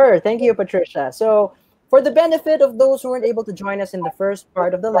 Sure. Thank you, Patricia. So for the benefit of those who weren't able to join us in the first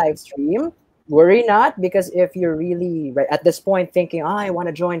part of the live stream, worry not, because if you're really at this point thinking, I want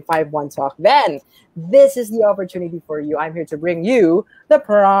to join 5-1 Talk, then this is the opportunity for you. I'm here to bring you the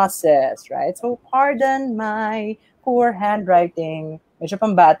process, right? So pardon my poor handwriting. Medyo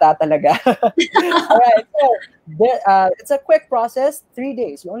pambata talaga. All right. So it's a quick process, 3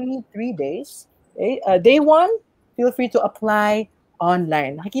 days. You only need 3 days. Okay? Day 1, feel free to apply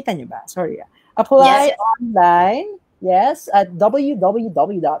online. Nakikita niyo ba? Sorry. Apply online, yes, at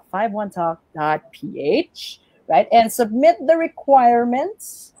www.51talk.ph, right? And submit the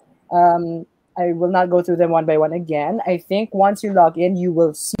requirements. I will not go through them one by one again. I think once you log in, you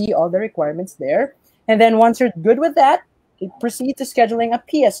will see all the requirements there. And then once you're good with that, proceed to scheduling a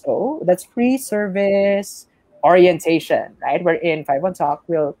PSO, that's pre-service orientation, right? Wherein 5-1 Talk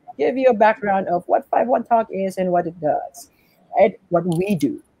will give you a background of what 5-1 Talk is and what it does, right? What we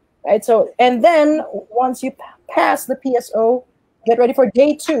do. Right. So, and then once you pass the PSO, get ready for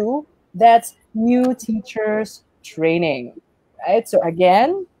day 2. That's new teachers training. Right. So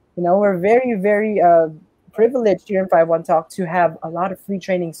again, we're very, very privileged here in 5-1 Talk to have a lot of free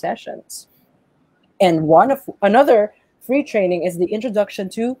training sessions. And another free training is the introduction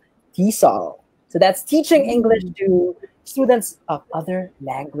to TESOL. So that's teaching English to students of other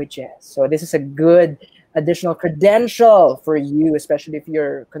languages. So this is a good additional credential for you, especially if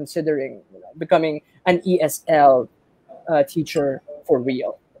you're considering becoming an ESL teacher for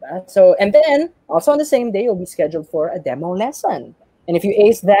real. So, and then also on the same day, you'll be scheduled for a demo lesson. And if you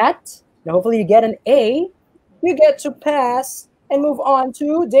ace that, hopefully you get an A, you get to pass and move on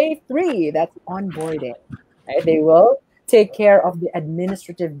to day 3. That's onboarding. Right? They will take care of the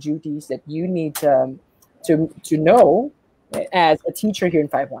administrative duties that you need to know as a teacher here in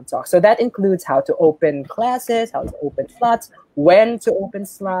 5-1 Talk. So that includes how to open classes, how to open slots, when to open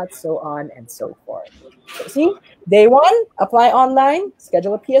slots, so on and so forth. So see, day 1, apply online,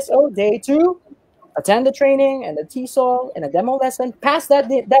 schedule a PSO. Day 2, attend the training and the TESOL and a demo lesson. Pass that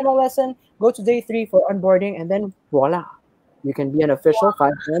demo lesson, go to day 3 for onboarding, and then voila, you can be an official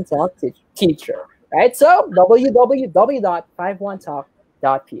 51 Talk teacher, right? So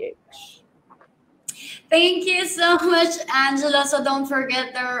www.51talk.ph. Thank you so much, Angela. So don't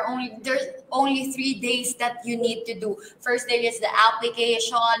forget there's only 3 days that you need to do. First day is the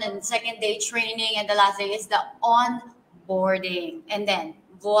application, and second day training, and the last day is the onboarding. And then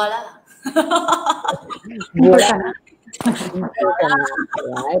voila.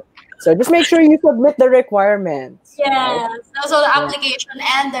 Right? So just make sure you submit the requirements. Yes. Right? So the application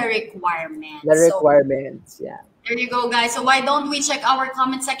and the requirements. The requirements, yeah. There you go, guys. So why don't we check our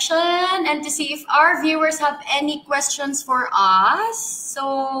comment section and to see if our viewers have any questions for us.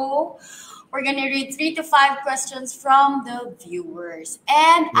 So we're going to read 3 to 5 questions from the viewers.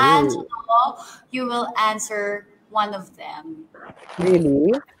 And Angelo, you will answer one of them.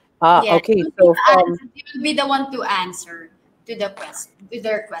 Really? Yes, Okay. you So will be the one to answer to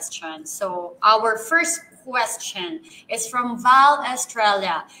their question. So our first question is from Val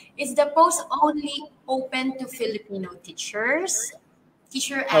Australia. Is the post only open to Filipino teachers?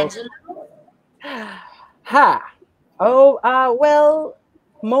 Teacher Angelo? Well,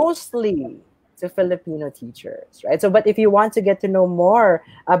 mostly to Filipino teachers, right? So, but if you want to get to know more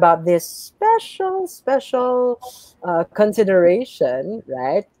about this special consideration,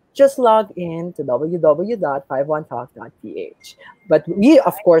 right? Just log in to www.51talk.ph. But we,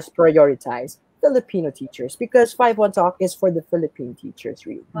 of course, prioritize Filipino teachers because 51 Talk is for the Philippine teachers,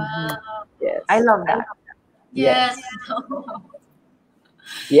 really. Wow. Yes. I love that. Yes.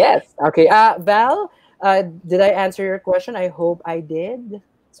 Yes. Okay. Val, did I answer your question? I hope I did.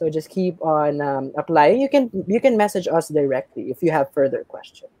 So just keep on applying. You can message us directly if you have further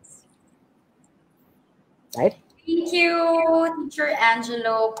questions. Right? Thank you, Teacher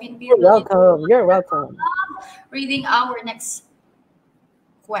Angelo. You're welcome. You're welcome. Reading our next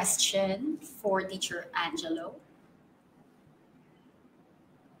question for Teacher Angelo.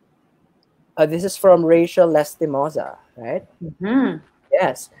 This is from Rachel Lestimosa, right? Mm-hmm.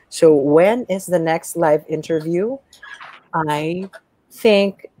 Yes. So when is the next live interview? I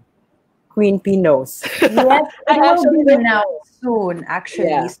think Queen P knows. Yes, I it will actually be don't now know. soon, actually.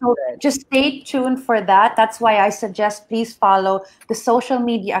 Yeah, So just stay tuned for that. That's why I suggest please follow the social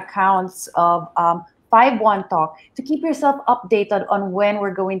media accounts of 51 Talk to keep yourself updated on when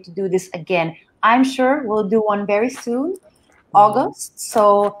we're going to do this again. I'm sure we'll do one very soon, August.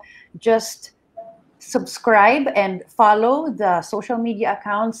 So just subscribe and follow the social media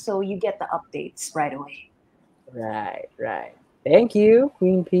accounts so you get the updates right away. Right. Thank you,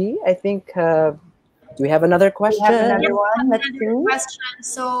 Queen P. I think, do we have another question? We have another one. Let's see. Question.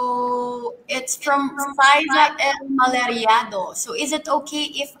 So it's from Faida El Malariado. So is it okay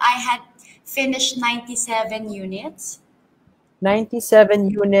if I had finished 97 units?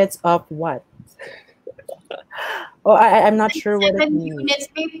 97 units of what? Oh, I'm not sure what it means. Units.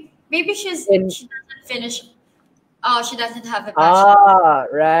 Maybe she doesn't finish. Oh, she doesn't have a bachelor.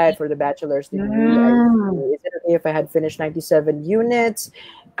 Right, for the bachelor's degree. Is it okay if I had finished 97 units?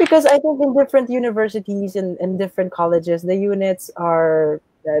 Because I think in different universities and different colleges, the units are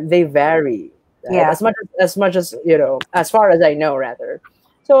they vary. Right? Yeah. As much as as far as I know, rather.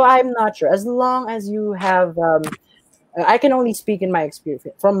 So I'm not sure. As long as you have, I can only speak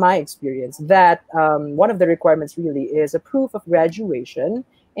from my experience that one of the requirements really is a proof of graduation.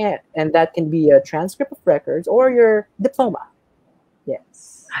 And that can be a transcript of records or your diploma.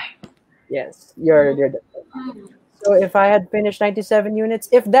 Yes. Yes, your diploma. So if I had finished 97 units,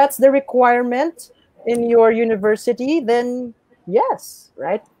 if that's the requirement in your university, then yes,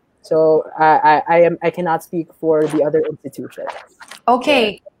 right? So I cannot speak for the other institutions.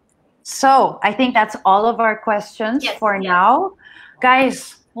 Okay. Yeah. So I think that's all of our questions for now.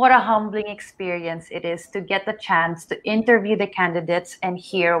 Guys, what a humbling experience it is to get the chance to interview the candidates and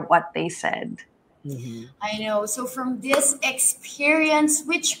hear what they said. Mm-hmm. I know. So from this experience,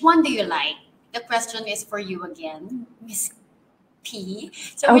 which one do you like? The question is for you again, Miss P.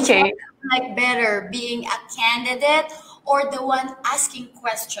 So which one do you like better, being a candidate or the one asking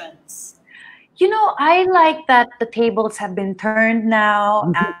questions? I like that the tables have been turned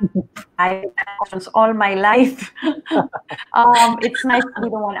now. I've had questions all my life. It's nice to be the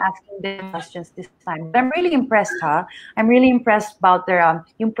one asking them questions this time. But I'm really impressed, I'm really impressed about their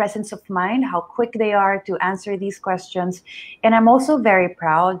presence of mind, how quick they are to answer these questions. And I'm also very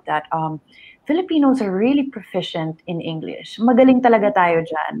proud that Filipinos are really proficient in English. Magaling talaga tayo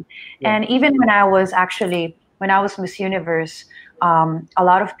dyan. Yeah. And even when I was Miss Universe, a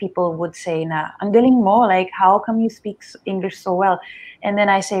lot of people would say na, ang galing mo, like, how come you speak English so well? And then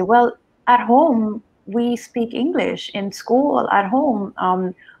I say, well, at home, we speak English. In school, at home,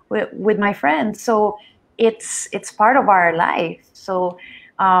 with my friends. So it's part of our life. So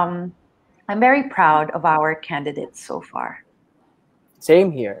I'm very proud of our candidates so far.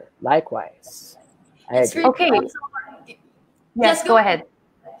 Same here. Likewise. I It's agree. really Okay. also hard. Yes, go ahead.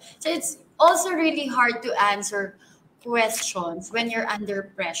 So it's also really hard to answer questions when you're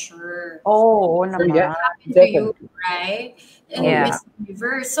under pressure. Oh, So yeah, naman. Happened to you, definitely. right? Oh In yeah. Yeah. Miss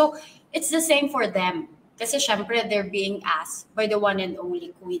Universe. So it's the same for them. Kasi syempre, they're being asked by the one and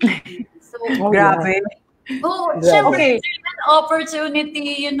only Queen Bee. So, Oh yeah. Grabe. syempre, Grabe. Okay. it's an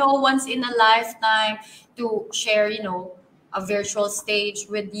opportunity, once in a lifetime to share, a virtual stage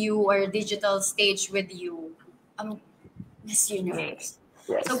with you or a digital stage with you. Miss Okay. Universe.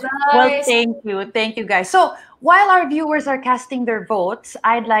 So, Yes. Well, guys, thank you. Thank you, guys. So, while our viewers are casting their votes,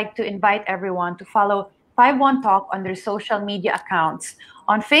 I'd like to invite everyone to follow 51 Talk on their social media accounts.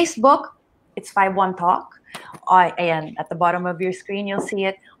 On Facebook, it's 51 Talk. And at the bottom of your screen, you'll see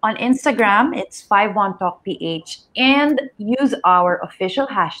it. On Instagram, it's 51 Talk PH. And use our official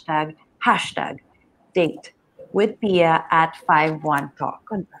hashtag date with Pia at 51 Talk.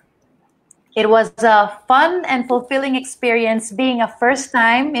 It was a fun and fulfilling experience being a first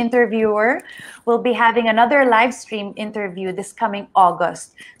time interviewer. We'll be having another live stream interview this coming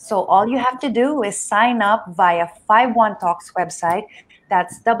August. So all you have to do is sign up via 51 Talks website.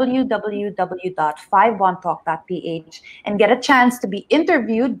 That's www.51talk.ph and get a chance to be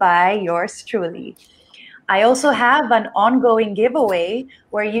interviewed by yours truly. I also have an ongoing giveaway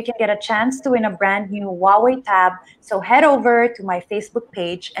where you can get a chance to win a brand new Huawei tab. So head over to my Facebook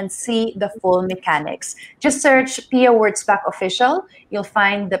page and see the full mechanics. Just search Pia Wurtzbach Official. You'll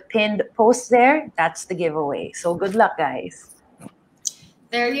find the pinned post there. That's the giveaway. So good luck, guys.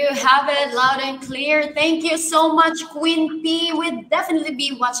 there you have it, loud and clear. Thank you so much, Queen P. We'll definitely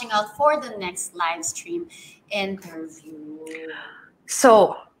be watching out for the next live stream interview.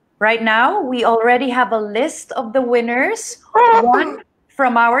 So right now, we already have a list of the winners, one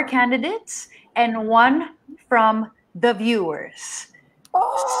from our candidates and one from the viewers.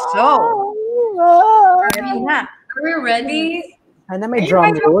 So, ready na. Are we ready? Sana may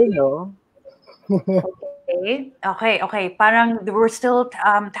drum roll, no? Okay. Parang we're still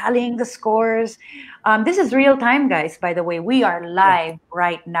tallying the scores. This is real time, guys, by the way. We are live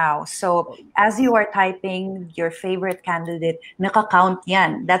right now. So as you are typing your favorite candidate, naka-count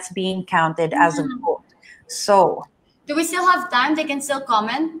yan. That's being counted as a vote. So, Do we still have time? They can still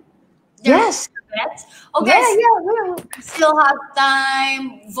comment? yes. Okay. Yeah. Still have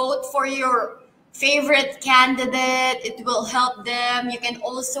time. Vote for your favorite candidate. It will help them. You can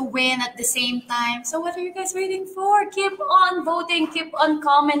also win at the same time. So what are you guys waiting for? Keep on voting. Keep on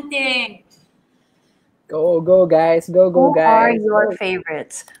commenting. Go, guys. Go, Who are guys. your Go.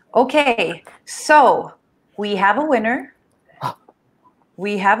 favorites? Okay, so we have a winner.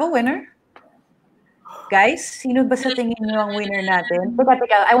 We have a winner. Guys, sino ba sa tingin nyo ang winner natin?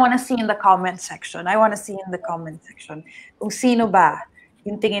 Teka, I want to see in the comment section. Kung sino ba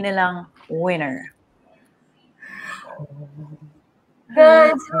yung tingin nilang winner.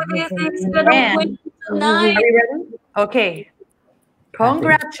 Guys, who do you think is gonna win Are tonight? you ready? Okay.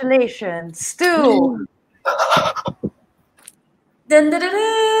 Congratulations to Dun, dun, dun,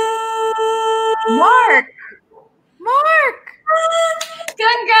 dun. Mark!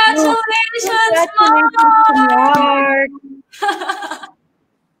 Congratulations, Mark!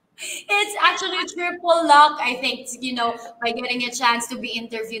 It's actually triple luck, I think, by getting a chance to be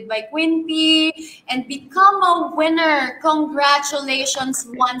interviewed by Queen P and become a winner. Congratulations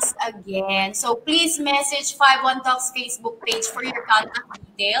once again. So please message 51 Talks Facebook page for your contact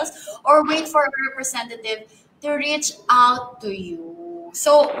details or wait for a representative to reach out to you.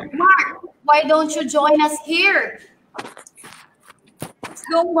 So, Mark, why don't you join us here? Let's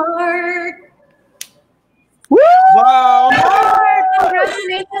go, Mark. Wow!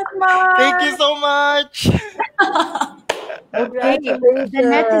 Congratulations, Mark! Thank you so much. Okay, the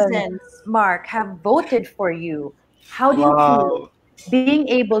netizens, Mark, have voted for you. How do you feel being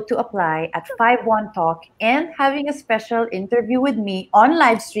able to apply at 51 Talk and having a special interview with me on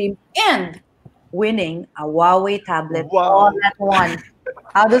live stream and winning a Huawei tablet all at once?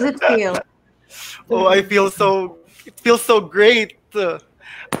 How does it feel? Oh, it feels so great.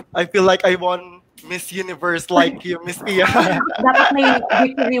 I feel like I won Miss Universe like you, Miss Pia. Dapat may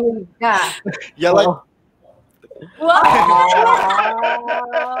victory wave ka. Yeah, like Wow!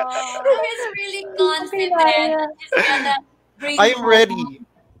 He's really confident. He's gonna bring I'm ready.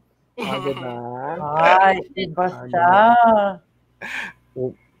 Ay, iba siya.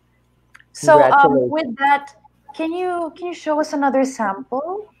 So, with that, can you show us another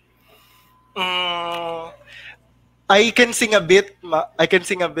sample? I can sing a bit. I can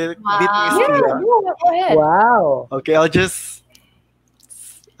sing a bit, Miss Wow. Tia. Go ahead. Wow. Okay, I'll just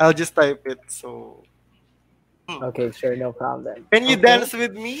type it. So, Okay, sure, no problem. can you Okay. dance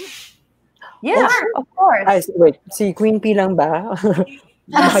with me? Yes, sure. of course. Ay, wait, si Queen P lang ba?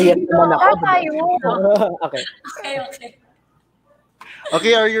 Baka yes naman ako, di ba? Tayo. Okay. Okay, okay.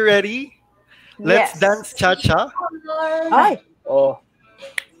 Okay, are you ready? Let's Yes. dance cha-cha. Ay! Oh.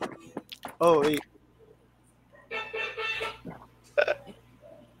 Oh, wait.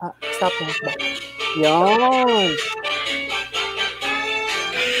 Stop na. Yan.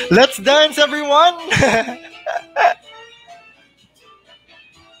 Let's dance, everyone!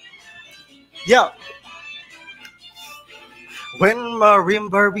 Yeah. When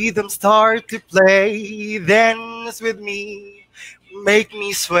marimba rhythms start to play, dance with me, make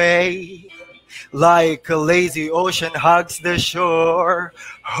me sway. Like a lazy ocean hugs the shore,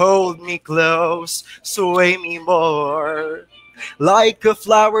 hold me close, sway me more. Like a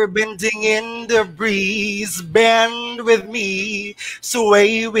flower bending in the breeze, bend with me,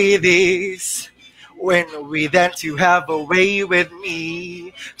 sway with ease. When we dance, you have a way with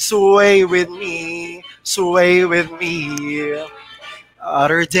me, sway with me, sway with me.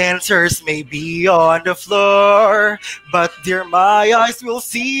 Other dancers may be on the floor, but dear, my eyes will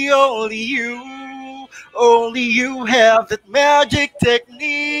see only you. Only you have that magic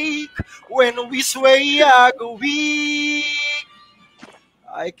technique. When we sway, I go weak.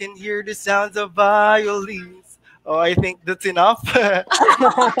 I can hear the sounds of violins. Oh, I think that's enough. I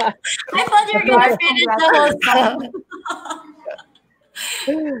thought you were gonna finish the whole song.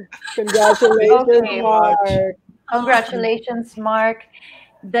 Congratulations, Okay. Mark. Congratulations, Mark.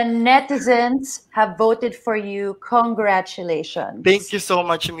 The netizens have voted for you. Congratulations. Thank you so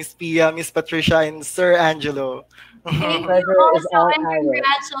much, Miss Pia, Miss Patricia, and Sir Angelo. Thank Pleasure you is also, all and ours.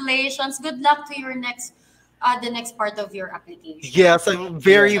 congratulations. Good luck to your next, the next part of your application. Yes, I'm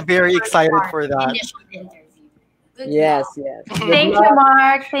very, very excited for that. Initial interview. Good Yes, luck. yes. Thank you,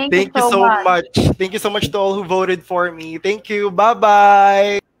 Mark. Thank Thank you you so so much. much. Thank you so much to all who voted for me. Thank you.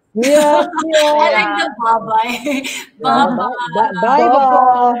 Bye-bye. Yeah, I like the bye-bye. Bye-bye.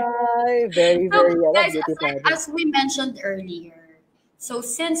 Bye-bye. Very, So, very guys, beautiful. as we mentioned earlier, so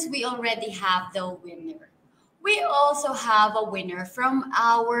since we already have the winner, we also have a winner from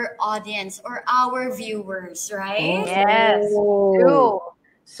our audience or our viewers, right? Yes, Oh. true.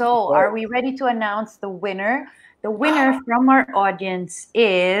 So, Okay. are we ready to announce the winner? The winner from our audience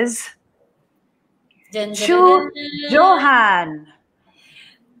is Dun, dun, Chu dun, dun. Johan.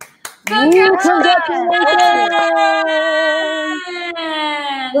 Congratulations!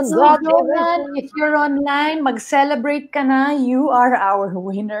 So, Johan, if you're online, mag-celebrate ka na. You are our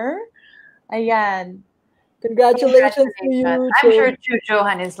winner. Ayan. Congratulations to you, I'm sure Chu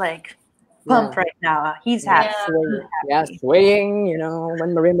Johan is like pumped Yeah. right now. He's Yeah, happy. swaying. Yeah, swaying, you know,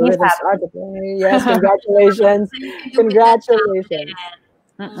 when marimba He's rhythms happy. start to play. Yes, congratulations. Congratulations.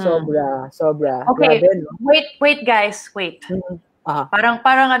 Sobra, sobra. Okay, Grabe, no? wait, guys, wait. Parang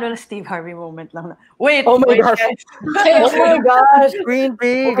ano na Steve Harvey moment lang na. Wait, Oh my wait, gosh. guys. Oh my gosh, Green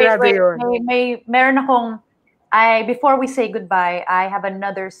Pea, grabe wait. yun. Meron akong, before we say goodbye, I have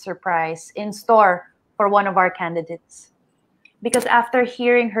another surprise in store for one of our candidates. Because after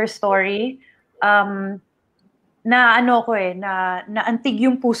hearing her story, naantig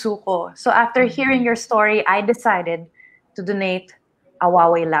yung puso ko. So after hearing your story, I decided to donate a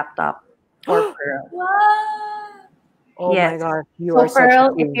Huawei laptop for Pearl. Oh Yes. my gosh, you So are such a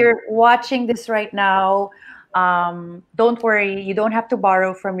Pearl, if queen. you're watching this right now, don't worry. You don't have to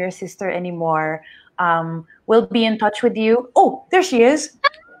borrow from your sister anymore. We'll be in touch with you. Oh, there she is.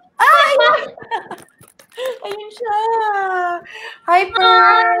 Ay! Ayun siya. Hi,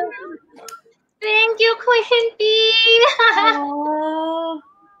 Pearl. Thank you, Queen Bee. Aww.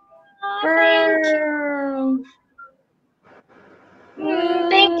 Pearl.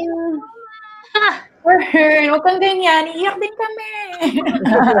 Thank you. Pearl, huwag kang ganyan. Iyak din kami.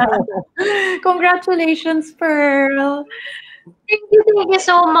 Congratulations, Pearl. Thank you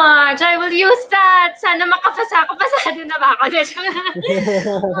so much. I will use that. Sana makapasado na ba ako?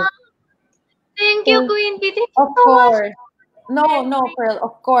 Thank you, Queen Bee. Thank you Of so course. much. No, Pearl,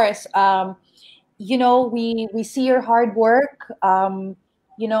 of course. You know, we see your hard work,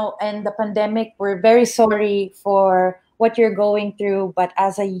 you know, and the pandemic, we're very sorry for what you're going through. But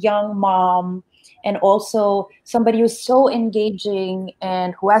as a young mom and also somebody who's so engaging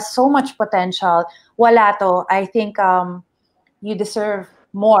and who has so much potential, wala to, I think you deserve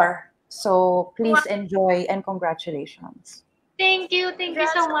more. So please enjoy and congratulations. Thank you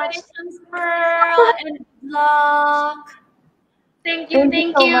so much. Congratulations, Pearl, and good luck. Thank you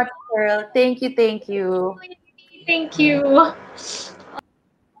so much, Pearl. Thank you. Thank Thank you.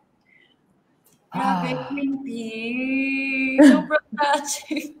 Grabe, Queen P. Sobrang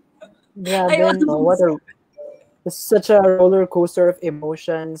touching. I Grabe, no? almost, It's such a roller coaster of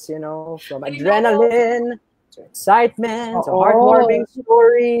emotions, from I know. adrenaline to excitement to Oh, heartwarming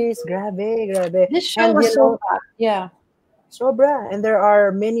stories. Grabe, grabe. this show And, was so packed. Yeah. sobra. And there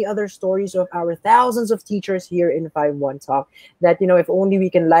are many other stories of our thousands of teachers here in 5-1 Talk that, if only we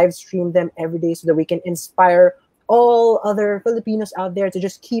can live stream them every day so that we can inspire all other Filipinos out there to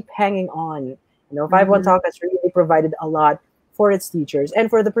just keep hanging on. 5-1 Mhm. Talk has really provided a lot for its teachers and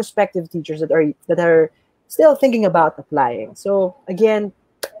for the prospective teachers that are still thinking about applying. So again,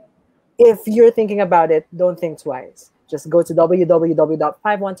 if you're thinking about it, don't think twice. Just go to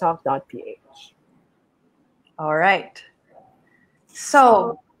www.51talk.ph. All right. So,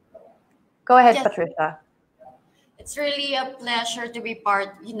 So, go ahead, yes, Patricia. it's really a pleasure to be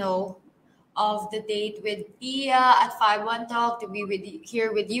part, of the date with Pia at 5-1 Talk, to be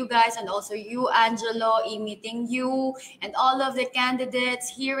here with you guys, and also you, Angelo, meeting you, and all of the candidates,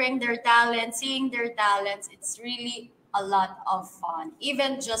 hearing their talents, seeing their talents. It's really a lot of fun,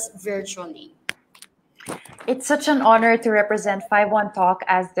 even just virtually. It's such an honor to represent 5-1 Talk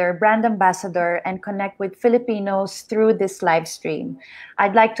as their brand ambassador and connect with Filipinos through this live stream.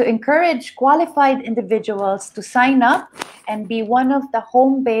 I'd like to encourage qualified individuals to sign up and be one of the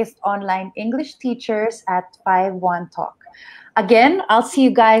home-based online English teachers at 5-1 Talk. Again, I'll see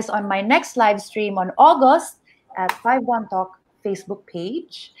you guys on my next live stream on August at 5-1 Talk Facebook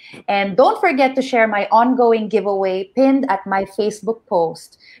page. And don't forget to share my ongoing giveaway pinned at my Facebook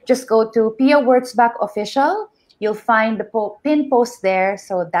post. Just go to Pia Wurtzbach Official. You'll find the pin post there.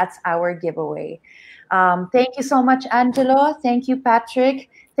 So that's our giveaway. Thank you so much, Angelo. Thank you, Patrick.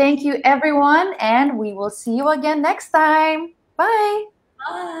 Thank you, everyone. And we will see you again next time. Bye.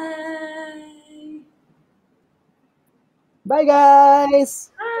 Bye. Bye,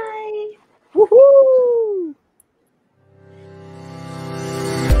 guys. Bye. Woohoo!